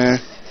Dodowa ne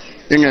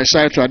inga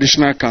Shai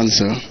Traditional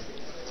Council.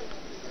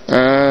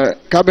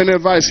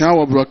 Cabinet Vice ha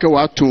wo bloke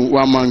watu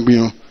wa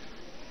mangbio.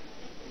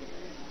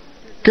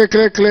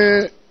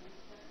 Kekrekle.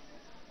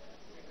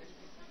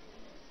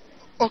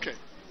 Okay.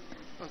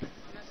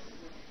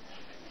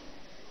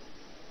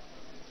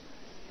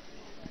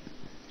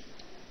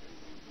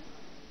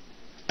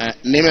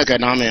 Nime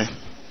kaname.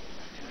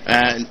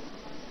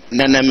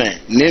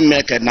 Neneme.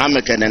 Nime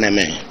kaname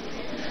keneneme.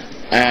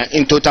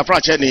 Into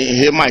taprache ni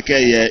he maike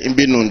ye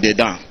imbinu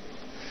ndedan.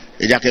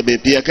 Ejake be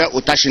pieke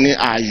utashini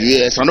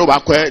aye. Sano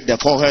bakwe the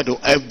forehead of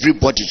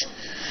everybody.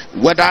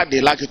 Whether they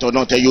like it or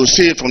not, you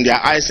see it from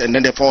their eyes and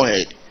then the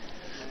forehead.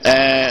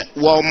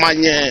 Wa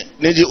manye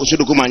neji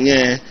Osudoku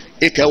manye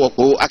eke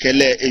woko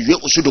akele ewe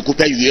Osudoku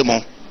pe yue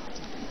mo.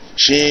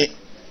 She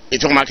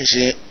itoma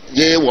keshi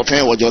ye wo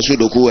fen wo jo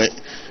Osudoku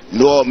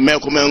no me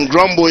kuma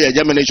grumble ye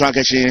Germany chwa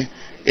keshi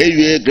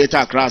ewe Greater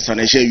Accra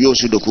and she yue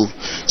Osudoku.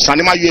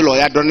 Sanima yue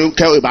lawyer don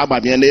ke e ba ba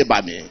me na e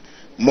ba me.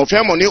 Mo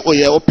fe mo ni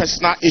oye o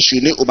personal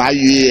issue ni o ba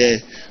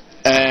yue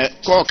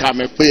ko ka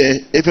me pe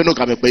efe no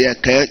ka me pe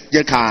ke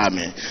je ka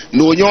me.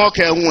 No nyo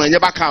ke hu enye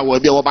ba ka wo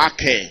bi wo ba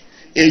ke.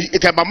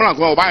 It can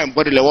be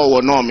body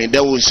level no me they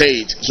will say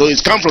it. So it's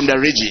come from the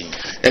region.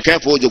 A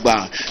careful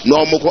jugba.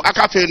 No moko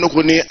akafe no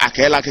kuni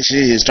akela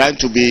keshi is trying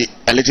to be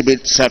a little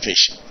bit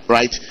selfish,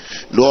 right?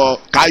 No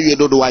ka yue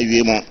Dodowa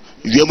yue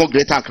mo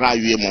Greater Accra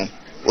yue mo.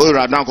 O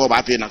ra na ko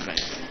ba pe na kra.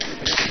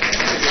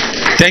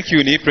 Thank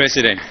you, Ni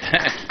President.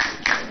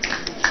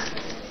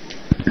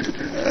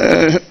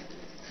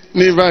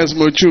 Ni Vice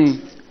Mochum.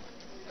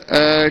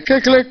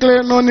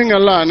 Kekle no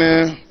ningala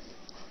ne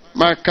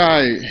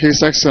Makai,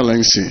 His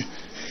Excellency.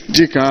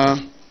 Jika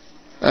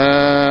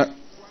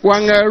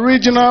wanga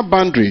regional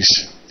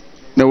boundaries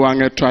na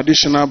wanga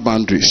traditional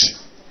boundaries.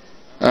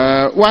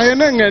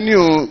 Wahene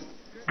ngani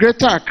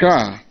Greater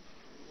Accra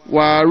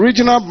wa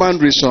regional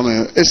boundaries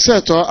is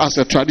set as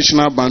a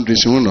traditional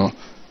boundaries uno.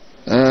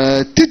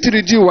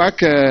 Titiriji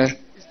wake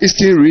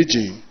Eastern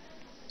region.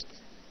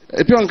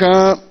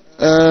 Epionka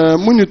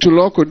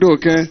munituloko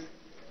doke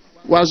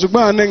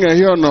wazuba nenga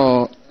hiyo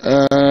no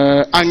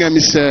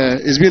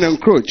angamise is being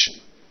encroached.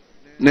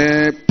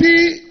 Ne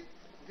pi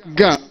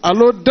ga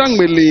alo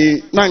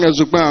dangmeli nanga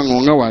zugba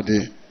angonga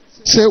wade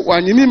se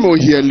wanyimi mo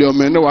hieli o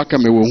me ne waka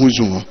me wo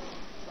huzu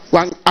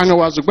wan anga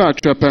wazugba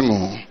atrepe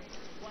ngo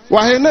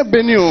wa he ne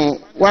beni o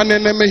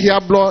wanene me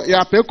hiablo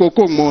ya pe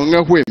koko mo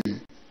nga hwem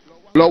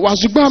lo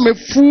wazugba me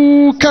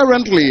full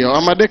currently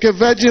amadeke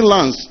virgin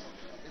lands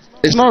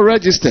it's not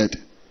registered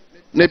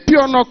ne pi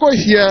onoko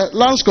here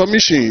lands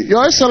commission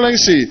your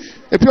excellency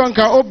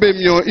Epionka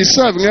Obemio is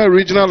serving a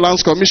regional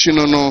lands commission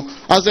no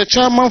as the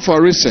chairman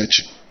for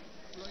research.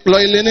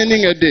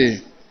 Loilening a day.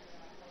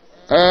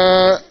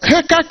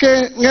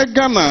 hekake nge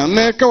Ghana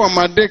ne ke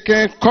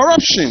wamadeke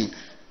corruption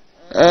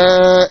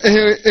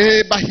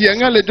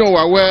bahianga le don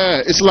wa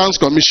we Islam's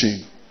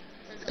Commission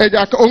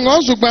eja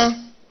ongozugba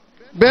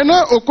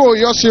bena oko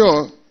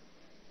yosio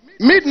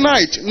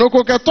midnight no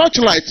ko ke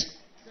torchlight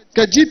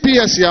ke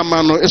GPS ya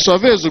mano e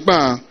survey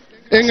zugba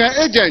enga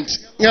agent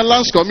nge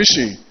Lands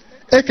Commission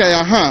eka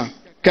ya ha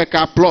ke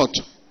ka plot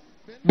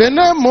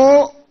bena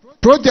mo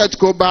project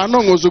ko ba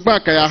no ngozugba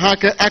ka ya ha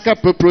ke aka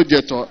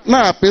project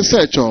na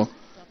pesecho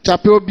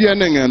chape obi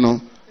enenge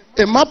no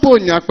e mapo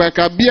nyakpa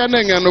ka bia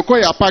nenge no ko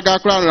ya paga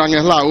kra range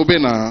la obi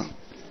na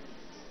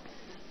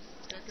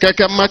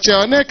keke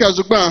mache ne ka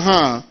zugba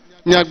ha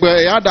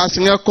nyagbe ya da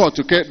singa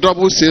court ke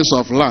double sales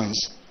of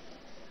lands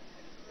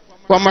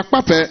kwa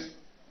makpape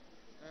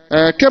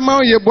kema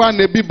yebo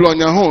na biblo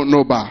nya ho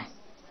no ba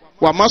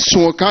wa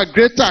maso ka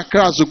greater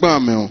Accra zugba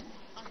me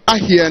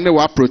ahia ne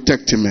wa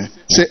protect me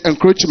say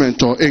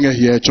encroachment or enye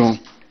here chon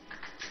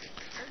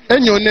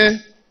enyone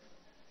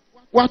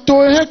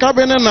wato he ka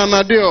bene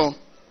na de o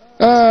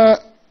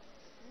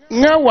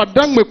nga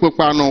wadang me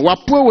pepa no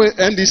wapowe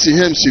NDC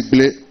hem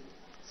sigle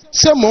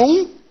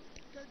semon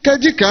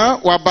kajika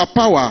wa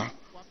bapawa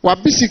wa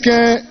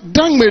bisike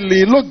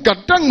dangmeli lo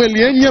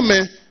gadangmeli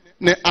enyeme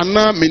ne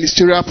ana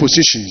ministerial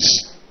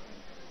positions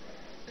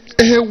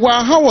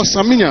wa ha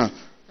wasaminya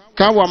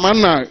ka wa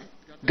mana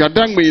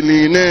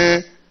gadangmeli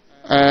ne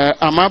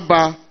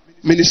amaba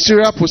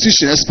ministerial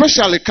position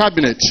especially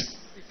cabinet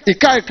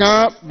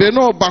ikaika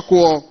beno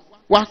bakwo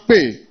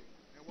wakpe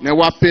ne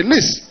wape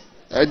list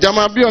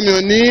Jamabio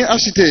Mioni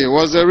Ashite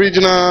was the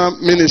regional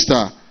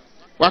minister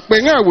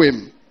wakpe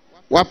ngawem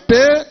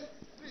wape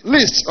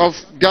list of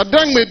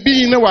gadang me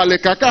bi ne wale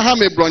kaka ha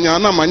me bronya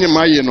na manye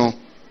maye no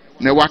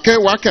ne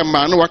wake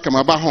ma no wake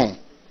maba ho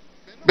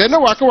beno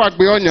wake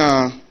wagbe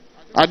onya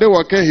ade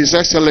wake his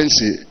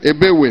excellency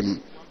ebewem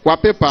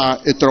wapepa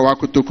etoro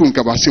wakotoku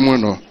nkabasimo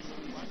no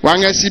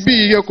wangasi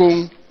bi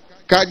yekon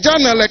ka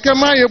jana leke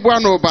maye bua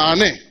no ba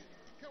ne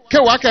ke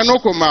wake no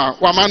koma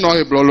wama no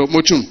heblolo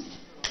mochum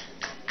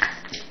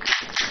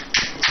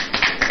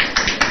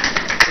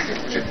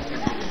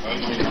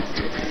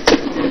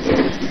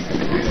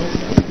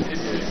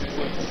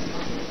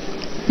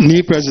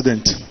ni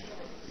president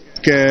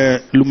ke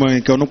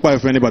lumon ke onu pa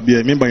efe ni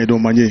babie mi banye do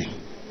manye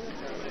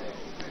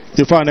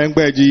te fa na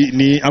ngbeji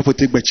ni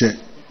afote gbeche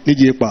ni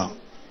ji pa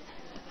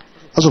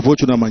aso fo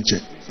chuna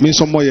manche mi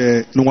so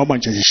moye no wa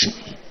manche shishi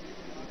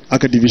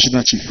aka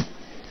divisional chief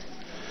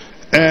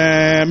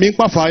mi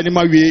pa fa ni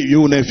ma wie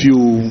yo na fi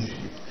o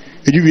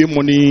eji wie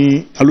mo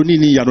ni aloni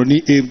ni yaro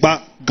ni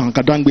egba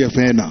gankadangbe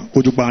efe na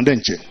ojupa ande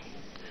nche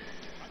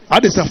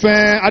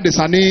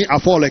adesa ni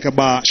afole ke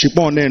ba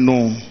shipon ne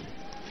no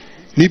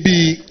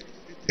nibi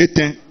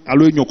eten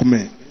alo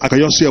enyokume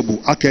akayoso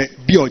ebu ake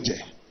bi oje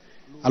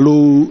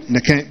alo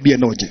neken bi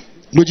enoje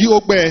loji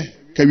ogbe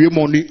kewie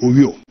mo ni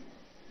owio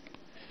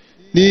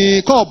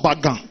ni ko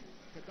bagan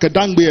ke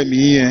dangbe emi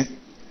yen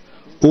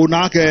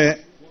ona ke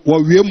wo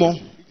wie mo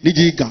ni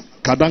ji gan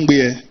ka dangbe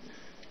e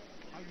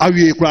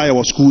awie kra ya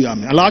wo school ya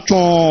me ala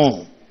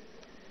chon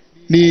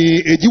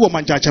ni eji wo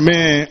manchacha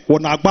me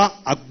wona agba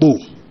agbo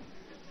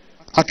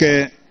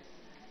ake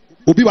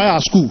obi ba ya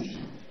school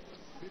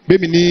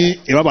bemi ni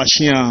ebaba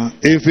shia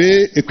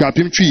eve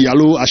ekrapim twi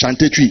alo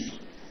ashante twi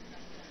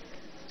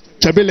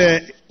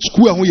chabele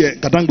school ahụ ye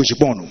gadangbe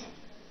shipon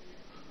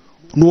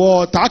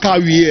no ta aka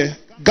wie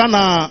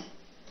Ghana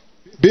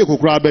be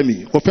kokura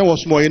bemi ofen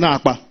was mo ina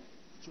akpa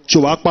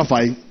so wa akpa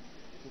fai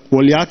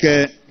woli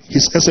ake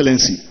his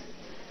excellency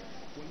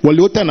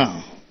woli otena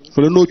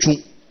woli no chu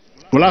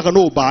woli aka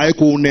no ba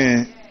eko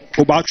ne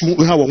oba chu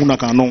ha wo na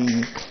kan no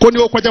ko ni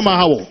okwaje ma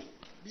ha wo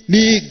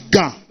ni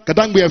ga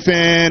gadangbe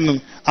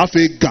efen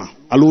afe ga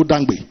alo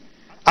dangbe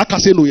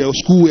akase no ye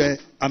school e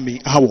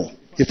ami hawo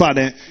ifa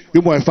ne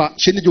we mo ifa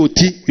sheni jo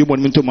ti we mo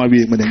nto ma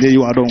we me ne yi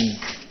wa don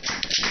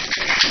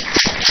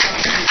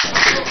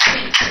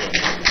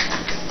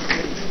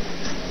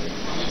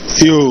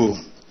yo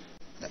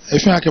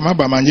ifa ake ma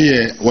ba manje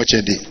ye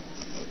wochede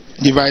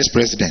the vice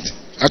president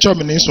acho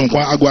me ni so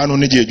kwa agwa no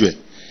ne jejwe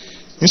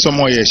nso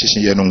mo ye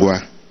shishin ye no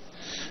ngwa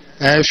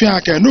ifa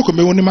ake no ko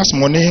me woni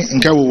masmo ni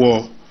nke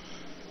wo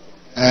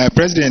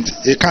president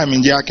e ka mi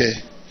nje ake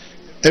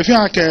efi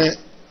ake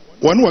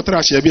wonu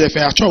wotara hye bi efi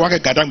acho wa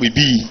gadan gbe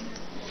bi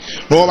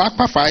no wa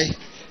pa fai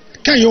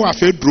kan yo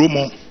afa duro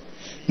mo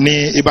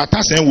ni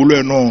ibata sen wulu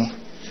eno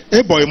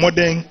e boy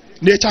modern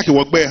ni e chake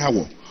wo gbe ha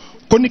wo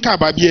koni ka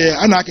ba bi e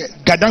ana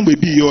gadan gbe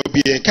bi yo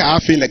bi e ka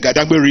afa le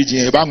gadan gbe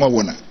region e ba nwo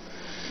wona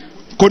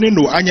koni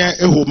no anya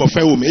e ho mo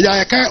fa wo me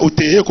ya ka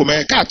ote e ko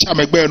me ka cha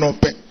me gbe no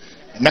pe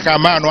na ka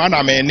ma no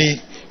ana me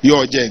ni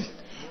yo je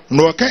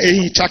no ka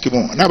ehi chake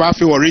mo na ba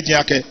afa wo region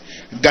ake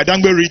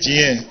gadan gbe region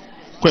e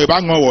ko e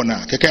ba nwo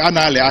wona keke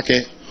ana ale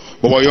ake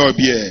bo yo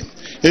bi e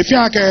efi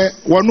ake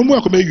wonu mu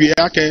ekome wie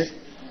ake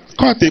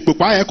kote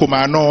ipopa e ko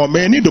ma no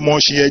me ni do mo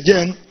hye ye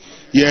gen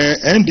ye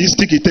ndi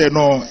stikite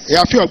no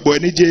ya fi ogbo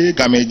ni je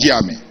gameji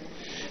ame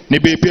ni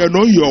be pe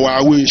no yo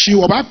wa we shi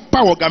wo ba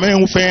pa wo game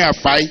hu fe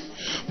afai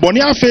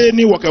boni afe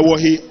ni wo ke wo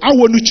hi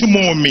awo nu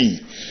chumo mi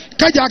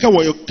kaja ka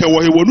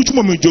wo nu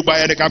tumo mi jogba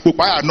ya de ka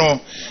popa ya no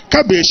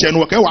ka be hye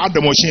no ka wa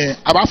adomohye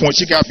abafo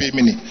chika afi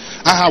mi ni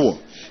aha wo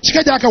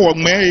sikaja ka wo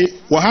gme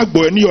wo ha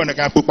gbo ni yo na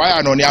ka popa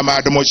ya no ni ama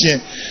adomohye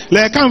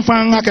le kan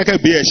fan akaka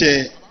be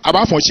hye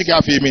abafo chika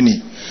afi mi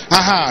ni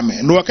aha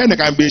me no ka na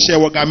ka be hye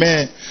wo ga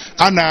me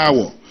ana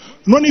wo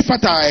no ni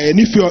fata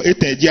ni fio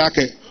eteji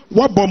ake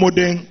wo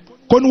bomoden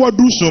ko ni wo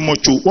du so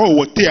mocho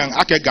wo te an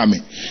ake ga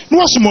me no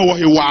wo sumo wo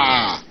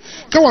hewa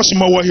ka wo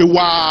sumo wo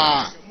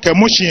hewa ke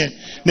mohye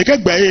ne ka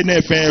gba ye na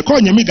efe ko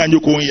nyemi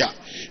ganyoko ya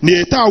ne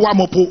eta wa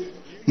mopo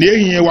ne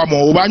ehin wa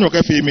mo o ba nyo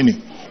ka fe mi ni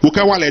wo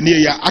ka wale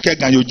ne ya ake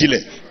ganyo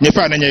jile nye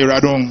fa na nya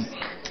iradon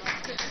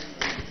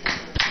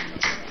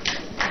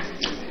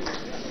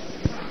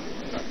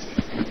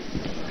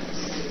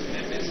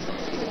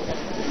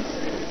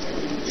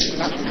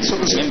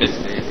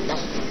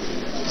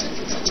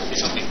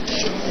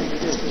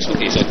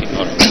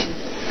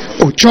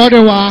o chore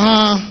wa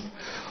ha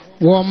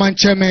wo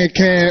mancheme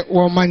ke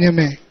wo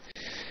manyeme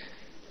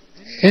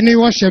eni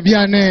wo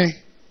shebia ne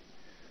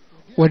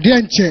wo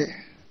dienche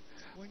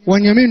wo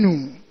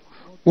nyeminu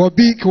wo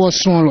bi ki wo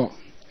sonlo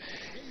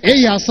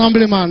e ya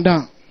assemblyman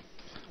dan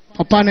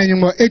papa na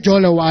nyimo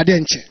ejole wa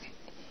dienche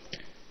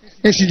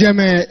e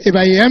sijeme e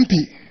ba MP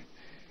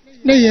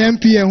ne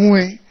MP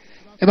ehun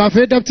e ba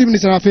fe deputy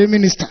minister fa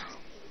minister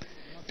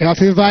e ba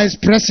fe vice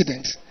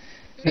president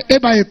e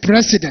ba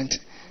president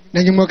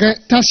na nyimo ke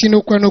tashi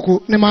no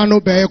kwanoku ne ma no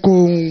be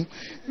ko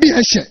bi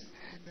ehye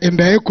e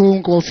be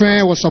ko ko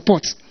fe wo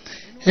support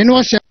eni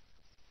wo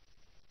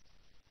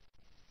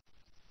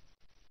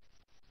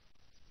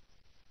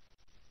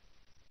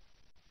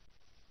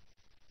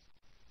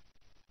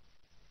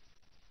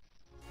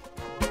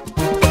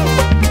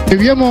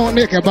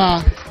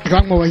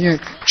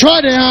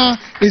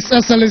His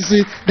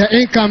Excellency, the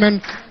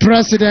incoming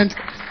President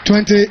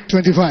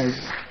 2025.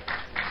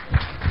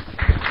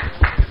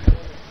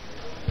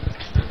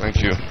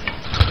 Thank you.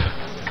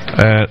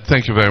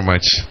 Thank you very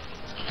much,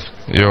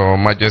 Your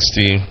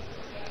Majesty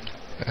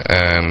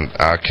and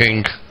our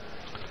King,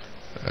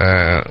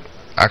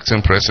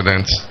 Acting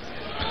President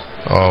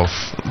of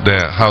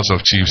the House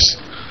of Chiefs,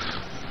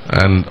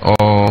 and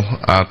all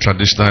our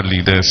traditional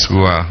leaders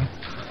who are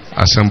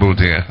assembled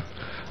here.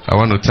 I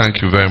want to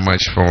thank you very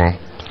much for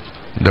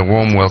the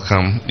warm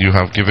welcome you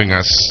have given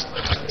us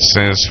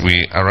since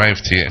we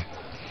arrived here.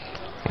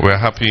 We're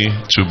happy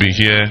to be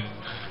here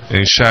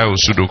in Shai,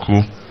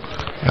 Osudoku,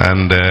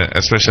 and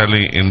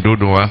especially in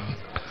Dodowa,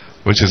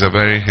 which is a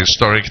very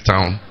historic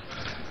town.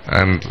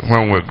 And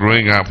when we're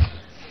growing up,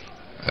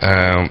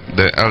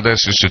 the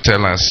elders used to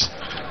tell us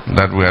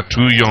that we are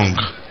too young,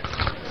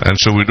 and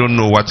so we don't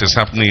know what is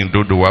happening in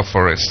Dodowa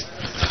Forest.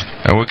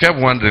 And we kept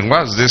wondering,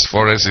 what's this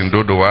forest in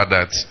Dodowa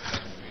that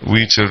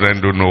we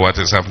children don't know what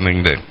is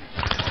happening there?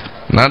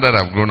 Now that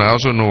I've grown, I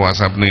also know what's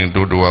happening in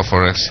Dodowa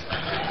Forest.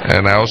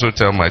 And I also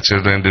tell my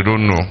children they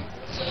don't know.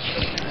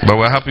 But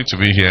we're happy to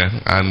be here,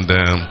 and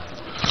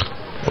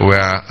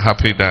we're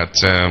happy that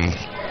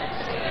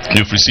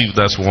you've received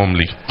us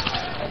warmly.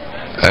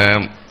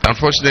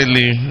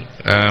 Unfortunately,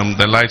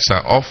 the lights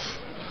are off.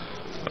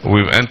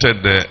 We've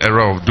entered the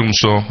era of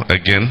doomsday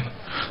again,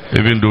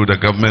 even though the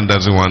government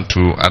doesn't want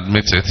to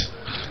admit it.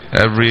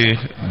 Every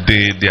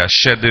day they are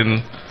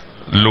shedding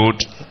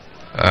load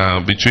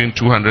between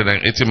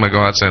 280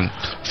 megawatts and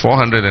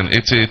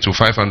 480 to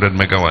 500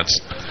 megawatts.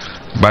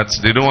 But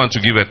they don't want to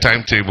give a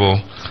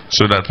timetable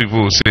so that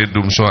people will say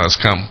doomsday has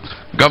come.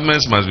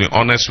 Governments must be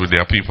honest with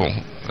their people.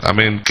 I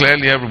mean,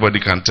 clearly everybody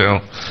can tell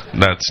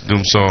that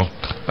doomsday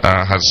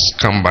has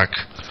come back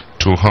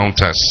to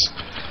haunt us.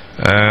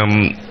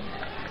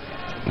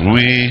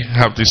 We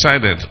have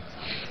decided,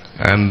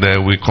 and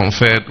we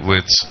conferred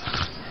with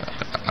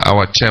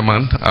our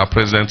chairman, our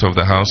president of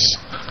the house,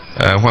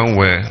 when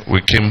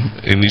we came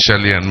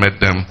initially and met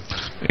them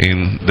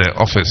in the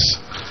office.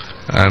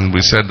 And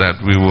we said that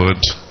we would,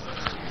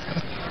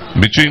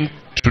 between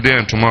today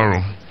and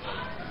tomorrow,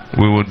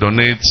 we would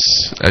donate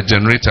a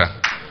generator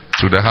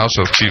to the House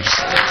of Chiefs,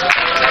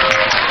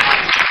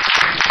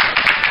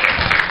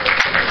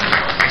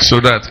 so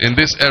that in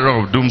this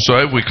era of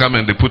doomsday, if we come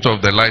and they put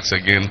off the lights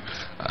again,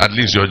 at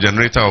least your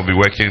generator will be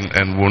working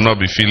and will not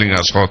be feeling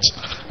as hot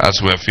as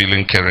we're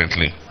feeling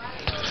currently.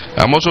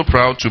 I'm also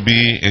proud to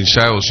be in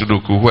Shai,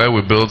 Osudoku, where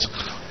we built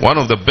one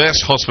of the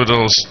best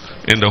hospitals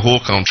in the whole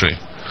country.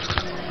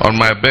 On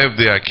my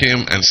birthday, I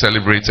came and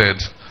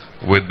celebrated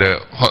with the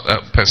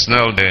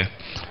personnel there,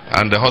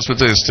 and the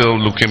hospital is still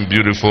looking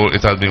beautiful.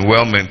 It has been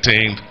well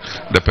maintained.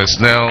 The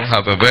personnel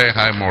have a very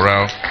high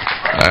morale,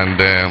 and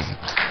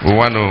we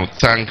want to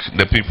thank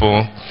the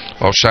people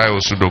of Shai,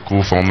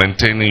 Osudoku for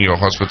maintaining your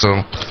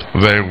hospital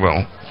very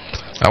well.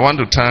 I want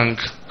to thank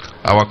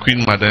our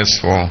Queen Mothers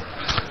for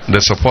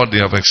the support they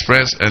have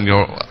expressed, and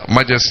Your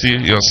Majesty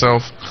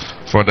yourself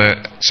for the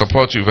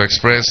support you've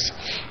expressed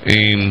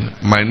in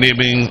my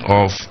naming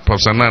of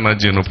Professor Nana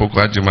Jenopoku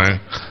Ajimai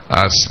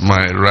as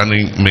my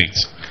running mate.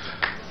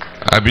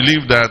 I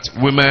believe that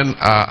women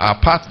are our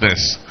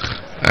partners,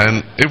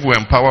 and if we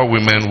empower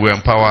women, we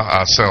empower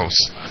ourselves.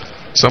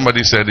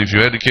 Somebody said, if you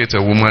educate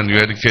a woman, you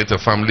educate a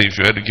family. If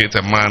you educate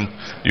a man,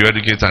 you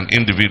educate an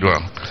individual.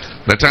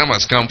 The time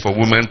has come for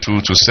women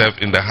to serve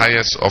in the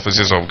highest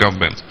offices of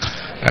government.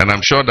 And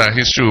I'm sure that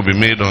history will be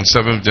made on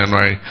 7th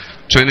January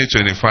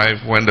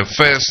 2025 when the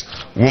first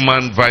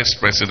woman vice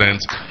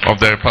president of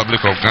the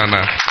Republic of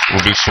Ghana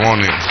will be sworn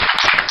in.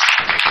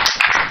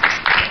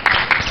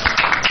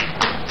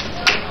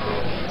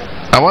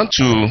 I want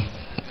to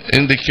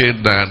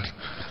indicate that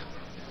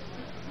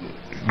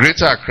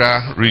Greater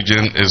Accra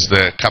region is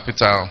the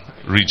capital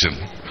region,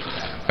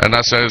 and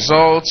as a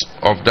result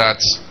of that,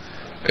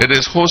 it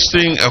is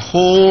hosting a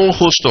whole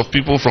host of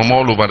people from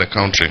all over the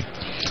country,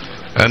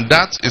 and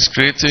that is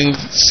creating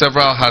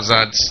several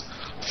hazards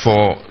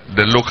for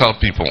the local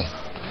people,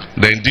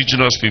 the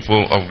indigenous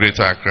people of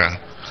Greater Accra,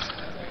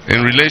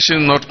 in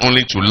relation not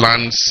only to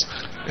lands,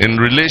 in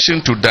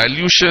relation to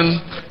dilution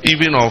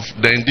even of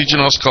the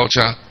indigenous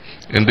culture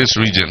in this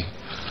region.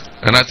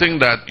 And I think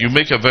that you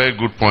make a very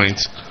good point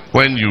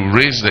when you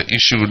raise the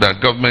issue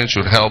that government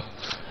should help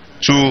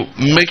to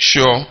make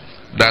sure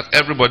that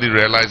everybody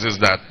realizes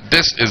that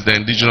this is the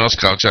indigenous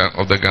culture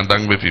of the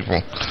Gandangbe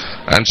people.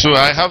 And so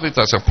I have it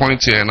as a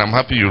point here, and I'm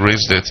happy you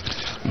raised it,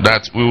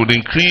 that we would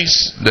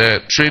increase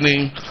the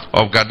training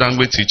of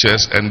Gandangbe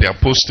teachers and their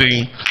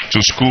posting to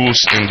schools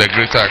in the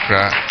Greater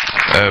Accra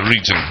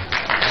region.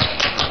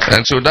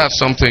 And so that's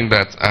something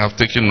that I have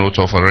taken note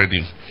of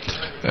already.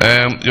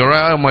 Your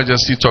Royal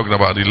Majesty talked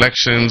about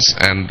elections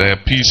and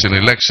peace in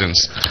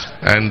elections,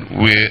 and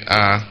we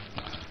are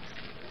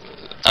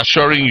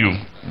assuring you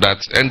that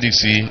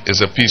NDC is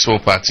a peaceful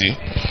party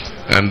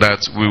and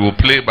that we will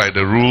play by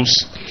the rules,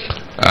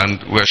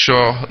 and we're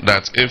sure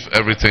that if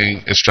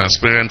everything is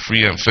transparent,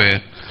 free and fair,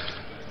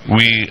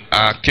 we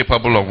are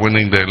capable of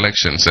winning the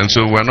elections. And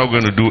so we're not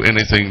going to do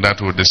anything that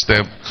will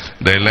disturb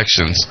the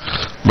elections.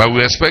 But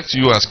we expect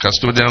you as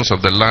custodians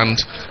of the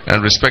land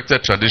and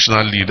respected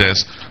traditional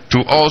leaders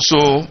to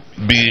also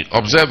be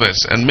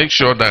observers and make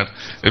sure that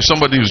if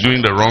somebody is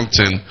doing the wrong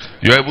thing,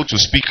 you're able to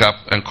speak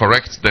up and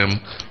correct them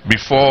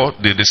before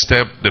they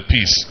disturb the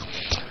peace.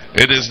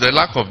 It is the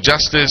lack of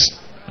justice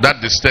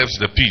that disturbs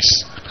the peace.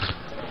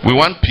 We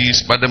want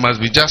peace, but there must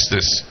be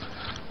justice.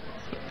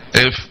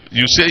 If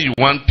you say you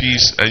want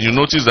peace and you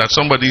notice that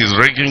somebody is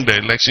rigging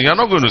the election, you're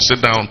not going to sit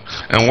down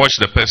and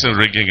watch the person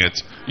rigging it.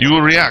 You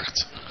will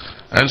react.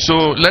 And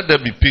so let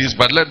there be peace,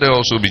 but let there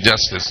also be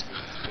justice.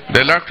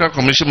 The Electoral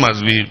Commission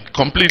must be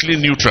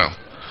completely neutral,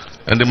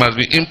 and they must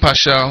be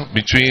impartial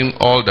between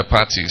all the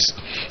parties,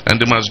 and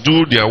they must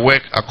do their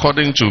work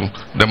according to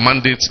the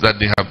mandates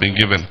that they have been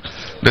given.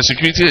 The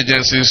security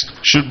agencies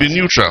should be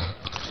neutral.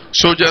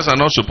 Soldiers are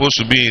not supposed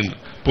to be in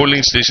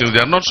polling stations.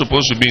 They are not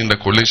supposed to be in the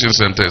collation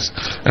centers,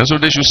 and so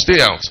they should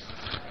stay out.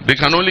 They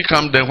can only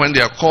come there when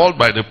they are called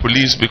by the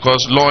police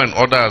because law and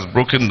order has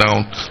broken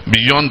down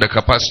beyond the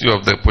capacity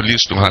of the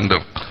police to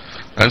handle.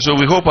 And so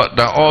we hope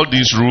that all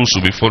these rules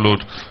will be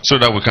followed so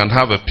that we can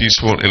have a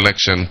peaceful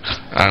election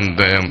and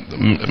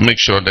make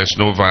sure there's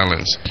no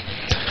violence.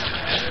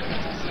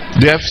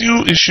 There are a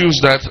few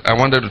issues that I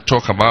wanted to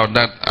talk about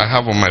that I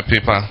have on my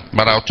paper,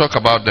 but I'll talk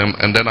about them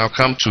and then I'll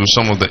come to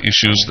some of the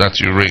issues that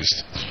you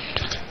raised.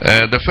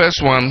 The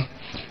first one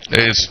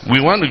is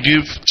we want to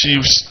give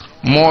chiefs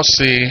more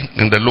say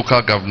in the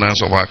local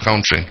governance of our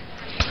country.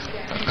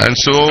 And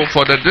so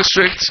for the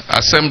district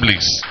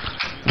assemblies,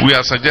 we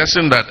are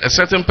suggesting that a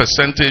certain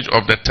percentage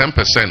of the 10%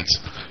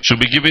 should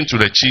be given to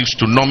the chiefs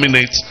to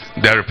nominate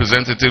their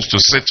representatives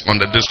to sit on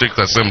the district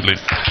assembly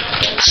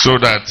so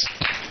that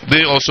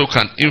they also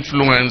can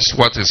influence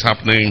what is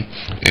happening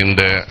in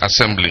the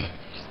assembly.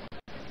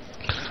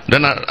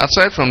 Then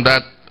aside from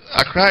that,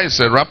 Accra is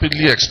a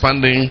rapidly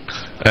expanding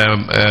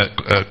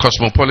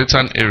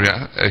cosmopolitan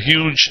area, a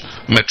huge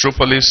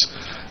metropolis,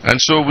 and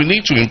so we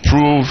need to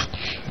improve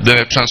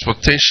the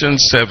transportation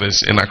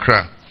service in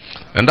Accra.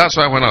 And that's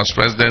why when I was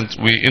president,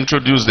 we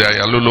introduced the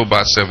Ayalolo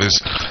bus service.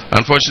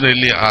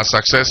 Unfortunately, our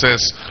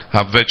successors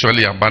have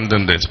virtually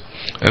abandoned it.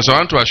 And so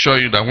I want to assure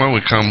you that when we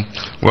come,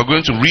 we're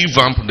going to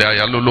revamp the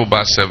Ayalolo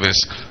bus service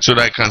so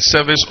that it can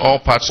service all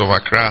parts of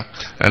Accra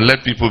and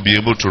let people be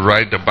able to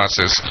ride the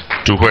buses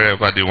to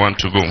wherever they want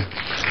to go.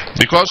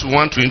 Because we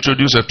want to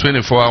introduce a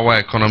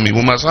 24-hour economy,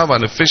 we must have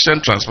an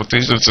efficient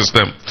transportation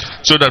system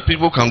so that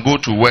people can go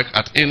to work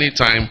at any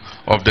time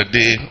of the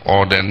day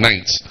or the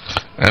night.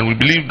 And we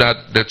believe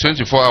that the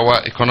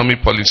 24-hour economy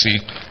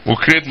policy will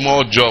create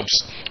more jobs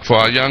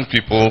for our young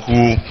people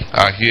who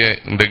are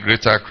here in the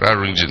Greater Accra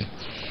region.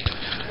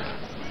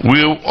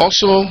 We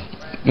also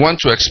want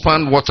to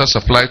expand water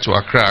supply to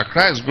Accra.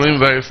 Accra is growing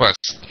very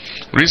fast.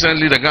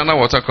 Recently, the Ghana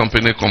Water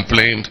Company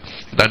complained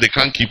that they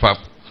can't keep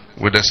up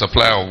with the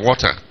supply of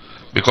water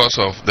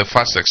because of the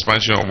fast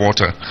expansion of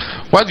water.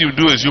 What you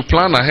do is you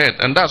plan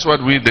ahead, and that's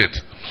what we did.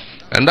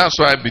 And that's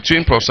why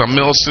between Professor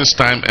Mills's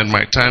time and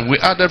my time, we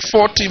added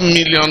 40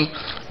 million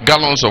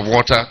gallons of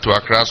water to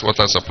Accra's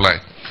water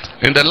supply.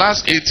 In the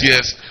last 8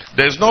 years,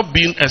 there's not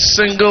been a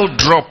single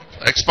drop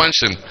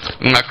expansion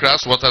in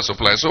Accra's water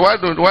supply. So why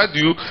do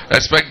you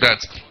expect that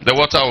the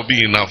water will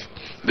be enough?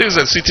 This is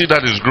a city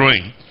that is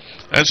growing.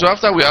 And so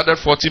after we added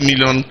 40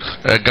 million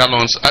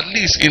gallons, at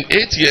least in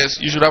 8 years,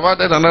 you should have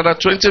added another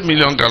 20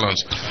 million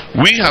gallons.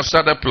 We have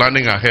started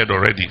planning ahead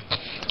already.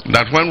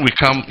 That when we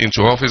come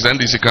into office,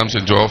 NDC comes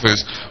into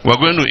office,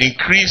 we're going to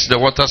increase the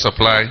water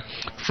supply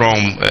from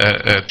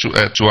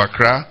to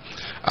Accra,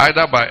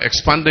 either by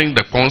expanding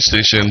the pump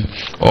station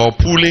or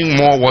pooling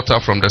more water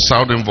from the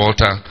southern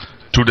Volta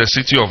to the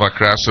city of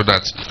Accra so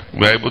that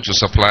we're able to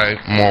supply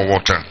more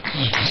water.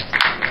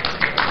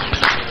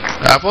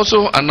 I've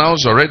also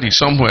announced already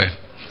somewhere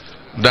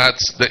that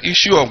the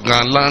issue of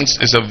lands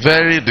is a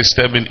very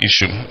disturbing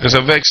issue. It's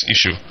a vexed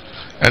issue,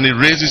 and it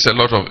raises a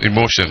lot of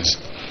emotions.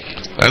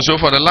 And so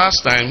for the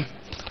last time,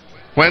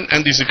 when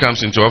NDC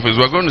comes into office,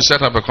 we're going to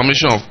set up a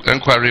commission of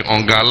inquiry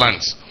on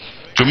lands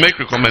to make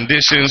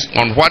recommendations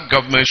on what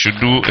government should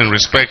do in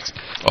respect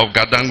of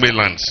Gadangbe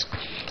lands.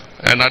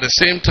 And at the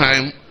same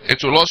time, it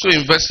will also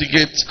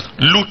investigate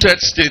looted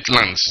state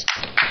lands,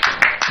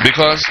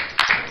 because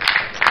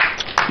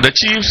the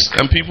chiefs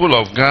and people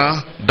of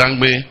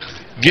Gadangbe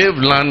gave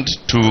land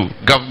to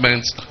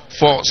government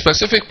for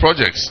specific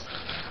projects.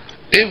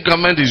 If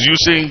government is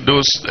using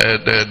those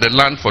the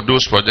land for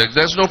those projects,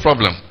 there's no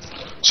problem.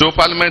 So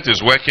Parliament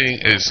is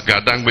working, is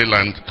Gadangbe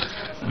land.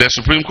 The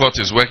Supreme Court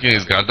is working,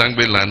 is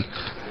Gadangbe land.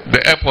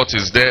 The airport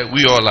is there.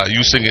 We all are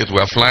using it.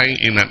 We're flying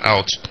in and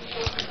out.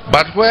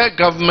 But where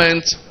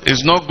government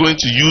is not going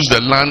to use the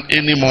land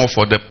anymore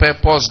for the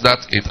purpose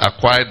that it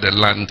acquired the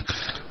land,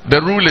 the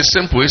rule is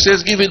simple. It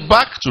says give it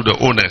back to the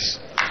owners.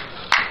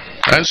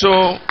 And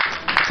so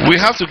we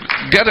have to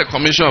get a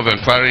commission of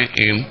inquiry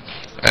in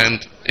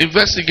and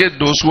investigate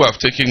those who have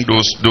taken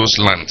those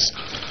lands.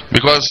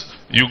 Because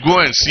you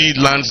go and see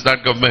lands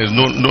that government is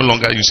no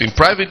longer using.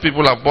 Private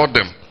people have bought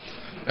them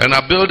and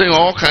are building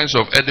all kinds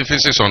of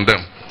edifices on them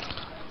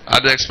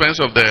at the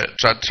expense of the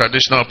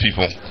traditional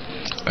people.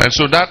 And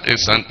so that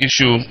is an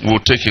issue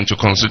we'll take into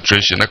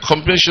consideration. A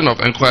commission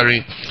of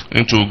inquiry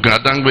into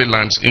Gadangbe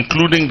lands,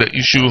 including the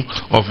issue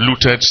of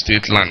looted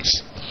state lands.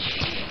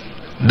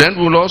 Then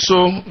we'll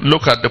also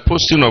look at the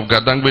posting of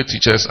Gadangbe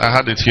teachers. I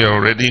had it here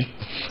already,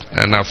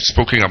 and I've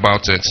spoken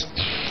about it.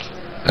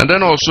 And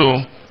then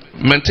also,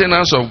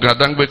 maintenance of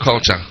Gadangbe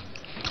culture.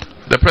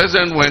 The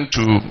president went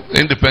to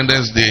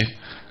Independence Day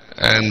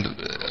and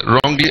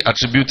wrongly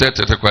attributed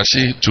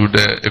Tetekwashi to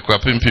the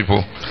Ekwapim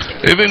people.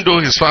 Even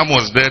though his farm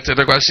was there,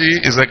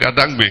 Tetekwashi is a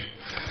Gadangbe.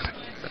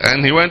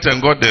 And he went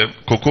and got the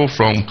cocoa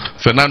from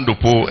Fernando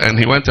Po and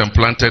he went and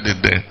planted it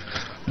there.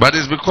 But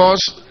it's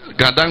because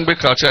Gadangbe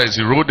culture is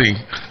eroding.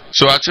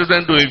 So our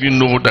children don't even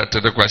know that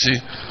Tetekwashi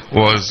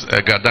was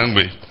a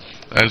Gadangbe.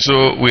 And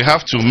so we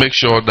have to make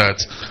sure that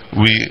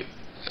we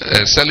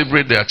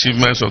celebrate the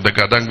achievements of the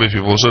Gadangbe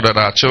people so that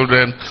our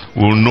children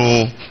will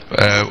know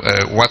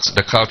what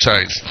the culture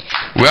is.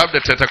 We have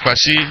the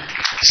Tetekwashi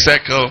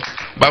circle,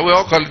 but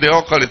they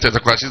all call it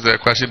Tetekwashi.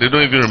 They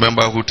don't even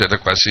remember who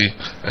Tetekwashi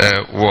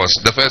was.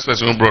 The first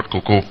person who brought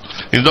cocoa.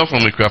 He's not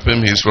from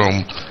Ikrapim, he's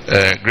from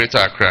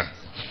Greater Accra.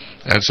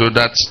 And so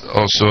that's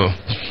also.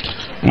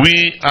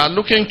 We are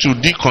looking to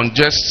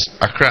decongest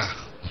Accra.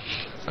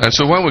 And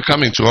so when we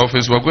come into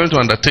office, we're going to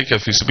undertake a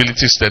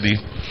feasibility study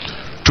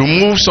to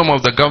move some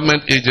of the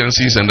government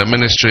agencies and the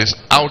ministries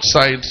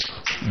outside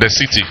the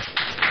city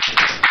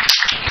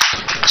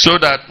so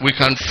that we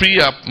can free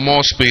up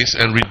more space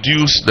and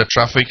reduce the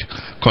traffic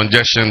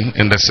congestion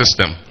in the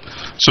system.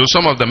 So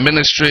some of the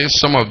ministries,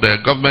 some of the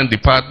government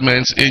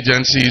departments,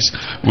 agencies,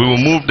 we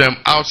will move them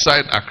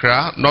outside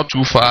Accra, not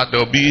too far. There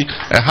will be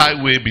a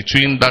highway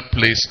between that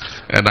place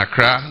and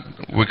Accra.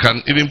 We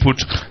can even put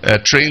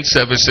train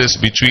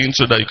services between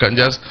so that you can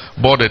just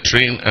board a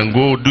train and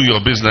go do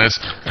your business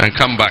and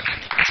come back.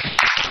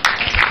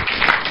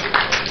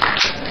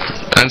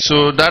 And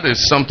so that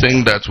is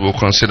something that we'll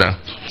consider.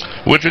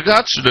 With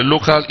regards to the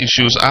local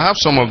issues, I have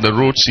some of the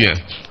roads here,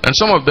 and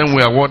some of them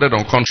were awarded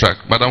on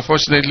contract, but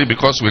unfortunately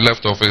because we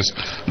left office,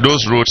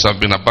 those roads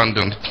have been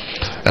abandoned.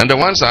 And the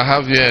ones I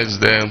have here is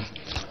the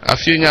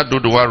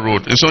Dodowa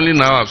road. It's only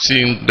now I've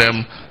seen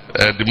them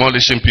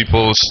demolishing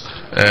people's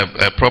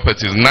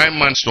properties 9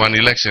 months to an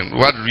election.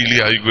 What really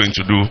are you going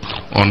to do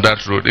on that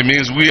road? It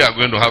means we are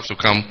going to have to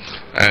come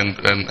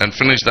and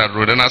finish that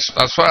road. And as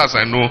far as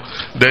I know,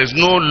 there is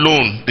no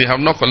loan. They have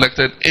not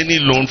collected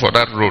any loan for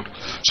that road.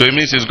 So it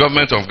means it's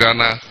government of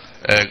Ghana,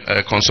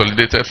 a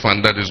consolidated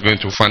fund that is going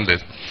to fund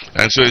it.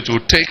 And so it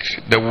will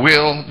take the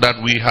will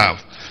that we have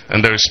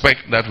and the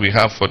respect that we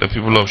have for the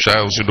people of Shai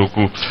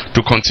Osudoku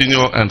to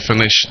continue and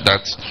finish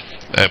that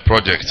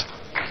project.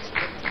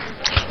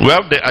 We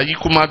have the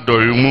Ayikuma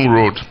Dorimu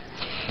Road,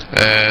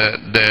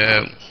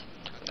 the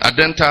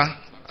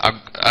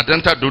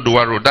Adenta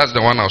Dodowa Road. That's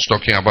the one I was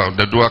talking about,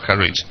 the dual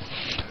carriage.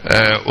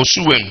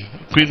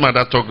 Osuwem, Queen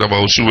Mother talked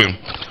about Osuwem.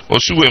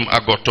 Osuwem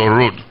Agoto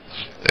Road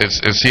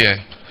is here.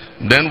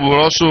 Then we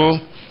will also,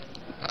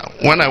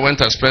 when I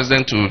went as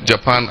president to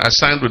Japan, I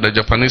signed with the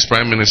Japanese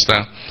Prime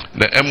Minister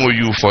the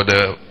MOU for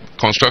the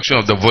construction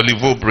of the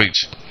Volivo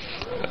Bridge.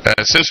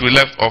 Since we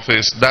left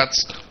office, that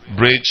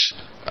bridge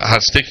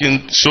has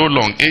taken so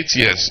long, 8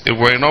 years. If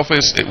we're in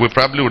office, we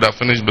probably would have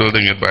finished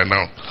building it by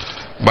now.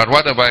 But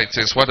whatever it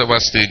is, whatever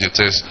stage it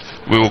is,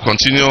 we will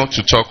continue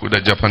to talk with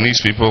the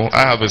Japanese people.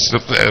 I have a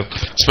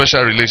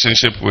special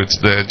relationship with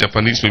the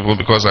Japanese people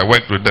because I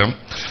worked with them.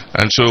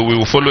 And so we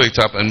will follow it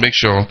up and make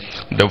sure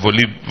the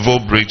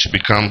Volvo Bridge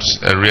becomes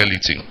a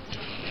reality.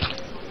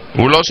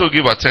 We will also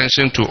give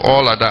attention to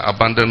all other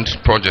abandoned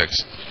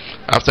projects.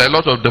 After a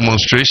lot of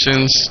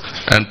demonstrations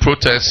and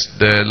protests,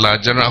 the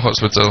La General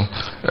Hospital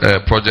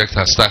project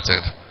has started.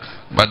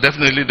 But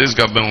definitely this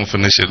government will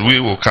finish it.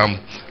 We will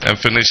come and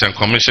finish and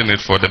commission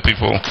it for the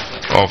people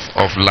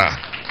of La.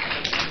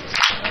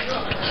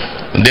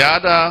 The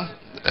other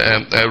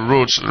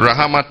roads,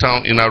 Rahama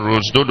Town Inner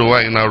Roads,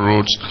 Dodowa Inner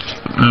Roads,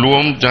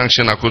 Luom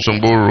Junction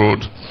Akosombo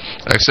Road,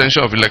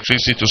 extension of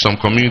electricity to some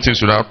communities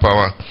without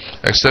power,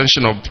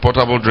 extension of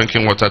potable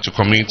drinking water to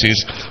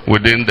communities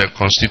within the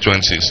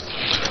constituencies.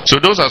 So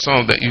those are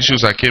some of the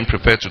issues I came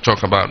prepared to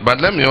talk about.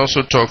 But let me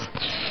also talk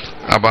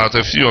about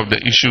a few of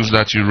the issues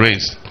that you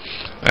raised.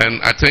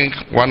 And I think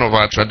one of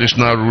our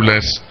traditional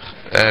rulers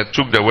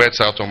took the words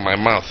out of my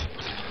mouth,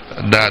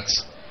 that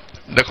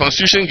the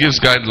Constitution gives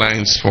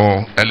guidelines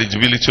for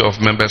eligibility of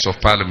members of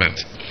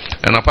Parliament.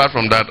 And apart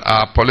from that,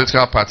 our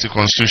political party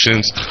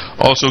constitutions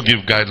also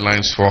give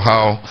guidelines for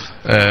how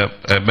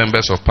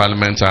members of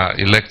Parliament are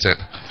elected.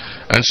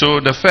 And so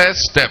the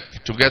first step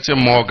to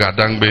getting more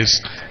Gadangbes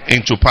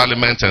into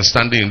Parliament and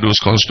standing in those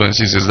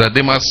constituencies is that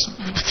they must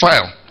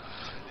file.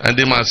 And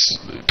they must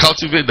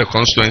cultivate the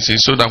constituency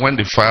so that when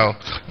they file,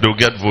 they'll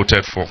get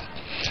voted for.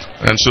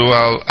 And so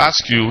I'll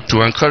ask you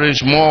to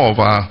encourage more of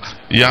our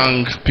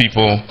young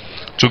people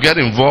to get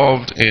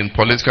involved in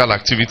political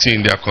activity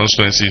in their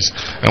constituencies.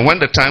 And when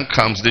the time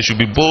comes, they should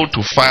be bold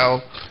to file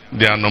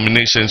their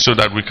nominations so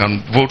that we can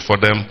vote for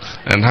them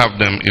and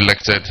have them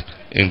elected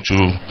into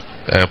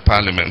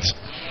Parliament.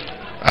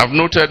 I've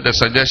noted the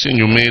suggestion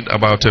you made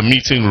about a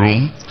meeting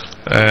room.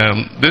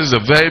 This is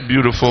a very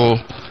beautiful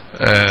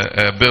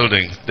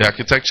building. The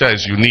architecture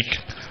is unique,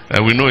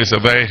 and we know it's a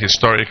very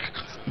historic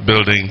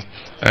building,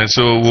 and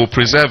so we'll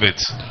preserve it.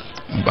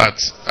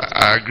 But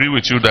I agree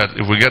with you that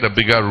if we get a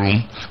bigger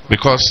room,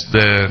 because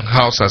the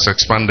house has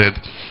expanded,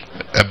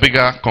 a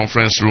bigger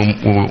conference room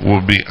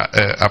will be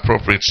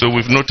appropriate. So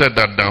we've noted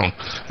that down,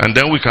 and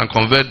then we can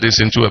convert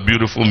this into a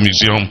beautiful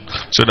museum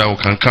so that we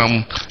can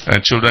come and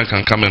children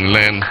can come and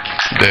learn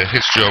the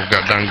history of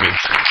Gadangbe.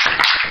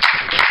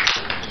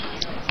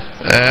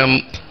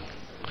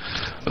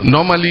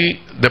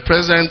 Normally, the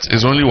president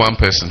is only one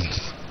person,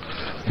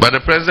 but the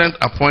president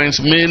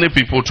appoints many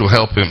people to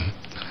help him.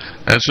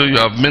 And so you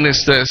have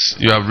ministers,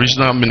 you have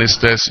regional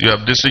ministers, you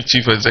have district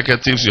chief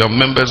executives, you have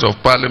members of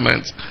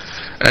parliament,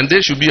 and they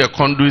should be a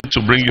conduit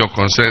to bring your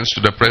concerns to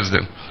the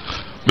president.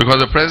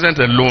 Because the president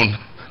alone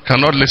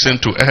cannot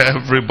listen to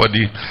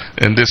everybody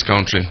in this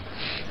country.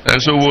 And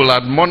so we will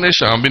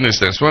admonish our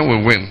ministers when we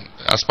win.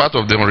 As part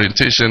of the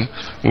orientation,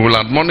 we will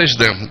admonish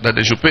them that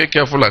they should pay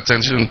careful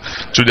attention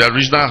to their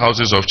regional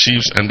houses of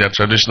chiefs and their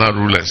traditional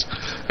rulers.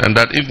 And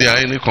that if there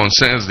are any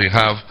concerns they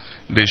have,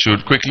 they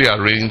should quickly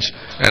arrange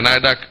and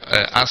either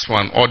ask for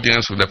an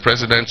audience with the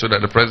president so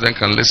that the president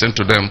can listen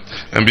to them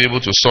and be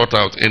able to sort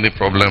out any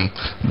problem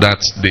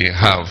that they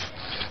have.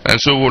 And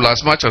so we'll,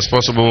 as much as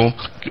possible,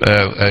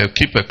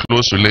 keep a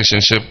close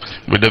relationship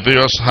with the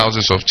various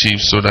houses of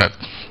chiefs so that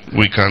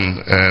we can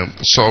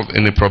solve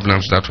any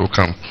problems that will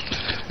come.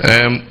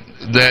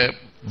 The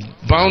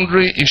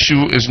boundary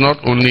issue is not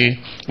only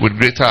with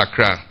Greater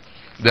Accra.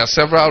 There are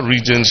several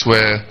regions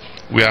where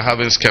we are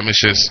having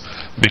skirmishes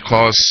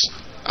because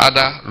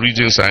other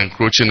regions are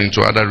encroaching into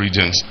other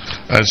regions.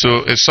 And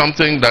so it's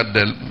something that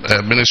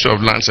the Ministry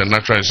of Lands and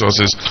Natural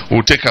Resources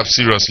will take up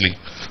seriously,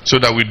 so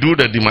that we do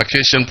the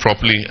demarcation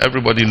properly.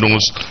 Everybody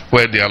knows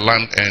where their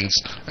land ends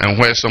and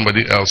where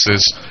somebody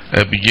else's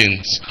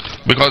begins.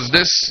 Because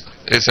this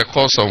is a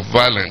cause of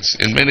violence.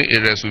 In many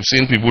areas we've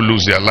seen people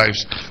lose their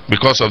lives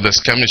because of the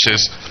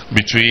skirmishes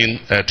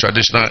between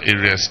traditional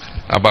areas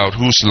about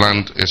whose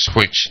land is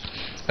which.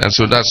 And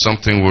so that's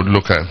something we'll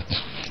look at.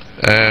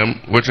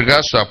 With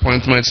regards to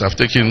appointments, I've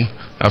taken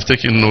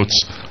notes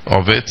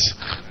of it.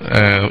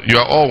 You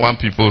are all one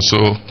people,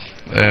 so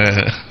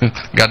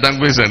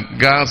Gadangwes and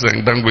Gans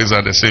and Dangwes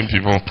are the same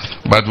people,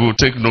 but we'll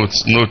take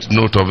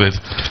note of it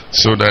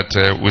so that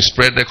we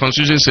spread. The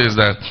Constitution says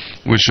that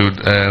we should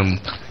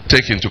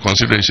take into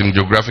consideration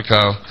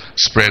geographical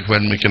spread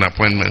when making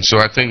appointments. So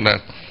I think that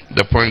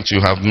the point you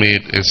have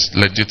made is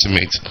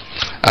legitimate.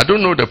 I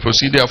don't know the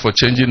procedure for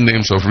changing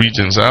names of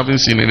regions. I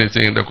haven't seen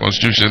anything in the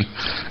Constitution,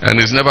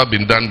 and it's never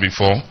been done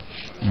before.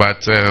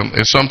 But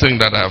it's something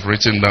that I've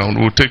written down.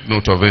 We'll take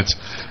note of it.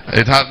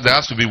 There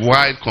has to be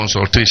wide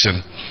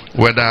consultation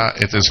whether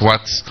it is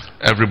what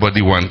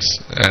everybody wants.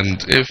 And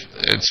if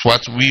it's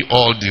what we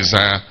all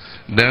desire,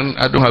 then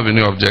I don't have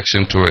any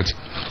objection to it.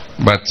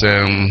 But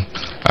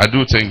I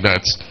do think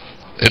that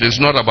it is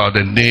not about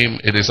the name,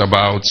 it is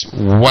about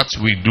what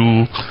we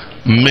do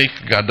make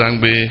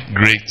Gadangbe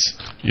great,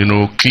 you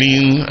know,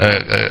 clean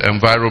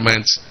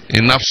environment,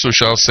 enough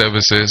social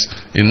services,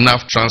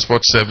 enough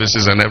transport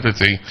services and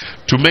everything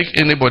to make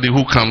anybody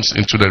who comes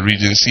into the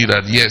region see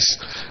that yes,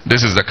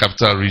 this is the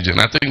capital region.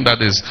 I think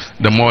that is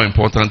the more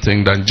important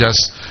thing than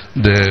just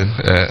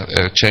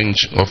the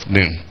change of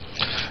name.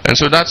 And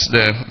so that's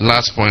the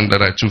last point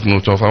that I took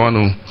note of. I want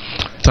to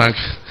thank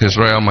His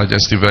Royal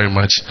Majesty very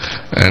much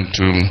and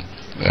to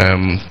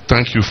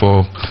thank you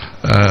for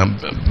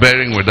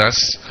bearing with us.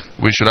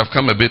 We should have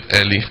come a bit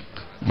early,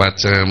 but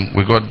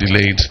we got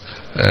delayed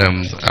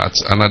at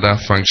another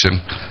function,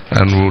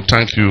 and we'll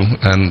thank you,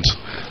 and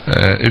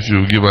if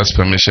you give us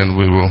permission,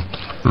 we will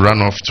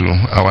run off to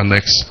our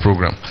next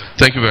program.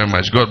 Thank you very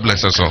much. God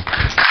bless us all.